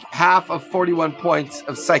 take half of 41 points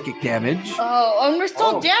of psychic damage. Oh, and we're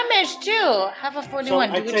still damaged too. Half of 41.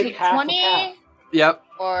 So Do we take 20? Yep.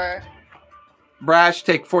 Or Brash,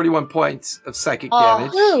 take 41 points of psychic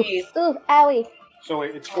damage. Ooh, owie. So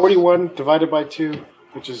wait, it's 41 divided by 2,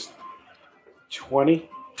 which is 20.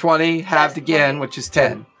 20 halved again, which is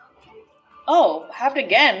 10. oh, halved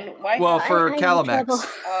again. Why? Well, for I'm in Calamex. trouble.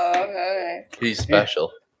 Oh, okay. He's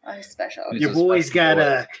special. I'm special. He's Your a boy's special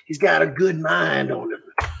got boy. he's got a good mind on him.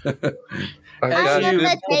 I got I'm you.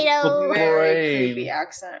 a potato. Very creepy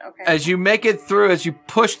accent. Okay. As you make it through, as you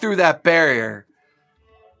push through that barrier,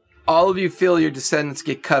 all of you feel your descendants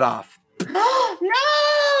get cut off.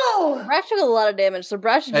 No! Brash took a lot of damage, so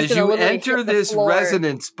Brash is just As gonna you literally enter hit the this floor.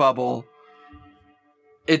 resonance bubble,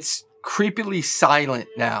 it's creepily silent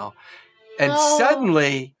now. And Oh.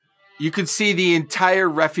 suddenly, you could see the entire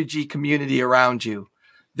refugee community around you.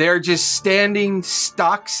 They're just standing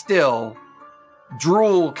stock still,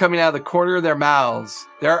 drool coming out of the corner of their mouths,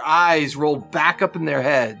 their eyes rolled back up in their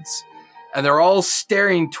heads, and they're all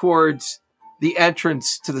staring towards the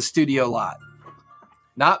entrance to the studio lot.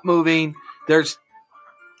 Not moving. There's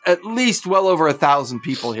at least well over 1,000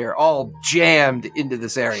 people here, all jammed into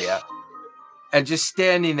this area. And just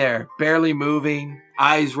standing there, barely moving,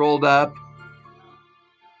 eyes rolled up.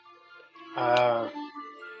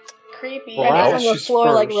 Creepy. Well, I Brash guess on the is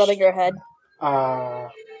floor, like first. rubbing her head.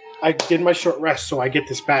 I did my short rest, so I get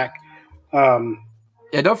this back.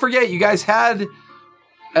 Yeah, don't forget, you guys had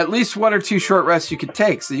at least 1 or 2 short rests you could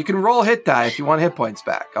take, so you can roll hit die if you want hit points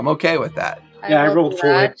back. I'm okay with that. I rolled 4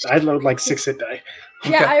 that. hit. I rolled like 6 hit die.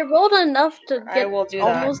 Yeah, I rolled enough to I get will do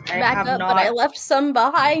that. almost I back have up, not- but I left some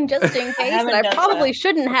behind just in case, and haven't I done probably that.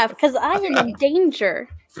 shouldn't have, because I am in danger.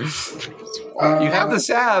 You have the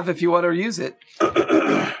salve if you want to use it.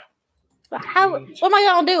 What am I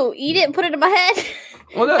gonna do? Eat it and put it in my head?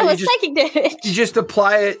 Well, no, That you was just, psychic damage. you just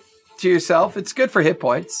apply it to yourself. It's good for hit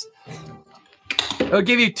points. It'll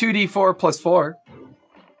give you 2d4 plus 4.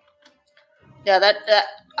 Yeah, that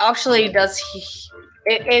actually does.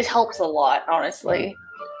 It helps a lot, honestly.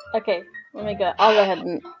 Okay, let me go. I'll go ahead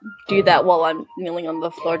and do that while I'm kneeling on the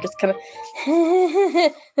floor. Just kind of.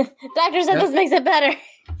 Doctor said this makes it better.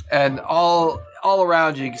 And all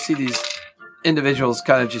around you, you can see these individuals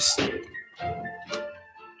kind of just...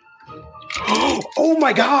 Oh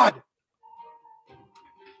my god!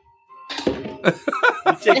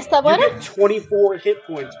 ¿Está You bueno? get 24 hit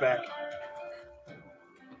points back.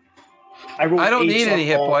 I I don't rolled need 8s any on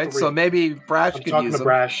hit all points, 3. so maybe Brash I'm could talking use to them.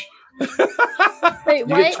 Brash. Wait, You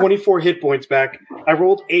what? get 24 hit points back. I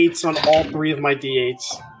rolled 8s on all 3 of my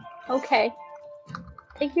d8s. Okay.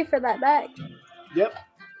 Thank you for that back. Yep.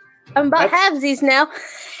 I'm about That's- halvesies now.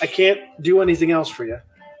 I can't do anything else for you.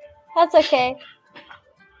 That's okay.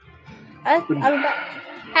 I'm about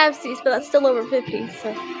halvesies, but that's still over 50,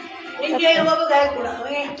 so.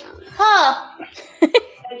 Huh.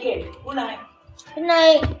 Good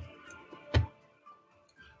night.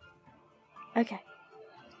 Okay.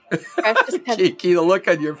 Crash just kind of- Kiki, the look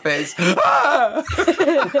on your face. Ah!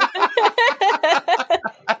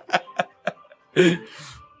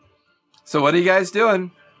 So what are you guys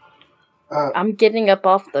doing? I'm getting up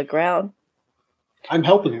off the ground. I'm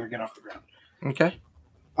helping her get off the ground. Okay.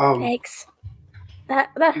 Thanks. That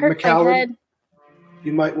hurt McCallum? my head.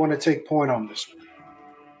 You might want to take point on this one.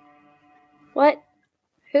 What?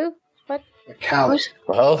 Who? What? McCallum.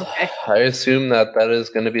 Well, I assume that is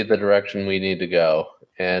going to be the direction we need to go.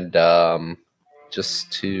 And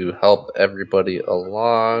just to help everybody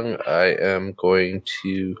along, I am going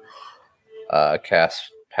to cast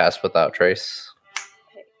Pass Without Trace.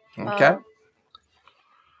 Okay.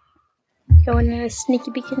 Going into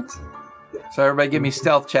sneaky beacons. So everybody give me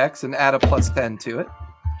stealth checks and add a +10 to it.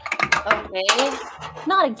 Okay.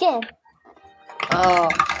 Not again. Oh.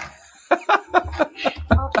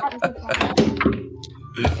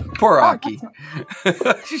 Poor Aki.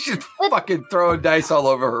 She's just fucking throwing dice all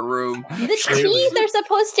over her room. The teeth are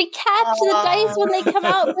supposed to catch the dice when they come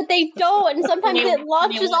out, but they don't, and sometimes it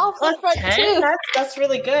launches off the front 10? too. That's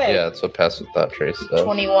really good. Yeah, that's what Pass Without Trace does.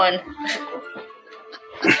 21.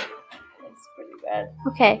 That's pretty bad.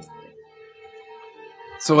 Okay.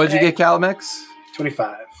 So what'd you get, Calamex?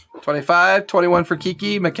 25. 25, 21 for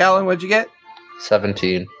Kiki. McCallan, what'd you get?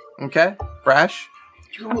 17. Okay. Brash?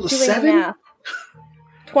 You rolled a Doing 7? math.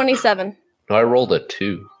 27. No, I rolled a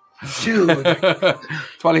 2. Dude.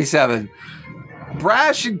 27.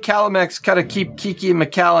 Brash and Calamex kind of keep Kiki and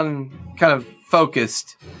McCallan kind of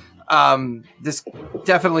focused. This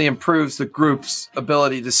definitely improves the group's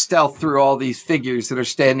ability to stealth through all these figures that are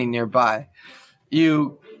standing nearby.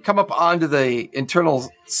 You come up onto the internal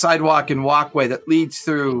sidewalk and walkway that leads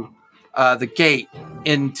through the gate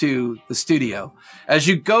into the studio. As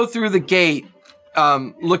you go through the gate,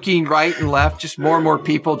 looking right and left, just more and more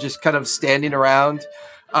people just kind of standing around.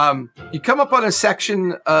 You come up on a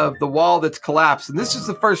section of the wall that's collapsed, and this is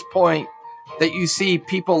the first point that you see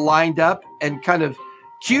people lined up and kind of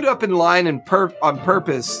queued up in line and on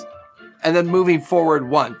purpose, and then moving forward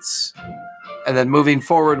once, and then moving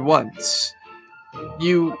forward once.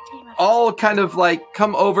 You all kind of like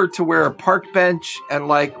come over to where a park bench and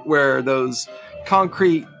like where those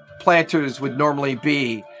concrete planters would normally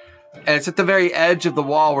be. And it's at the very edge of the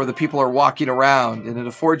wall where the people are walking around, and it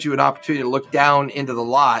affords you an opportunity to look down into the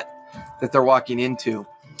lot that they're walking into.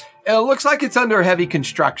 And it looks like it's under heavy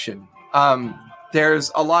construction.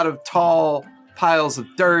 There's a lot of tall piles of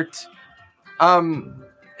dirt.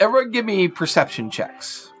 Everyone give me perception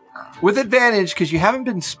checks. With advantage, because you haven't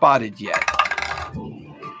been spotted yet.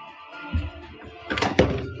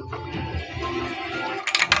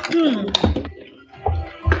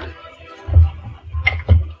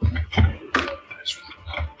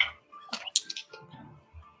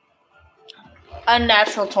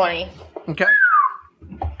 Unnatural 20. Okay.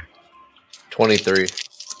 23.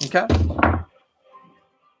 Okay.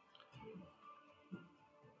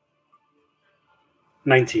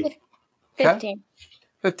 $19. 15.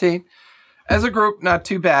 15. As a group, not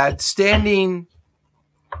too bad. Standing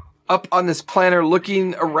up on this planter,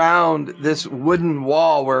 looking around this wooden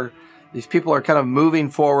wall where these people are kind of moving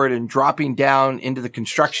forward and dropping down into the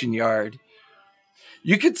construction yard.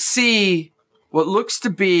 You could see what looks to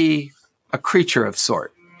be a creature of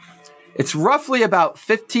sort. It's roughly about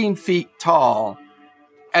 15 feet tall,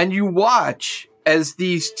 and you watch as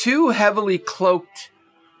these two heavily cloaked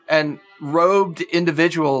and robed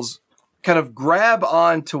individuals kind of grab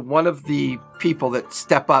on to one of the people that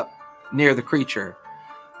step up near the creature.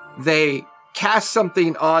 They cast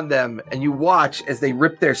something on them, and you watch as they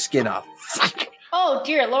rip their skin off. Oh,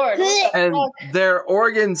 dear Lord. And their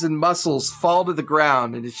organs and muscles fall to the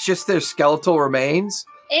ground, and it's just their skeletal remains.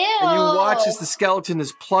 Ew. And you watch as the skeleton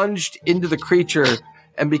is plunged into the creature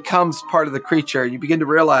and becomes part of the creature. You begin to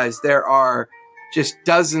realize there are just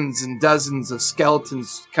dozens and dozens of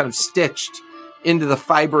skeletons kind of stitched into the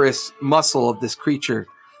fibrous muscle of this creature.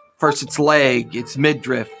 First its leg, its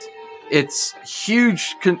midriff, its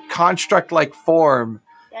huge construct-like form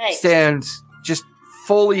Yikes. stands just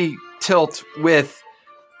fully tilt with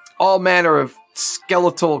all manner of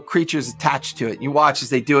skeletal creatures attached to it. You watch as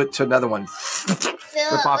they do it to another one.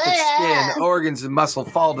 Rip off its skin, organs and muscle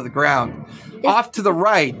fall to the ground. Off to the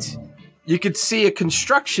right, you could see a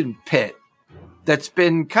construction pit that's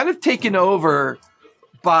been kind of taken over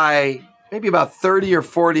by maybe about 30 or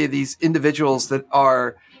 40 of these individuals that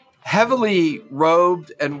are heavily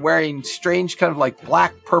robed and wearing strange kind of like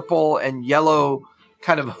black, purple, and yellow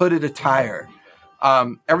kind of hooded attire.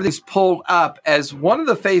 Everything's pulled up as one of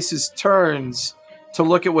the faces turns to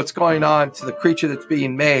look at what's going on to the creature that's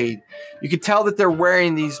being made. You can tell that they're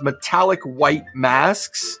wearing these metallic white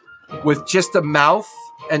masks with just a mouth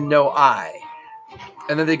and no eye.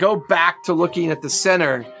 And then they go back to looking at the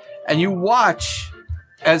center, and you watch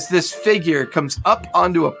as this figure comes up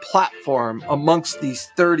onto a platform amongst these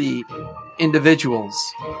 30 individuals.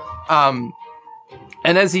 And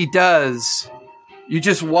as he does, you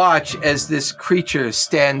just watch as this creature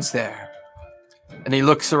stands there. And he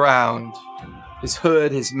looks around. His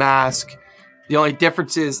hood, his mask. The only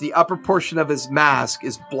difference is the upper portion of his mask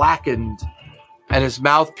is blackened, and his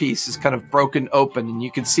mouthpiece is kind of broken open, and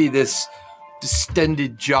you can see this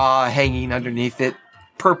distended jaw hanging underneath it,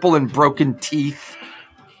 purple and broken teeth.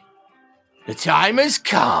 The time has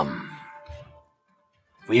come.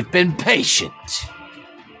 We've been patient.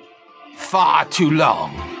 Far too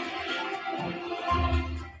long.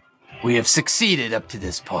 We have succeeded up to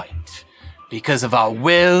this point because of our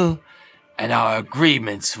will and our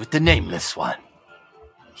agreements with the Nameless One.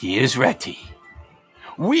 He is ready.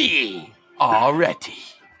 We are ready.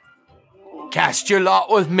 Cast your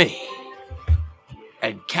lot with me,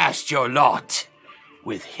 and cast your lot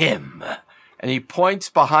with him. And he points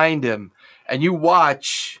behind him, and you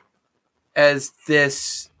watch as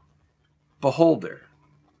this beholder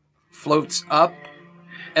floats up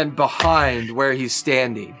and behind where he's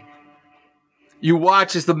standing. You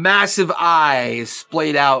watch as the massive eye is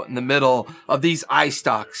splayed out in the middle of these eye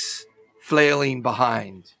stalks, flailing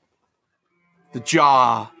behind. The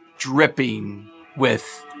jaw dripping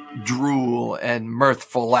with drool and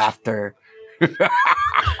mirthful laughter.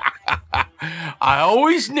 I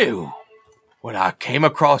always knew when I came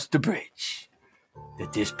across the bridge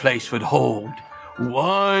that this place would hold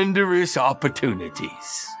wondrous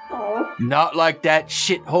opportunities. Not like that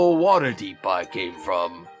shithole Waterdeep I came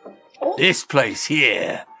from. This place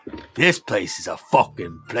here, this place is a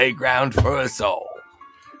fucking playground for us all.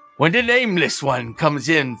 When the Nameless One comes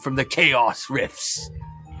in from the Chaos Rifts,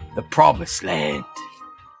 the Promised Land,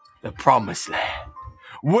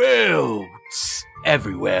 worlds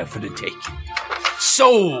everywhere for the taking,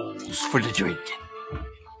 souls for the drinking.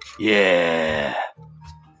 Yeah,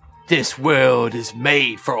 this world is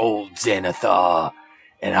made for old Xanathar,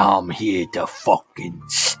 and I'm here to fucking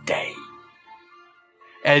stay.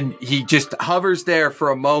 And he just hovers there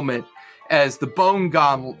for a moment as the bone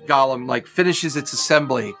golem like finishes its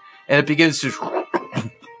assembly, and it begins to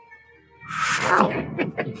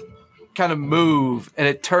kind of move, and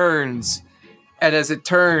it turns. And as it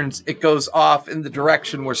turns, it goes off in the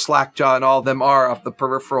direction where Slackjaw and all of them are off the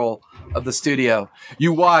peripheral of the studio.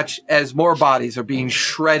 You watch as more bodies are being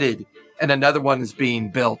shredded and another one is being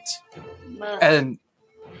built. And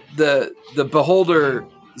the beholder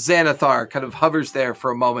Xanathar kind of hovers there for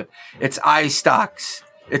a moment. Its eye stalks,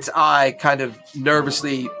 its eye kind of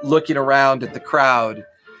nervously looking around at the crowd.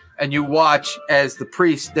 And you watch as the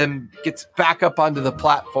priest then gets back up onto the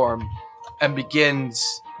platform and begins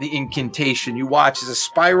the incantation. You watch as a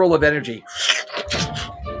spiral of energy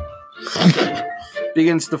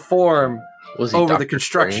begins to form over Dr. the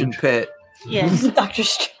construction Strange? pit. Yes, Dr.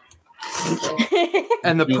 Strange.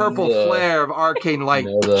 And the purple flare of arcane light.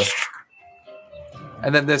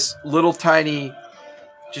 And then this little tiny,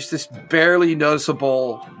 just this barely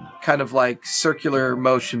noticeable kind of like circular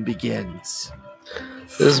motion begins.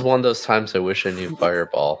 This is one of those times I wish I knew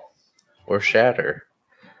Fireball or Shatter.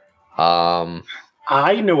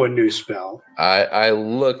 I know a new spell. I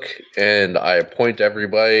look and I point to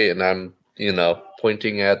everybody, and I'm,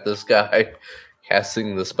 pointing at this guy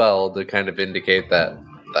casting the spell to kind of indicate that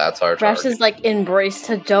that's our Rash target. is like embrace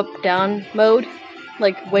to jump down mode,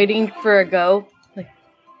 like waiting for a go. Like,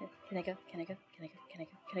 can I go? Can I go? Can I go? Can I go?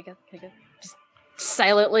 Can I go? Can I go? Just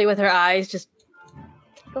silently with her eyes, just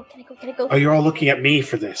go. Can I go? Can I go? Oh, you're all looking at me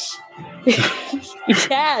for this.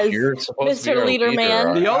 Yes, You're supposed to be Mr. our Leader Man.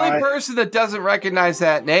 aren't The you? only person that doesn't recognize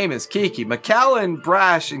that name is Kiki. McAllen,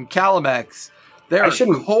 Brash, and Calamex. There I are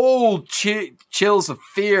shouldn't- cold chills of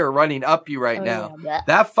fear running up you right Oh, now. yeah.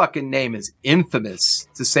 That fucking name is infamous,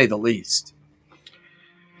 to say the least.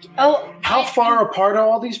 Oh, How far apart are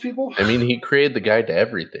all these people? I mean, he created the guide to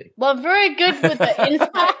everything. well, I'm very good with the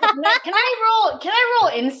insight. Can I roll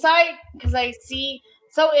insight? Because I see.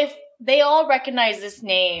 So if they all recognize this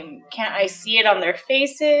name, can't I see it on their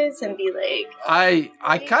faces and be like,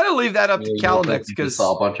 I kind of leave that up to You look like Calamex you because just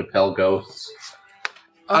saw a bunch of pale ghosts.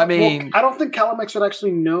 I mean, I don't think Calamex would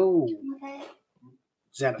actually know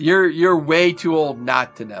Xanathar. you're way too old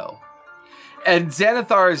not to know. And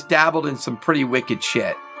Xanathar has dabbled in some pretty wicked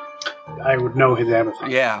shit. I would know his Xanathar.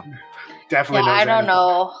 Yeah. Definitely Yeah, I don't Xanathar.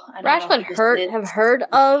 know. Rash would have heard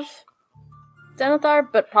of Xanathar,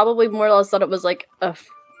 but probably more or less thought it was like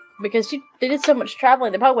because they did so much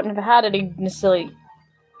traveling, they probably wouldn't have had any necessarily.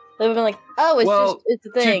 They would have been like, oh, it's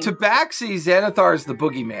a thing. To Tabaxi, Xanathar is the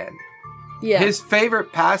boogeyman. Yeah. His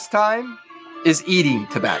favorite pastime is eating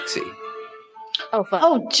Tabaxi. Oh, fun.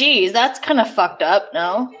 Oh, geez, that's kind of fucked up.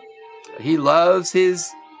 No. He loves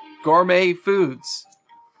his gourmet foods.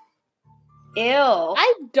 Ew.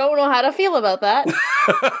 I don't know how to feel about that.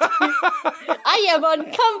 I am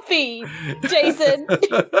uncomfy, Jason.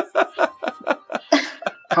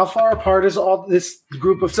 How far apart is all this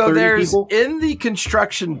group of 30 there's people? in the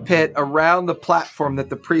construction pit around the platform that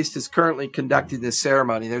the priest is currently conducting this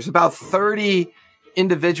ceremony, there's about 30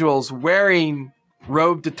 individuals wearing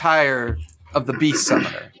robed attire of the beast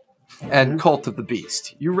summoner and cult of the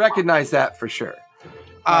beast. You recognize that for sure.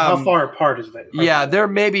 How far apart is that? Yeah, they're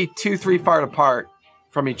maybe 2-3 feet apart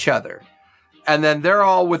from each other. And then they're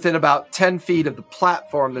all within about 10 feet of the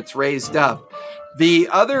platform that's raised up. The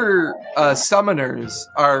other summoners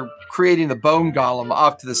are creating the bone golem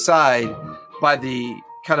off to the side by the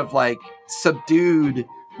kind of like subdued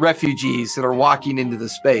refugees that are walking into the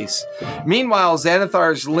space. Meanwhile,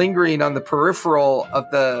 Xanathar is lingering on the peripheral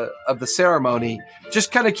of the ceremony,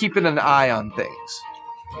 just kind of keeping an eye on things.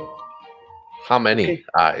 How many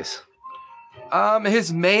eyes?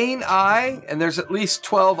 His main eye, and there's at least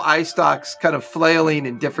 12 eye stalks kind of flailing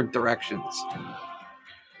in different directions.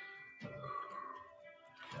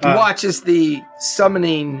 He watches the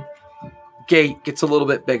summoning gate gets a little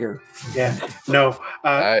bit bigger. Yeah. No.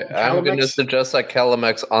 I'm going to suggest that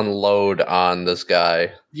Calamex unload on this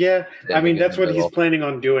guy. Yeah. I mean, that's what he's planning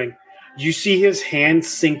on doing. You see his hand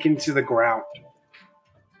sink into the ground.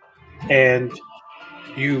 And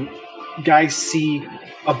you guys see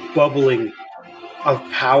a bubbling of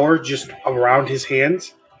power just around his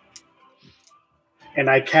hands. And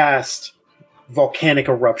I cast Volcanic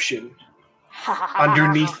Eruption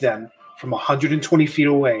underneath them from 120 feet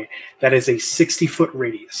away. That is a 60-foot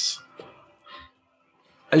radius.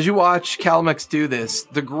 As you watch Calamex do this,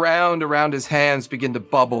 the ground around his hands begin to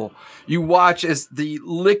bubble. You watch as the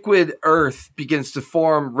liquid earth begins to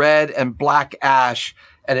form red and black ash,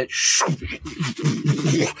 and it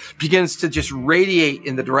begins to just radiate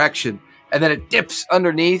in the direction. And then it dips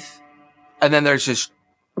underneath, and then there's this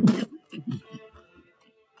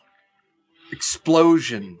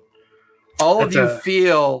explosion. All of you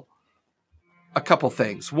feel a couple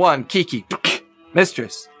things. One, Kiki,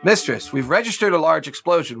 Mistress, we've registered a large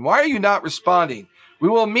explosion. Why are you not responding? We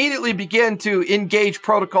will immediately begin to engage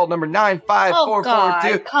protocol number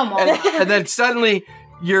 95442. Come on. And then suddenly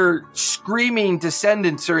your screaming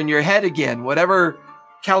descendants are in your head again. Whatever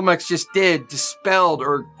Calamex just did, dispelled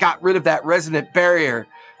or got rid of that resonant barrier.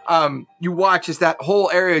 You watch as that whole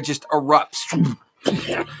area just erupts.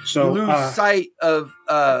 So you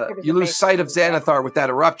lose sight of Xanathar with that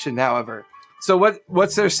eruption, however. So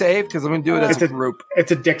what's their save? Because I'm going to do it as a group.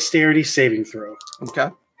 It's a dexterity saving throw. Okay.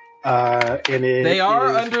 And they are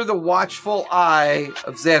under the watchful eye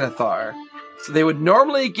of Xanathar, so they would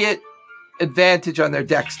normally get advantage on their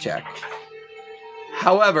dex check.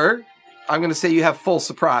 However, I'm going to say you have full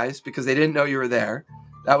surprise because they didn't know you were there.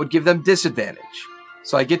 That would give them disadvantage.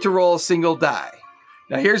 So I get to roll a single die.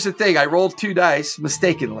 Now here's the thing. I rolled 2 dice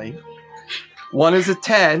mistakenly. One is a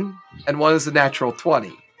 10 and one is a natural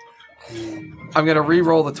 20. I'm going to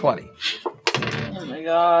re-roll the 20. Oh my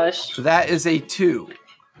gosh. So that is a 2.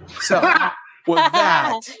 So with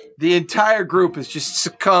that, the entire group has just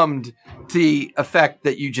succumbed to the effect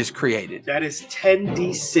that you just created. That is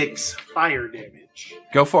 10d6 fire damage.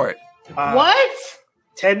 Go for it. What?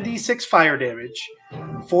 10d6 fire damage.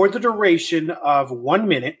 For the duration of 1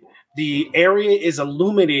 minute, the area is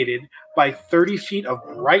illuminated by 30 feet of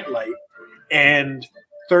bright light, and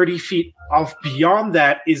 30 feet off beyond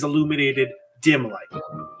that is illuminated dim light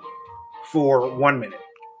for 1 minute.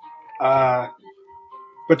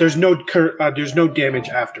 But there's no damage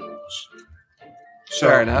afterwards. So,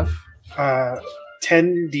 fair enough.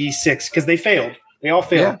 10d6 because they failed. They all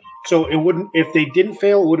failed. Yeah. So it wouldn't. If they didn't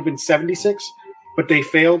fail, it would have been 76. But they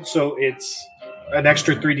failed, so it's an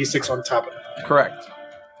extra 3d6 on top of it. Correct.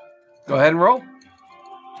 Go ahead and roll.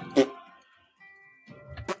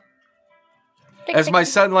 As my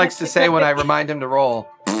son likes to say when I remind him to roll.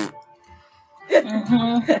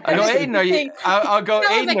 Mm-hmm. I go, Aiden, are you? I'll go,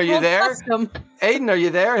 Aiden, are you there? Aiden, are you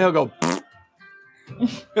there? And he'll go.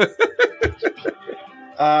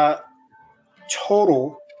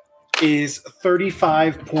 total is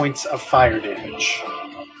 35 points of fire damage.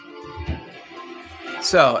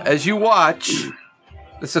 So, as you watch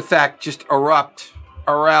this effect just erupt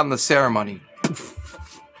around the ceremony,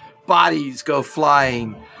 bodies go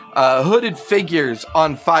flying, hooded figures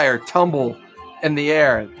on fire tumble in the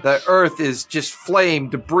air. The earth is just flame,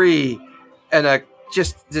 debris, and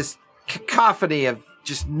just this cacophony of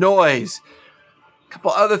just noise. A couple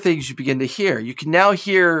other things you begin to hear. You can now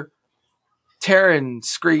hear Terran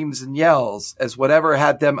screams and yells as whatever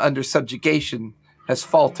had them under subjugation has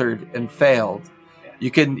faltered and failed. You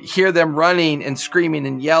can hear them running and screaming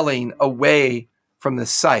and yelling away from the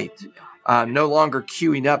site, no longer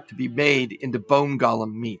queuing up to be made into bone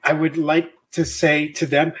golem meat. I would like to say to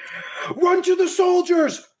them, run to the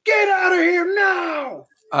soldiers! Get out of here now!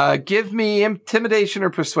 Give me intimidation or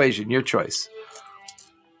persuasion, your choice.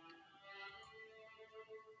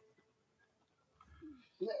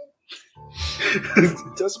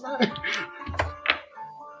 It doesn't matter.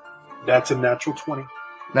 That's a natural 20.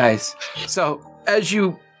 Nice. So as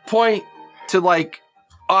you point to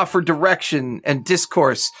offer direction and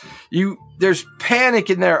discourse, there's panic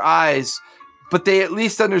in their eyes, but they at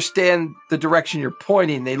least understand the direction you're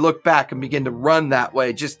pointing. They look back and begin to run that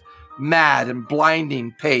way, just mad and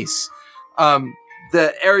blinding pace.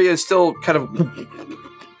 The area is still kind of,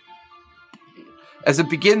 as it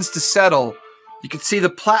begins to settle, you can see the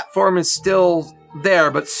platform is still there,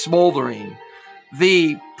 but smoldering.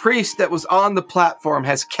 The priest that was on the platform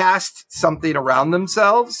has cast something around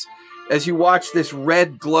themselves as you watch this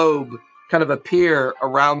red globe kind of appear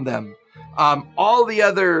around them. All the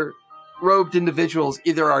other robed individuals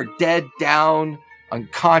either are dead down,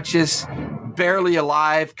 unconscious, barely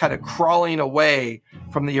alive, kind of crawling away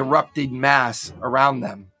from the erupting mass around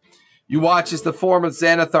them. You watch as the form of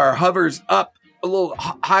Xanathar hovers up a little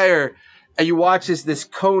higher, and you watch as this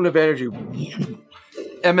cone of energy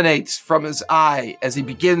emanates from his eye as he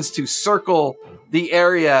begins to circle the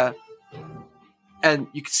area, and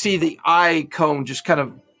you can see the eye cone just kind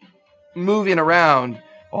of moving around.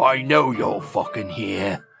 I know you're fucking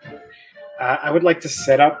here. I would like to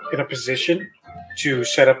set up in a position to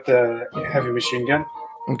set up the heavy machine gun.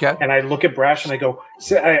 Okay. And I look at Brash and I go,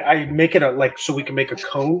 I make it so we can make a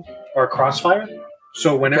cone or a crossfire.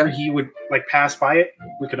 So whenever he would pass by it,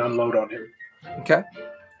 we could unload on him. Okay.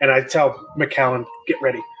 And I tell McCallan, get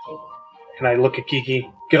ready. And I look at Kiki,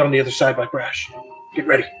 get on the other side by Brash. Get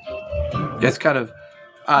ready. It's kind of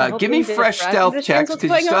give me fresh stealth checks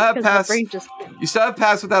because you still have pass. You still have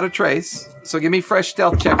pass without a trace. So give me fresh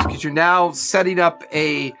stealth checks because you're now setting up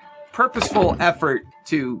a purposeful effort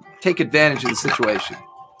to take advantage of the situation.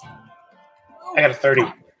 I got a 30.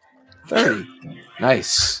 30.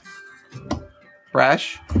 Nice.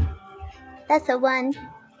 Brash? That's a 1.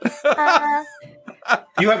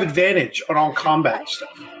 You have advantage on all combat stuff.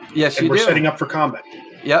 Yes, and you we're do. setting up for combat.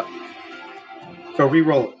 Yep. So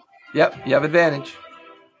re-roll it. Yep, you have advantage.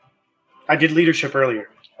 I did leadership earlier.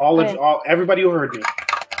 Everybody who heard me.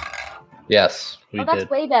 Yes, we that's did.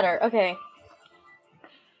 way better. Okay.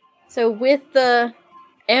 So with the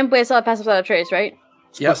I still have pass without a trace, right?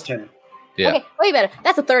 Yep. Plus 10. Yeah. Okay, way better.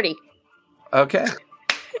 That's a 30. Okay.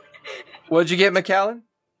 What'd you get, McCallan?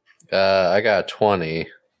 I got 20,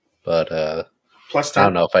 but Plus 10. I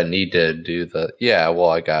don't know if I need to do the. Yeah, well,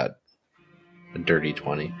 I got a dirty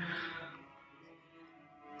 20.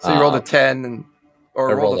 So you rolled a 10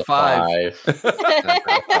 or rolled a 5.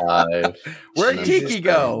 5. Where'd Kiki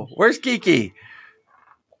go? Where's Kiki?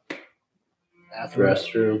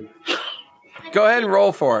 Restroom. Go ahead and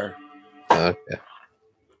roll for her. Okay.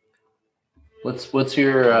 What's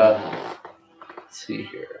your let's see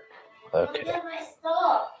here. Okay.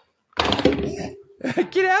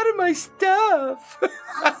 Get out of my stuff.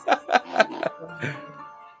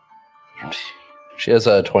 She has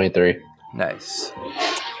a 23. Nice.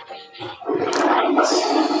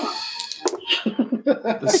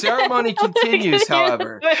 The ceremony continues,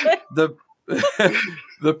 however.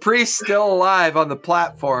 The priest still alive on the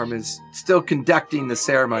platform is still conducting the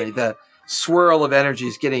ceremony. The swirl of energy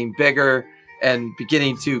is getting bigger and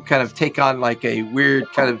beginning to kind of take on a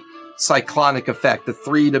weird kind of cyclonic effect. The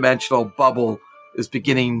 3-dimensional bubble is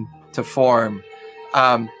beginning to form.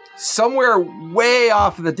 Somewhere way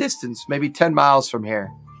off in the distance, maybe 10 miles from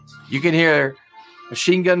here, you can hear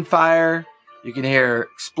machine gun fire. You can hear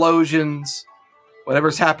explosions.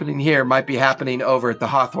 Whatever's happening here might be happening over at the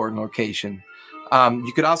Hawthorne location.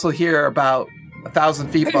 You could also hear about 1,000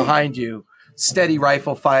 feet behind you, steady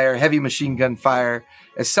rifle fire, heavy machine gun fire,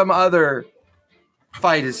 as some other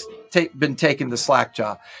fight has been taken to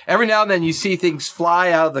Slackjaw. Every now and then you see things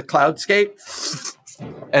fly out of the cloudscape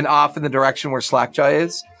and off in the direction where Slackjaw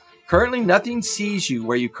is. Currently, nothing sees you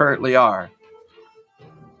where you currently are.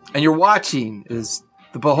 And you're watching as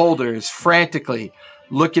the beholder is frantically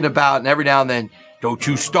looking about, and every now and then, don't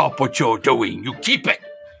you stop what you're doing. You keep it.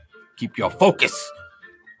 Keep your focus.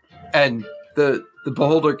 And the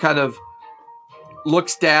beholder kind of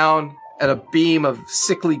looks down at a beam of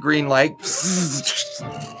sickly green light,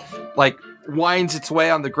 like winds its way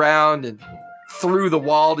on the ground and through the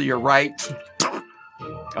wall to your right.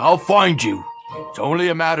 I'll find you. It's only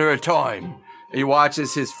a matter of time. And you watch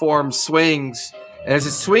as his form swings, and as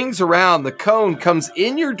it swings around, the cone comes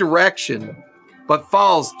in your direction, but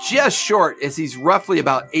falls just short as he's roughly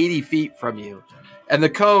about 80 feet from you. And the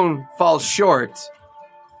cone falls short,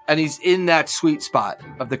 and he's in that sweet spot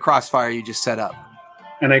of the crossfire you just set up.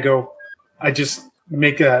 And I just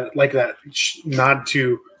make that nod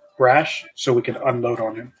to Brash so we can unload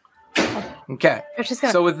on him. Okay.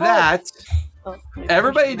 So with that,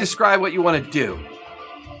 everybody describe what you want to do.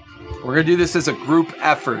 We're going to do this as a group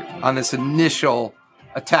effort on this initial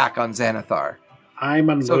attack on Xanathar. I'm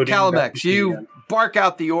unloading. So Calamex, you bark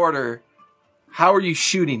out the order. How are you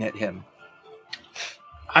shooting at him?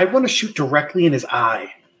 I want to shoot directly in his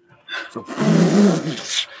eye. So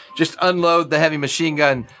just unload the heavy machine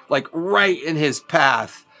gun like right in his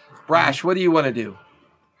path. Brash, what do you want to do?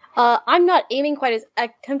 I'm not aiming quite as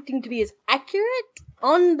attempting to be as accurate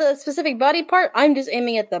on the specific body part. I'm just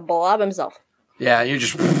aiming at the blob himself. Yeah, you're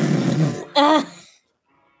just...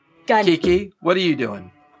 Gun. Kiki, what are you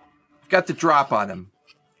doing? You've got the drop on him.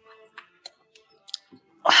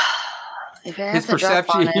 If I have His to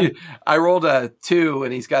drop on perception, him, I rolled a 2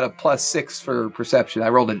 and he's got a +6 for perception. I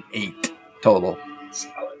rolled an 8 total.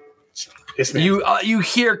 You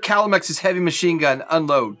hear Calamex's heavy machine gun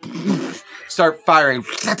unload, start firing.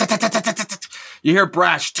 You hear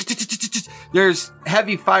Brash. There's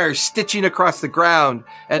heavy fire stitching across the ground,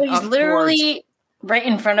 and he's literally right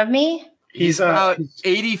in front of me. He's about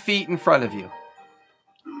 80 feet in front of you.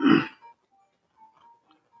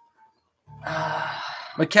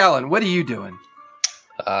 McAllen, what are you doing?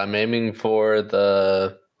 I'm aiming for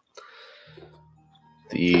the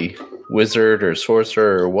wizard or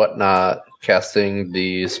sorcerer or whatnot, casting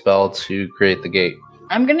the spell to create the gate.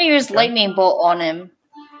 I'm going to use lightning bolt on him.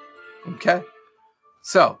 Okay.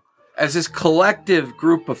 So, as this collective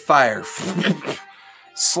group of fire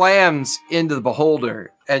slams into the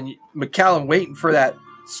beholder, and McAllen waiting for that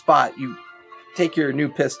spot, you take your new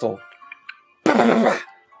pistol.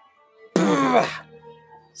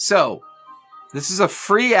 So, this is a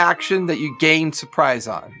free action that you gain surprise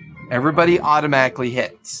on. Everybody automatically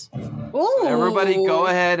hits. So everybody go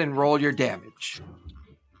ahead and roll your damage.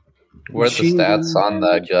 What are the stats on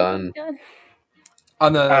the gun?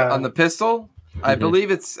 On the pistol? I believe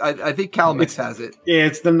it's... I think Calamix has it. Yeah,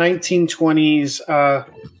 it's the 1920s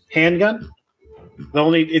handgun.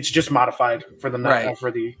 It's just modified for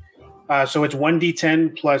the so it's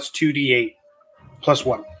 1d10 plus 2d8 plus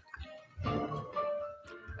 1.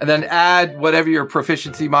 And then add whatever your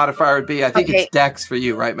proficiency modifier would be. I think it's Dex for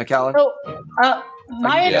you, right, McAllen? So,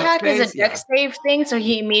 my attack is a Dex save thing, so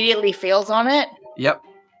he immediately fails on it. Yep.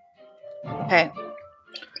 Okay.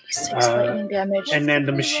 6 lightning damage. And then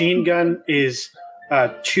the machine gun is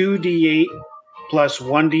 2d8 plus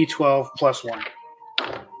 1d12 plus 1.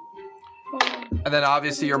 And then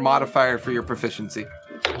obviously your modifier for your proficiency.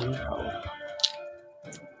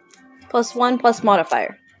 +1 plus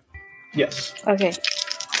modifier. Yes. Okay.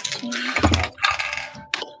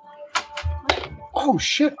 Oh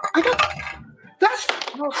shit! That's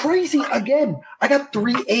crazy again. I got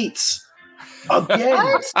 3 8s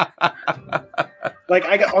again. Like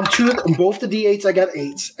I got on both the D8s, I got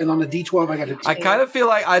 8s, and on the D12, I got a 10. I kind of feel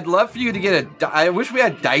like I'd love for you to get I wish we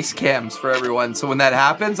had dice cams for everyone, so when that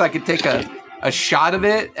happens, I could take a shot of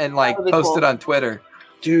it and like post it on Twitter.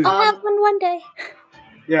 Dude, I'll have one day.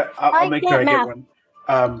 Yeah, I'll make sure I get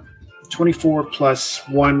one. 24 plus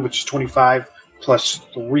 1, which is 25, plus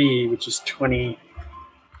 3, which is 28.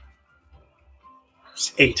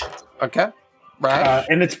 Okay. Right.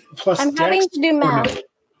 And it's plus I'm having to do math.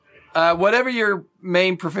 Whatever your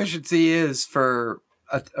main proficiency is for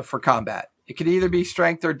combat. It could either be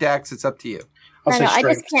strength or dex. It's up to you. I'll say strength,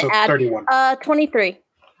 I just can't add. 31. 23.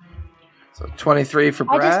 So 23 for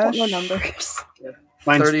Brash. I just don't know numbers.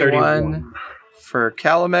 Mine's 31 for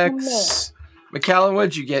Calamex. McAllen, what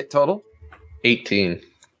did you get total? 18.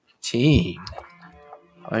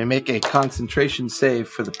 Let me make a concentration save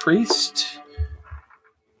for the priest.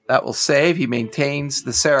 That will save. He maintains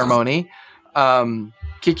the ceremony.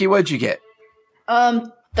 Kiki, what'd you get?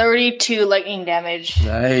 32 lightning damage.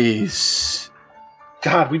 Nice.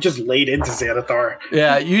 God, we just laid into Xanathar.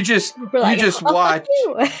 Yeah, you just watch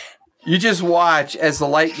You just watch as the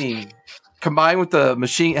lightning, combined with the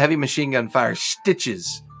heavy machine gun fire,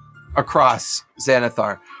 stitches across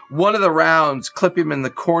Xanathar. One of the rounds clip him in the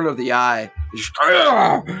corner of the eye.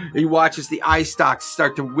 He watches the eye stalks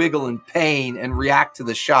start to wiggle in pain and react to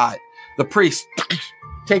the shot. The priest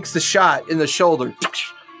takes the shot in the shoulder,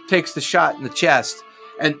 takes the shot in the chest,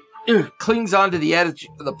 and clings onto the edge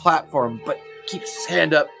of the platform, but keeps his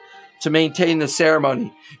hand up to maintain the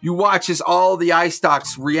ceremony. You watch as all the eye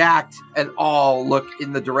stalks react and all look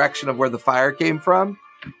in the direction of where the fire came from.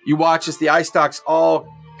 You watch as the eye stalks all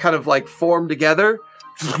kind of like form together.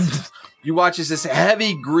 You watch as this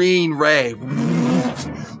heavy green ray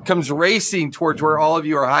comes racing towards where all of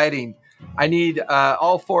you are hiding. I need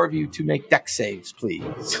all 4 of you to make dex saves,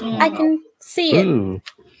 please. I can see it. Ooh.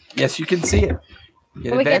 Yes, you can see it.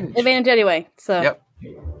 Get We get advantage anyway. So. Yep.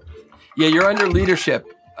 Yeah, you're under leadership.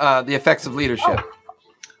 The effects of leadership.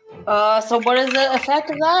 So what is the effect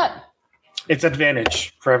of that? It's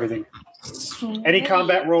advantage for everything. Any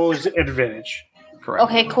combat roll is advantage. Correct.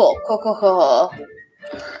 Okay, cool.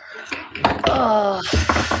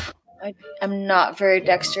 I'm not very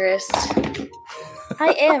dexterous.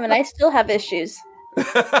 I am, and I still have issues.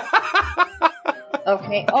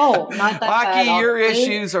 Okay. Oh, not that Hockey, bad. your Honestly.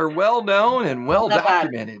 issues are well known and well Not bad.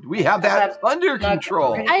 documented. We have that under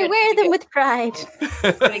control. Pretty I good, wear pretty them with pride.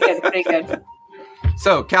 Pretty good.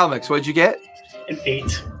 So, Calmix, what'd you get? An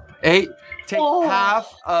 8. 8. Take Oh.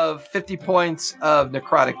 half of 50 points of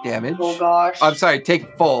necrotic damage. Oh gosh. I'm sorry,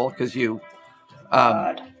 take full because you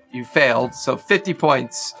God. you failed. So 50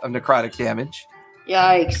 points of necrotic damage.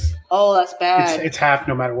 Yikes. Oh, that's bad. It's half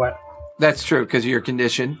no matter what. That's true because of your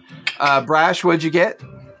condition. Brash, what'd you get?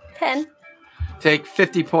 10. Take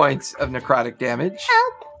 50 points of necrotic damage.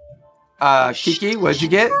 Help. Kiki, what'd you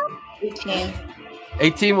get? 18.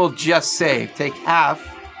 18 will just save. Take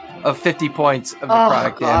half of 50 points of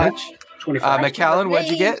necrotic God. damage. 25. McAllen,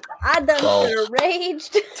 what'd you get? I done 12.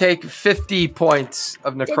 raged. Take 50 points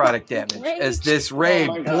of necrotic damage as this ray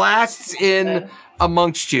Oh my God. blasts in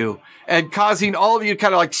amongst you and causing all of you to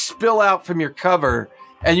kind of like spill out from your cover.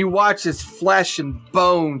 And you watch as flesh and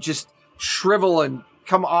bone just shrivel and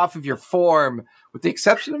come off of your form, with the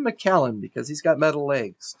exception of McAllen because he's got metal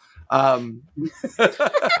legs. I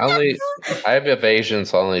have evasion,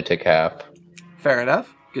 so I'll only take half. Fair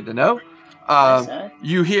enough. Good to know.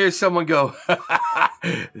 You hear someone go,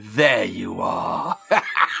 there you are.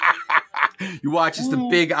 You watch as the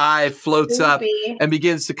big eye floats up and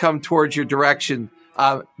begins to come towards your direction.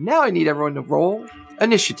 Now I need everyone to roll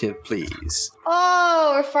initiative, please.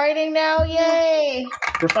 Oh, we're fighting now! Yay!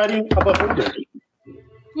 We're fighting a beholder.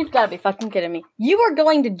 You've got to be fucking kidding me. You are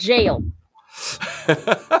going to jail.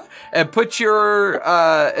 And put your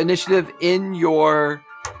initiative in your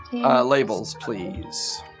labels,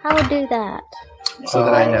 please. How would do that? So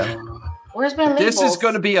that I know. Where's my labels? This is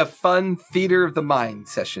going to be a fun theater of the mind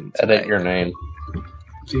session tonight. Edit your name.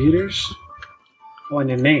 Theaters? Oh, and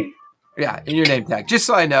your name. Yeah, in your name tag. Just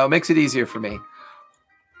so I know. Makes it easier for me.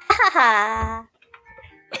 Haha.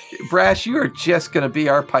 Brash, you are just going to be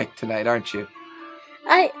our Pike tonight, aren't you?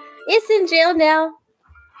 It's in jail now.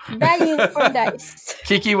 Bad uniform dice.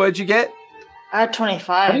 Kiki, what'd you get? I had How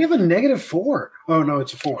 25. do you have a -4? Oh, no,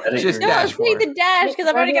 it's a 4. Edit Just your No, name. dash see the dash because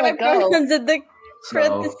I've Where already do got I my go? pronouns in the So,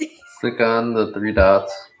 parentheses. click on the 3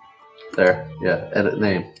 dots. There. Yeah. Edit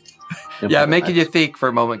name. Yeah, making you think for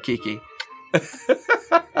a moment, Kiki.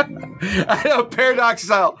 I know, Paradox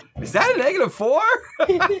is out. Is that a -4?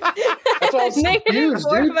 That's why I was Negative confused,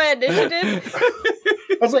 4 dude. for my initiative.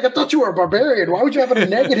 I was like, I thought you were a barbarian. Why would you have a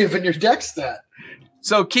negative in your deck stat?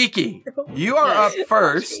 So, Kiki, you are up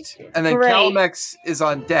first, and then Great. Calamex is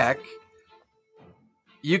on deck.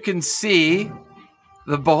 You can see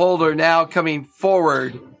the beholder now coming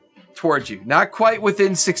forward towards you. Not quite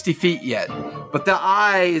within 60 feet yet, but the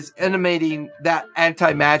eye is animating that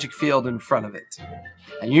anti-magic field in front of it.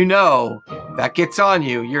 And you know, that gets on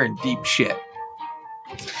you, you're in deep shit.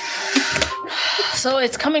 So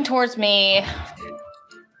it's coming towards me.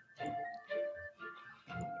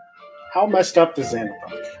 How messed up is Xanathar?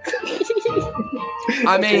 I That's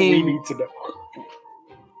what we mean, need to know.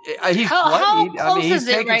 he's How bloodied. close he's is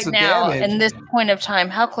it taking right some now damage. in this point of time?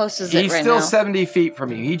 How close is it He's right still now? 70 feet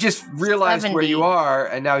from you. He just realized where 70. you are,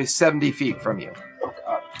 and now he's 70 feet from you. Oh,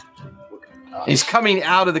 God. He's coming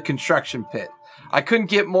out of the construction pit. I couldn't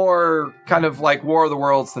get more kind of like War of the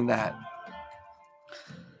Worlds than that.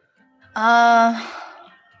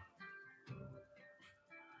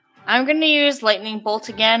 I'm going to use lightning bolt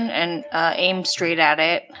again and aim straight at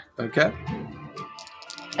it. Okay.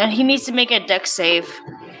 And he needs to make a dex save.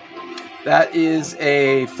 That is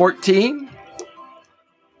a 14.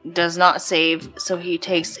 does not save, so he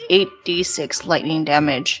takes 8d6 lightning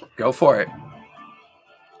damage. Go for it.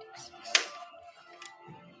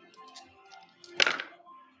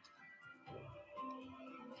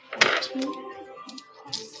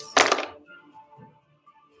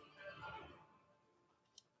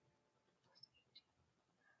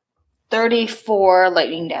 $34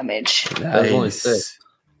 lightning damage. That was only 6.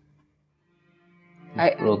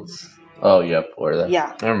 Oh, yeah, 4 then.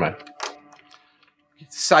 Yeah. Never mind.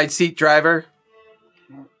 Side seat driver.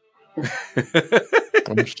 I'm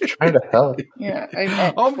just trying to help. Yeah,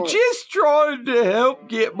 I'm just trying to help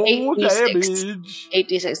get more 8d6. damage.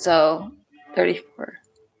 8d6, so 34.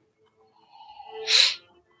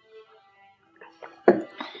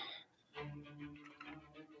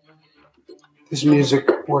 This music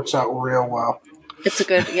works out real well. It's a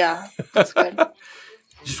good, yeah. It's good.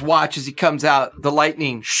 Just watch as he comes out. The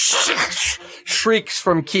lightning shrieks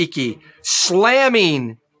from Kiki,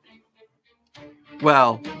 slamming.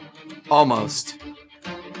 Well, almost.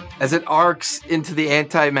 As it arcs into the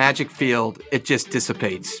anti-magic field, it just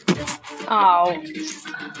dissipates. Oh.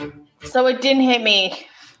 So it didn't hit me.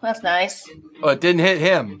 That's nice. Oh, it didn't hit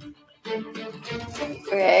him.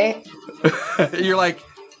 Okay. You're like,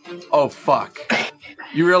 oh, fuck.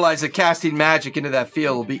 You realize that casting magic into that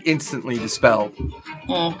field will be instantly dispelled.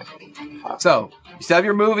 So, you still have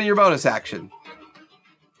your move and your bonus action.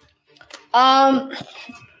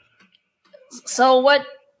 So what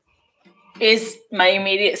is my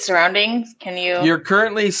immediate surroundings? Can you... You're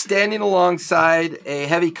currently standing alongside a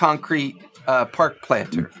heavy concrete park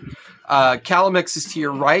planter. Calamix is to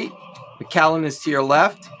your right, McCallan is to your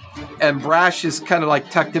left, and Brash is kind of like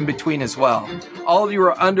tucked in between as well. All of you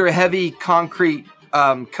are under a heavy concrete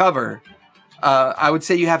cover. I would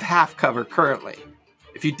say you have half cover currently.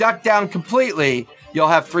 If you duck down completely, you'll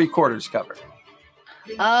have 3/4 cover.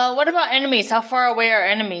 What about enemies? How far away are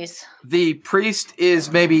enemies? The priest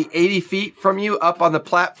is maybe 80 feet from you up on the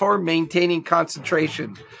platform, maintaining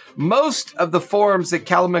concentration. Most of the forms that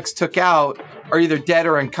Calamix took out are either dead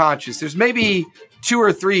or unconscious. There's maybe 2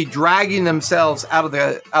 or 3 dragging themselves out of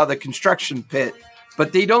the construction pit,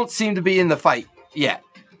 but they don't seem to be in the fight yet.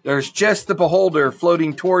 There's just the beholder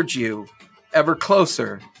floating towards you, ever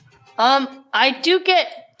closer. I do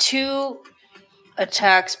get 2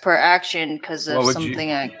 attacks per action because of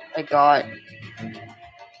something I got.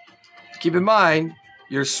 Keep in mind,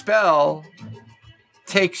 your spell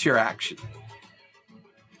takes your action.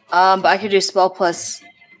 But I could do spell plus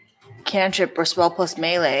cantrip or spell plus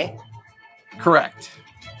melee. Correct.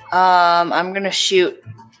 I'm gonna shoot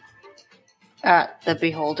at the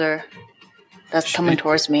beholder that's coming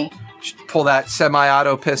towards me. Just pull that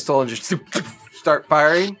semi-auto pistol and just start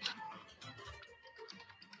firing.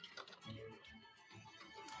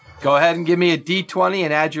 Go ahead and give me a D20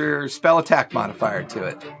 and add your spell attack modifier to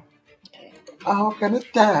it. I'm gonna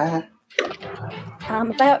die.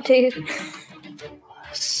 I'm about to.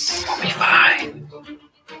 I'll be fine.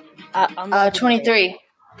 23.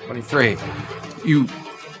 23. You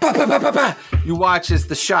You watch as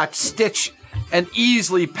the shots stitch and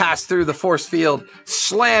easily pass through the force field,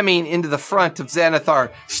 slamming into the front of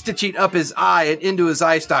Xanathar, stitching up his eye and into his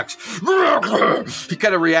eye stalks. He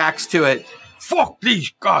kind of reacts to it. Fuck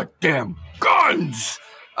these goddamn guns!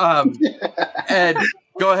 And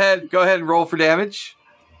go ahead and roll for damage.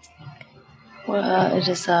 Well, it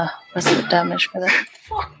is what's the damage for that?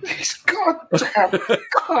 Fuck these goddamn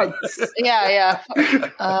guns! Yeah.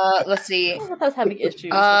 Let's see. I was having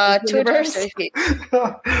issues. 230.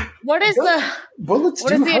 What is the bullets?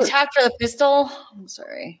 What is the attack for the pistol? I'm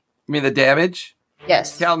sorry. You mean the damage?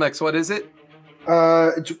 Yes. Calmex, what is it?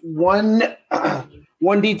 It's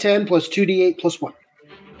 1d10 plus 2d8 plus 1.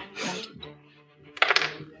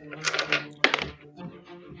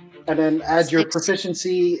 And then add your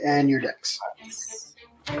proficiency and your dex.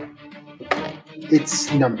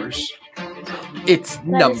 It's numbers. It's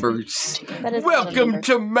numbers. Welcome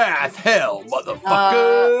to math hell,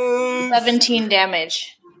 motherfuckers. 17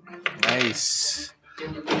 damage. Nice.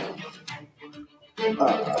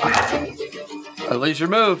 At least your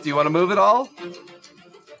move. Do you want to move at all?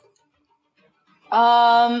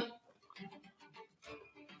 I'm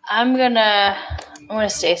gonna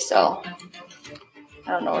stay still.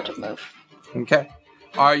 I don't know where to move. Okay.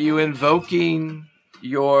 Are you invoking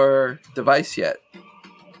your device yet?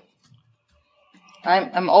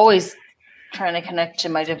 I'm always trying to connect to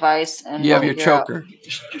my device and you have your choker.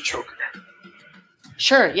 Your choker.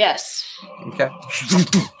 Sure, yes. Okay.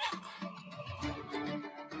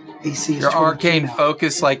 AC is your arcane now.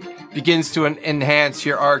 focus begins to enhance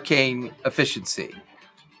your arcane efficiency.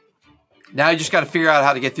 Now you just got to figure out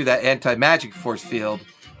how to get through that anti-magic force field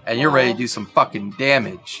and you're ready to do some fucking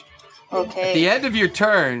damage. Okay. At the end of your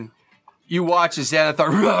turn, you watch as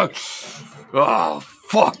Xanathar, oh,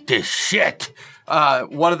 fuck this shit.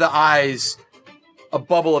 One of the eyes, a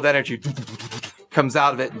bubble of energy comes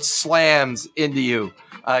out of it and slams into you.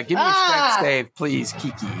 Give me a strength save, please,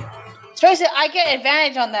 Kiki. Tracy, I get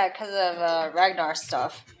advantage on that because of Ragnar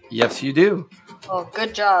stuff. Yes, you do. Oh,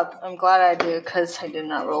 good job. I'm glad I do because I did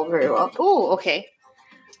not roll very well. Ooh, okay.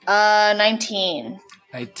 19.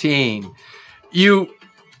 19. You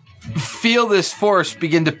feel this force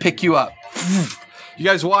begin to pick you up. You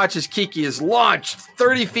guys watch as Kiki is launched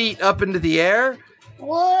 30 feet up into the air.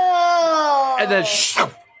 Whoa! And then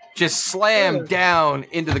just slam down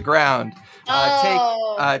into the ground.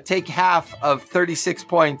 Take half of 36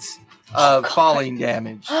 points of falling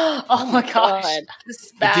damage. Oh my gosh. This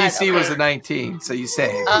is bad. The DC was a 19, so you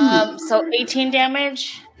saved. So 18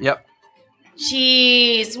 damage? Yep.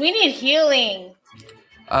 Jeez, we need healing.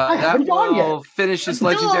 That will finish this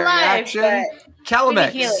legendary action.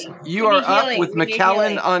 Calamex, you are up with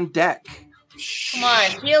McAllen on deck. Come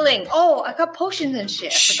on, healing. Oh, I got potions and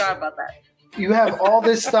shit. I forgot about that. You have all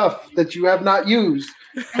this stuff that you have not used.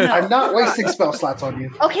 I'm not wasting spell slots on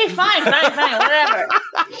you. Okay, fine, whatever.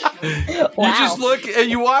 Wow. You just look and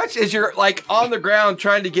you watch as you're like on the ground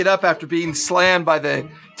trying to get up after being slammed by the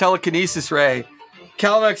telekinesis ray.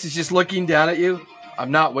 Calamex is just looking down at you.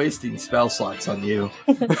 I'm not wasting spell slots on you.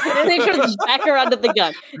 They turn back around to the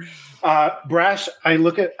gun. Brash, I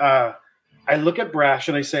look at Brash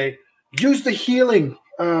and I say, use the healing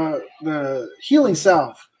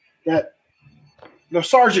salve that the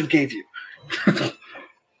sergeant gave you.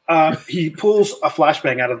 He pulls a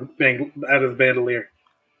flashbang out of the bandolier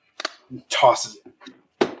and tosses it.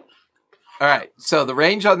 All right, so the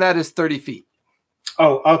range on that is 30 feet.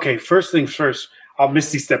 Oh, okay. First things first, I'll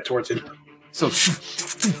Misty Step towards him. So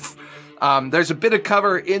there's a bit of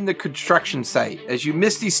cover in the construction site. As you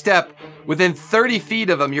Misty Step within 30 feet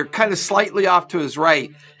of him, you're kind of slightly off to his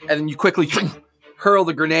right, and then you quickly hurl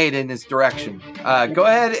the grenade in his direction. Go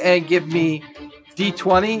ahead and give me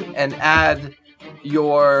D20 and add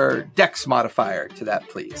your Dex modifier to that,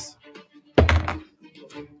 please.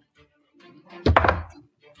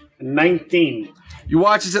 19. You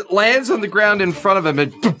watch as it lands on the ground in front of him,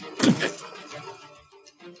 and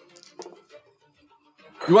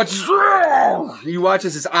you watch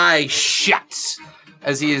as his eye shuts,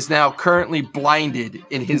 as he is now currently blinded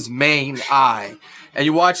in his main eye. And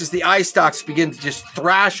you watch as the eye stalks begin to just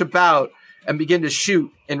thrash about and begin to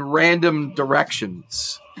shoot in random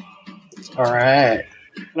directions. All right.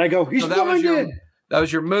 And I go, he's blinded. That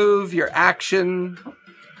was your move, your action.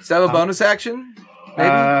 Is that a bonus action?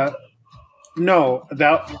 Maybe? No,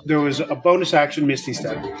 there was a bonus action Misty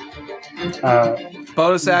Step.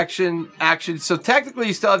 Bonus action. So technically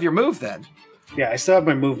you still have your move then. Yeah, I still have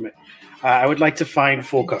my movement. I would like to find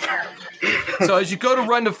full cover. So as you go to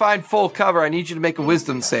run to find full cover, I need you to make a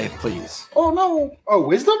wisdom save, please. Oh, no. Oh,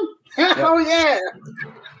 wisdom? Yep. Oh, yeah.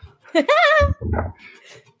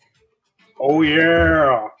 Oh,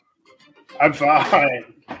 yeah. I'm fine.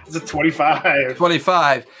 It's a 25.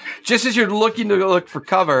 25. Just as you're looking to look for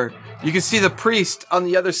cover, you can see the priest on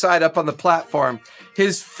the other side up on the platform.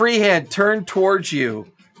 His free hand turned towards you,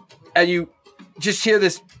 and you just hear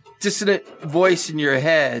this dissonant voice in your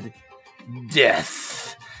head.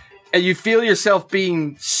 Death. And you feel yourself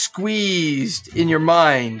being squeezed in your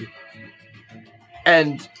mind.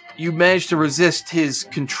 And you manage to resist his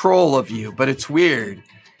control of you, but it's weird.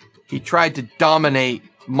 He tried to dominate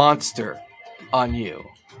Monster on you.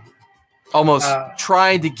 Almost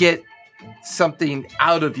trying to get something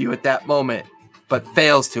out of you at that moment, but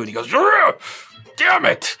fails to. And he goes, damn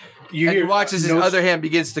it! And you watch as his other hand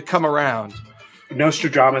begins to come around.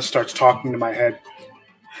 Nostradamus starts talking to my head.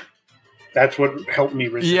 That's what helped me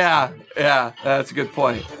resist. Yeah, that's a good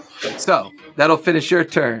point. So, that'll finish your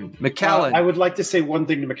turn. McAllen. I would like to say one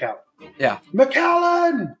thing to McAllen. Yeah.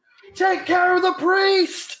 McAllen! Take care of the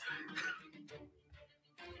priest!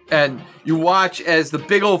 And you watch as the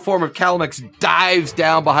big old form of Calamex dives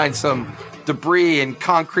down behind some debris and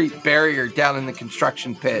concrete barrier down in the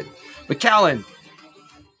construction pit. McAllen,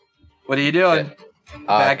 what are you doing?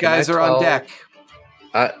 Bad guys are on deck.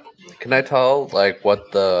 Can I tell, like,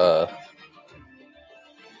 what the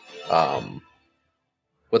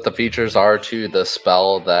features are to the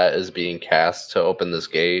spell that is being cast to open this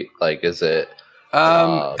gate? Like, is it...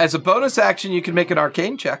 as a bonus action, you can make an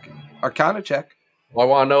arcana check. Well, I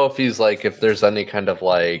want to know if he's like, if there's any kind of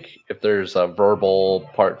like, if there's a verbal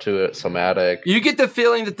part to it, somatic. You get the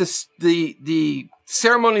feeling that the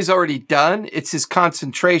ceremony's already done. It's his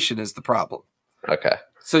concentration is the problem. Okay.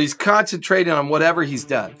 So he's concentrating on whatever he's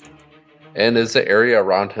done. And is the area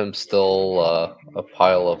around him still a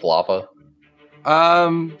pile of lava?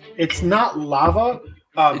 It's not lava,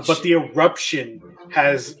 but the eruption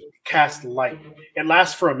has cast light. It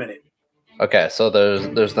lasts for a minute. Okay, so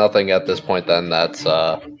there's nothing at this point then that's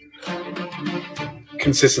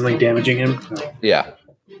Consistently damaging him. No. yeah.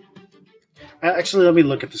 Actually, let me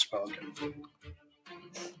look at the spell again.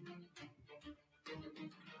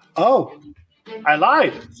 Oh, I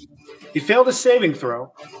lied. He failed a saving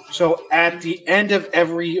throw. So at the end of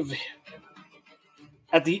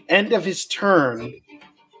his turn,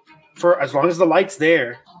 for as long as the light's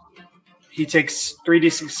there, he takes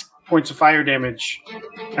 3d6 points of fire damage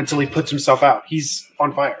until he puts himself out. He's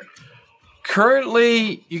on fire.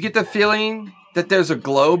 Currently, you get the feeling that there's a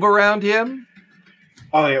globe around him.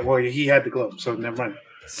 Oh yeah, well he had the globe, so never mind.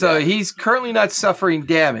 So he's currently not suffering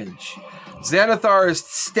damage. Xanathar is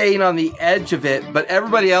staying on the edge of it, but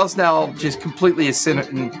everybody else now just completely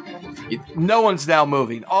no one's now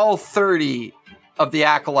moving. All 30 of the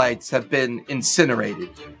acolytes have been incinerated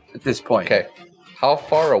at this point. Okay. How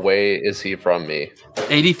far away is he from me?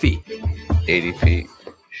 80 feet. 80 feet.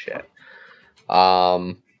 Shit.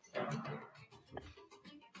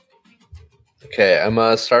 Okay, I'm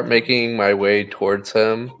gonna start making my way towards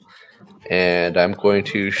him, and I'm going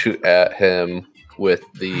to shoot at him with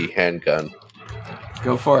the handgun.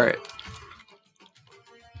 Go for it.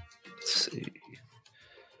 Let's see.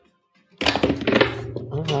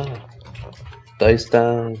 Dice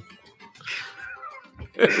down.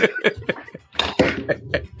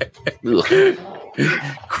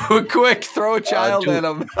 Quick, throw a child at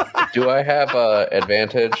him. Do I have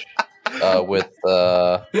advantage with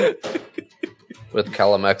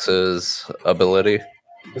Calamex's ability?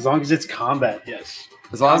 As long as it's combat, yes.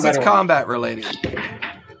 As long as it's combat related.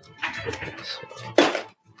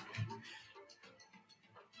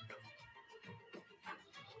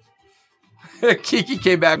 Kiki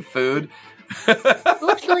came back with food.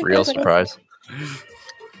 Looks really Real good. surprise.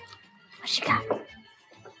 What she got?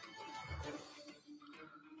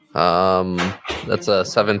 That's a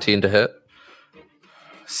 17 to hit.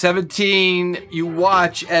 17, you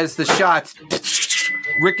watch as the shots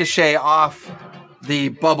ricochet off the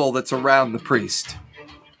bubble that's around the priest.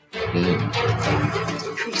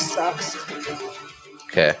 Priest sucks.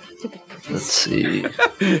 Okay. Let's see.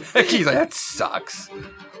 He's like, that sucks.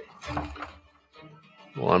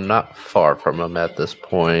 Well, I'm not far from him at this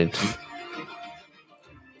point.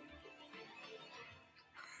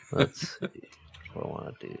 Let's see. What do I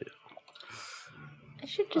want to do? I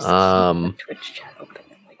should just keep my Twitch chat open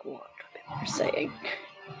and like watch what people are saying.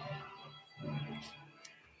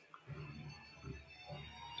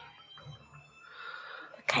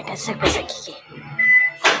 What kind of soup is it, Kiki?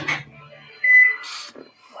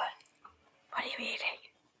 What are you eating?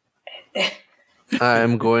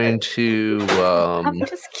 I'm going to. I'm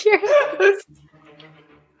just curious.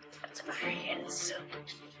 That's Korean soup.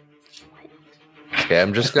 Okay,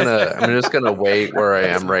 I'm just gonna wait where I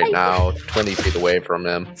am right now, 20 feet away from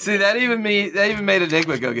him. See, that even made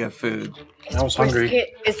Enigma go get food. I was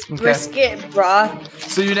hungry. It's brisket broth.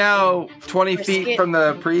 So you're now 20 feet Brisket. from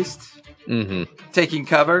the priest, taking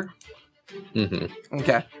cover.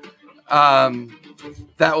 Okay.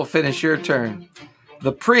 That will finish your turn.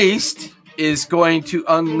 The priest is going to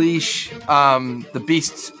unleash the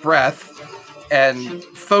beast's breath and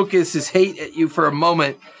focus his hate at you for a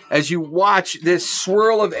moment as you watch this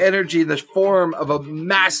swirl of energy in the form of a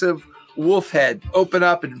massive wolf head open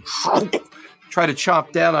up and try to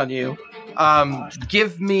chomp down on you.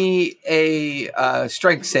 Give me a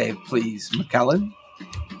strength save, please, McKellen.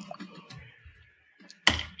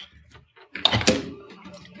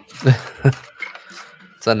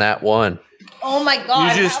 It's a nat 1. Oh my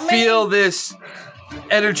god. You just feel this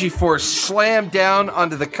energy force slam down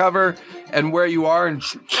onto the cover and where you are and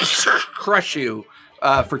crush you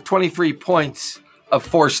for 23 points of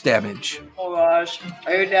force damage. Oh gosh.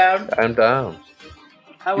 Are you down? I'm down.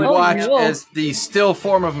 I You would watch no. as the still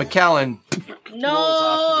form of McKellen rolls off to the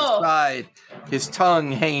No. side, his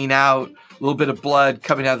tongue hanging out, a little bit of blood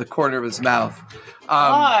coming out of the corner of his mouth.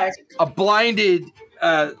 Gosh. A blinded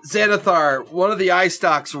Xanathar, one of the eye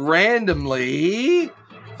stalks randomly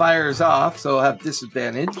fires off, so he'll have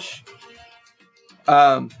disadvantage.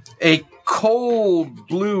 A cold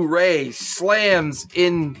blue ray slams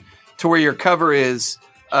in to where your cover is,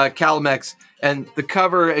 Calamex, and the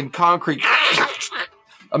cover and concrete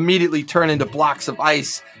immediately turn into blocks of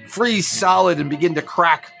ice, freeze solid, and begin to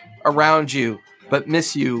crack around you, but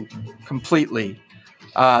miss you completely.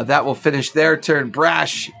 That will finish their turn.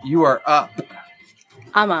 Brash, you are up.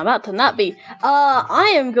 I'm about to not be.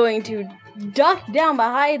 I am going to duck down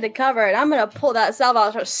behind the cover, and I'm gonna pull that salve out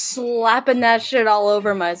and start slapping that shit all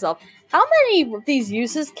over myself. How many of these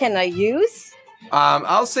uses can I use?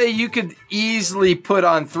 I'll say you could easily put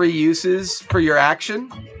on 3 uses for your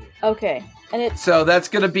action. Okay, and it's So that's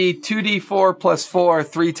going to be 2d4 plus 4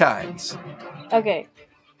 3 times. okay.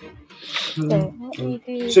 So let me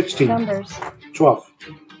do 16. numbers. 12.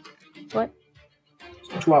 What?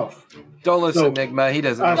 12. Don't listen, So, Enigma. He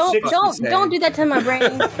doesn't. uh, know what six- the fuck he's saying. Don't do that to my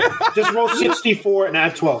brain. Just roll 64 and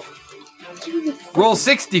add 12. Roll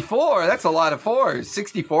 64. That's a lot of 4s.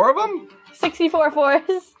 64 of them? 64 fours.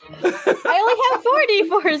 I only have 40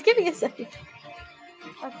 fours. Give me a second.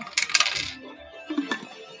 Okay.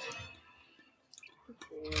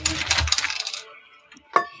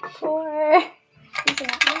 Four.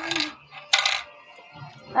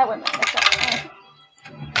 That one might mess up.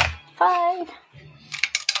 5.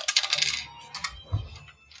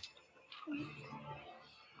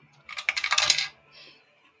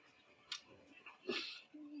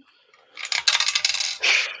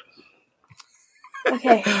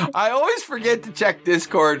 Okay. I always forget to check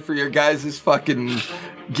Discord for your guys' fucking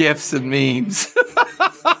gifts and memes.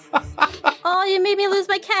 Oh, you made me lose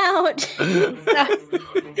my count. Potato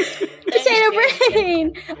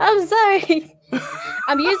brain. I'm sorry.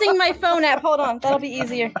 I'm using my phone app. Hold on. That'll be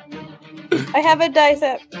easier. I have a dice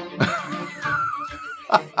app.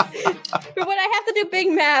 But when I have to do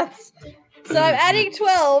big maths. So I'm adding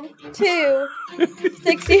 12 to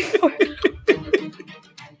 64.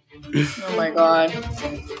 Oh my god.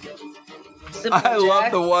 I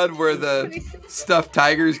love the one where the stuffed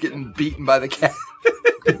tiger's getting beaten by the cat.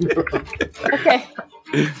 Okay.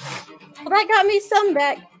 Well, that got me some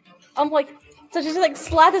back. I'm like, so she's like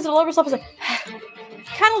slathers it all over herself. It's like,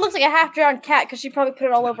 kind of looks like a half-drowned cat because she probably put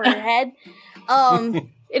it all over her head.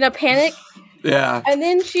 In a panic. Yeah. And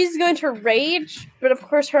then she's going to rage, but of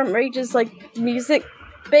course her rage is like music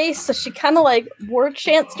based, so she kind of like word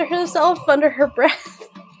chants to herself under her breath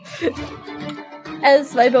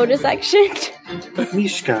as my bonus action.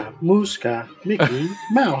 Mishka, Muska, Mickey,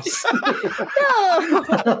 Mouse.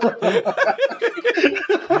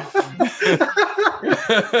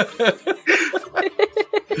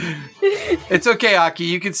 It's okay, Aki.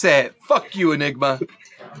 You can say it. Fuck you, Enigma.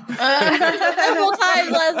 Several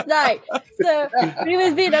times last night. So he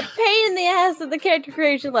was being a pain in the ass of the character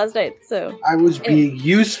creation last night. So I was being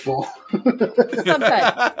useful.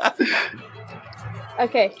 sometimes.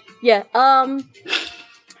 Okay. Yeah.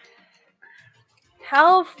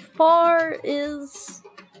 How far is?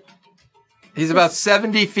 He's about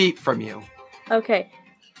 70 feet from you. Okay.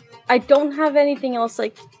 I don't have anything else I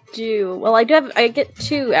can do. Well, I do have. I get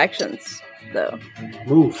 2 actions though.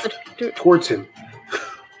 Move towards him.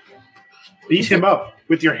 Beat him up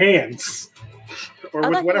with your hands. Or I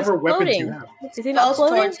with thought he whatever was weapons you floating. have. Is he not Falls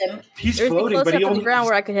floating? towards him. He's Or is he floating, close but he enough to only. the ground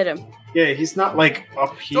where I could hit him? Yeah, he's not like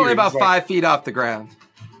up It's here. only about He's 5 feet off the ground.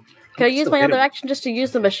 Can I use Still my hit other him. action just to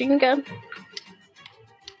use the machine gun?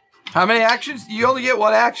 How many actions? You only get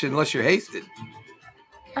 1 action unless you're hasted.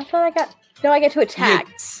 I thought I got. No, I get 2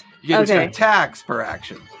 attacks. You get 2 Okay. attacks per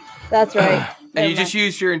action. That's right. And you just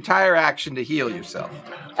use your entire action to heal yourself.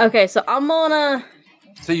 Okay, so I'm gonna.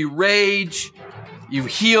 So you rage, you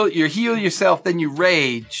heal yourself, then you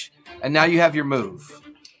rage, and now you have your move.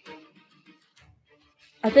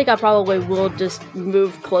 I think I probably will just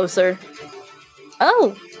move closer.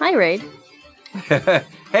 Oh, hi, Raid.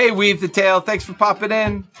 Hey, Weave the Tail, thanks for popping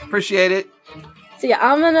in. Appreciate it. So yeah,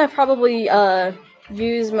 I'm gonna probably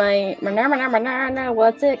use my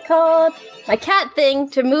what's it called? My cat thing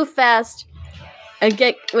to move fast and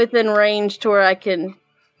get within range to where I can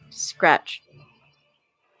scratch.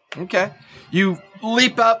 Okay. You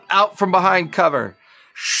leap up out from behind cover.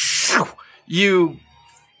 You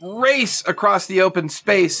race across the open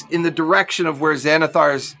space in the direction of where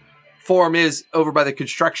Xanathar's form is over by the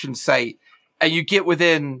construction site. And you get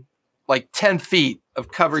within like 10 feet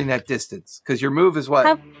of covering that distance. Because your move is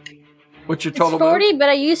what? What's your It's total 40, move? but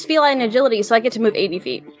I use feline agility, so I get to move 80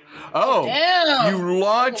 feet. Oh, Damn. you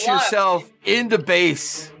launch That's a lot. yourself into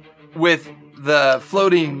base with the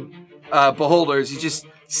floating beholders. He just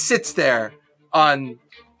sits there on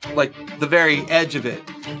like the very edge of it.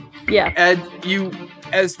 Yeah. And you,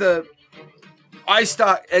 as the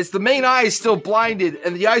main eye is still blinded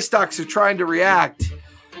and the eye stalks are trying to react,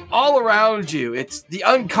 all around you, it's the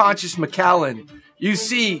unconscious McAllen. You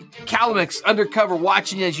see Calamix undercover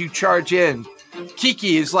watching as you charge in.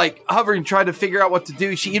 Kiki is like hovering, trying to figure out what to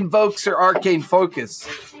do. She invokes her arcane focus.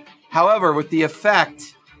 However, with the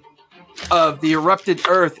effect of the erupted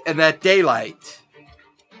earth and that daylight,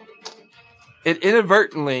 it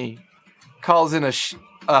inadvertently calls in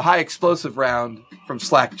a high explosive round from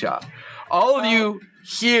Slackjaw. all of you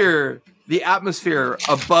hear the atmosphere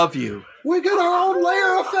above you. We get our own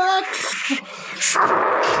layer effects.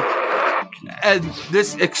 And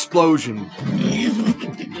this explosion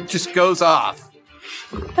just goes off.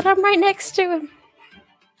 But I'm right next to him.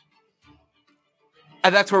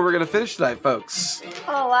 And that's where we're going to finish tonight, folks.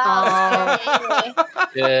 Oh wow!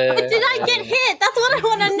 Yeah. But did I get hit? That's what I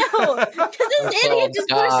want to know. Because this idiot just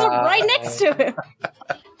pushed him right next to him.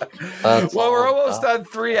 Well, we're almost done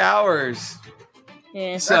 3 hours.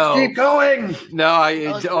 Yeah. So Keep going. no, I dude,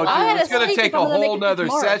 had it's to going to sleep take if a I'm gonna make whole it nother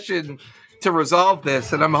tomorrow. session to resolve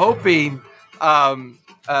this, and I'm hoping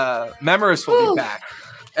Memoris will be back,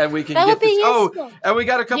 and we can That get would be this. useful. Oh, and we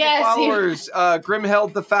got a couple Yes, followers.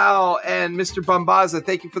 Grimheld the Foul and Mr. Bombaza.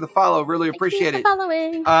 Thank you for the follow. Really appreciate it.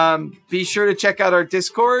 Following. Be sure to check out our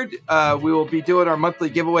Discord. We will be doing our monthly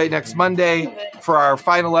giveaway next Monday for our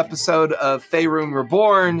final episode of Faerun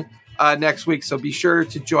Reborn next week. So be sure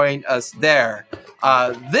to join us there.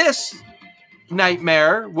 This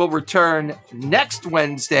nightmare will return next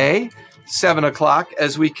Wednesday, 7 o'clock,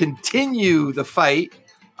 as we continue the fight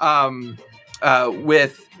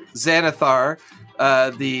with Xanathar,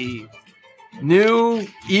 the new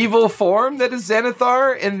evil form that is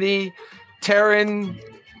Xanathar in the Terran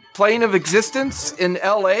plane of existence in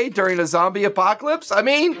LA during a zombie apocalypse. I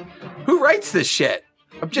mean, who writes this shit?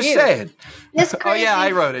 I'm just saying. This Oh yeah,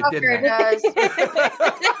 I wrote it, didn't I?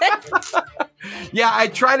 Yeah, I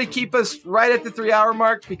try to keep us right at the 3 hour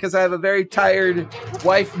mark because I have a very tired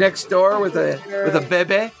wife next door with a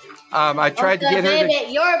baby. I tried to get her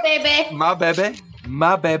to Your baby. my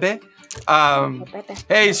baby.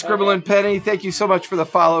 Hey, Scribble and Penny, thank you so much for the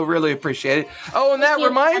follow. Really appreciate it. Oh, and that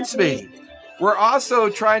reminds me, we're also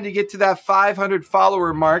trying to get to that 500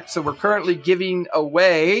 follower mark. So we're currently giving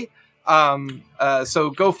away. So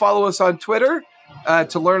go follow us on Twitter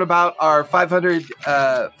to learn about our 500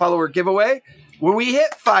 follower giveaway. When we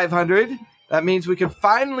hit 500, that means we can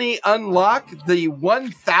finally unlock the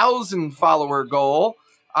 1,000 follower goal,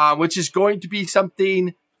 which is going to be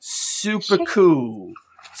something super cool.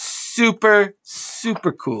 Super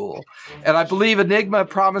cool. And I believe Enigma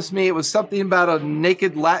promised me it was something about a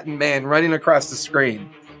naked Latin man running across the screen.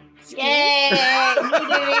 Yay!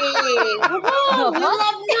 Nudity! Woohoo! We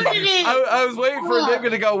love nudity! I was waiting for Enigma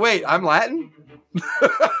to go, wait, I'm Latin?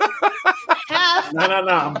 Half No,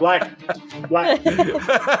 I'm black. Black.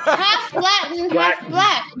 half Latin, half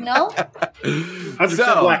black. No? 100%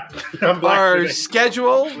 So, black. I'm black Our today.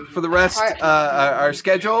 schedule for the rest, our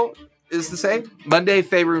schedule is the same. Monday,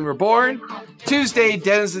 Faerun Reborn. Tuesday,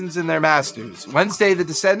 Denizens and Their Masters. Wednesday, The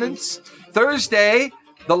Descendants. Thursday,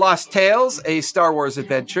 The Lost Tales, a Star Wars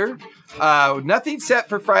adventure. Nothing set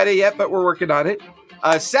for Friday yet, but we're working on it.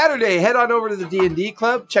 Saturday, head on over to the D&D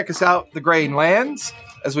Club. Check us out, The Grain Lands,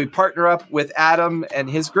 as we partner up with Adam and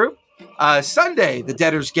his group. Sunday, The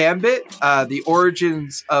Debtor's Gambit, The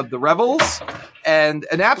Origins of the Rebels, and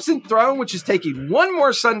An Absent Throne, which is taking one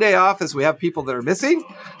more Sunday off as we have people that are missing.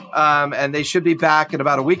 And they should be back in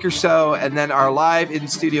about a week or so. And then our live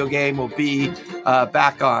in-studio game will be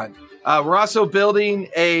back on. We're also building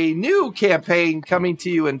a new campaign coming to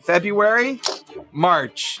you in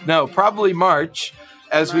March,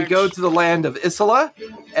 as we go to the land of Isola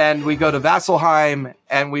and we go to Vasselheim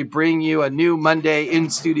and we bring you a new Monday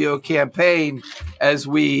in-studio campaign as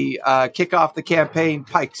we kick off the campaign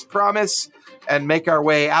Pike's Promise and make our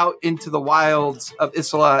way out into the wilds of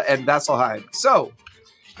Isola and Vasselheim. So,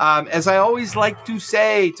 as I always like to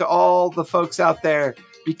say to all the folks out there,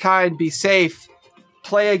 be kind, be safe,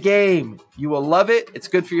 play a game. You will love it. It's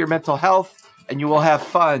good for your mental health and you will have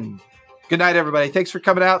fun. Good night, everybody. Thanks for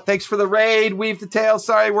coming out. Thanks for the raid. Weave the tail.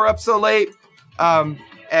 Sorry we're up so late.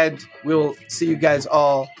 And we'll see you guys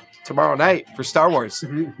all tomorrow night for Star Wars.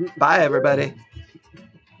 Bye, everybody.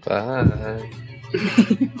 Bye.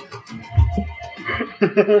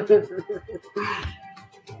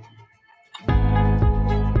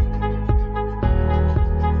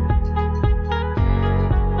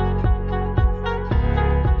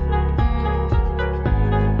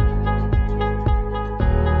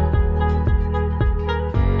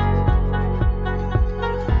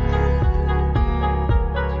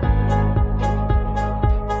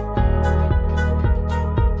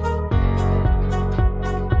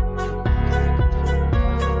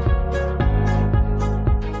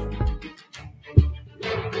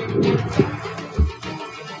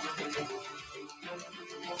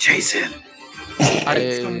 Jason.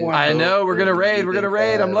 I know we're gonna raid. We're gonna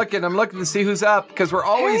raid. I'm looking to see who's up because we're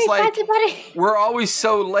always we're always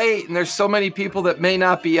so late, and there's so many people that may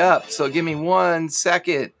not be up. So give me 1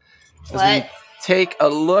 second as we take a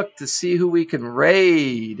look to see who we can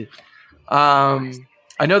raid.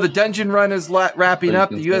 I know the dungeon run is wrapping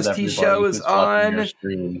up. The UST show is on.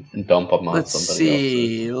 And dump them on Let's somebody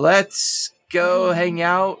see. Let's go hang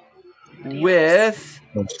out with.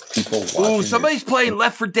 People Ooh, somebody's playing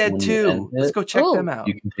Left 4 Dead 2. Let's go check them out.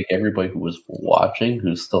 You can take everybody who was watching,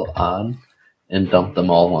 who's still on, and dump them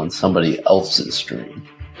all on somebody else's stream.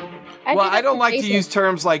 I don't like to use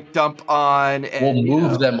terms like dump on. And, we'll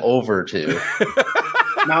move them over to.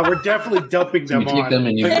 Now we're definitely dumping them on.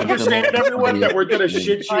 Understand, everyone, that we're going to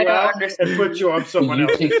shit you out and put you on someone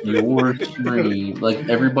else. You take your stream, like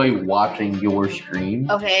everybody watching your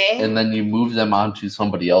stream, Okay. and then you move them onto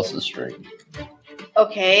somebody else's stream.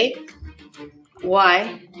 Okay.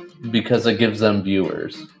 Why? Because it gives them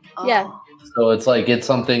viewers. Yeah. So it's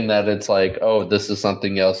something that it's like, oh, this is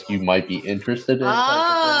something else you might be interested in.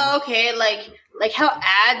 Oh, okay. Like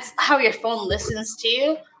how your phone listens to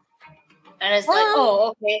you. And it's like,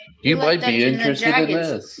 oh, okay. You like might be Dungeons and interested in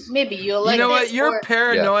Dragons. this. Maybe you'll like You know this. what? Your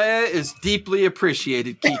paranoia is deeply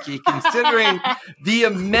appreciated, Kiki, considering the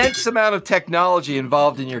immense amount of technology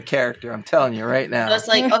involved in your character. I'm telling you right now. So it's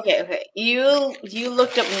like, okay. You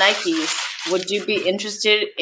looked up Nikes. Would you be interested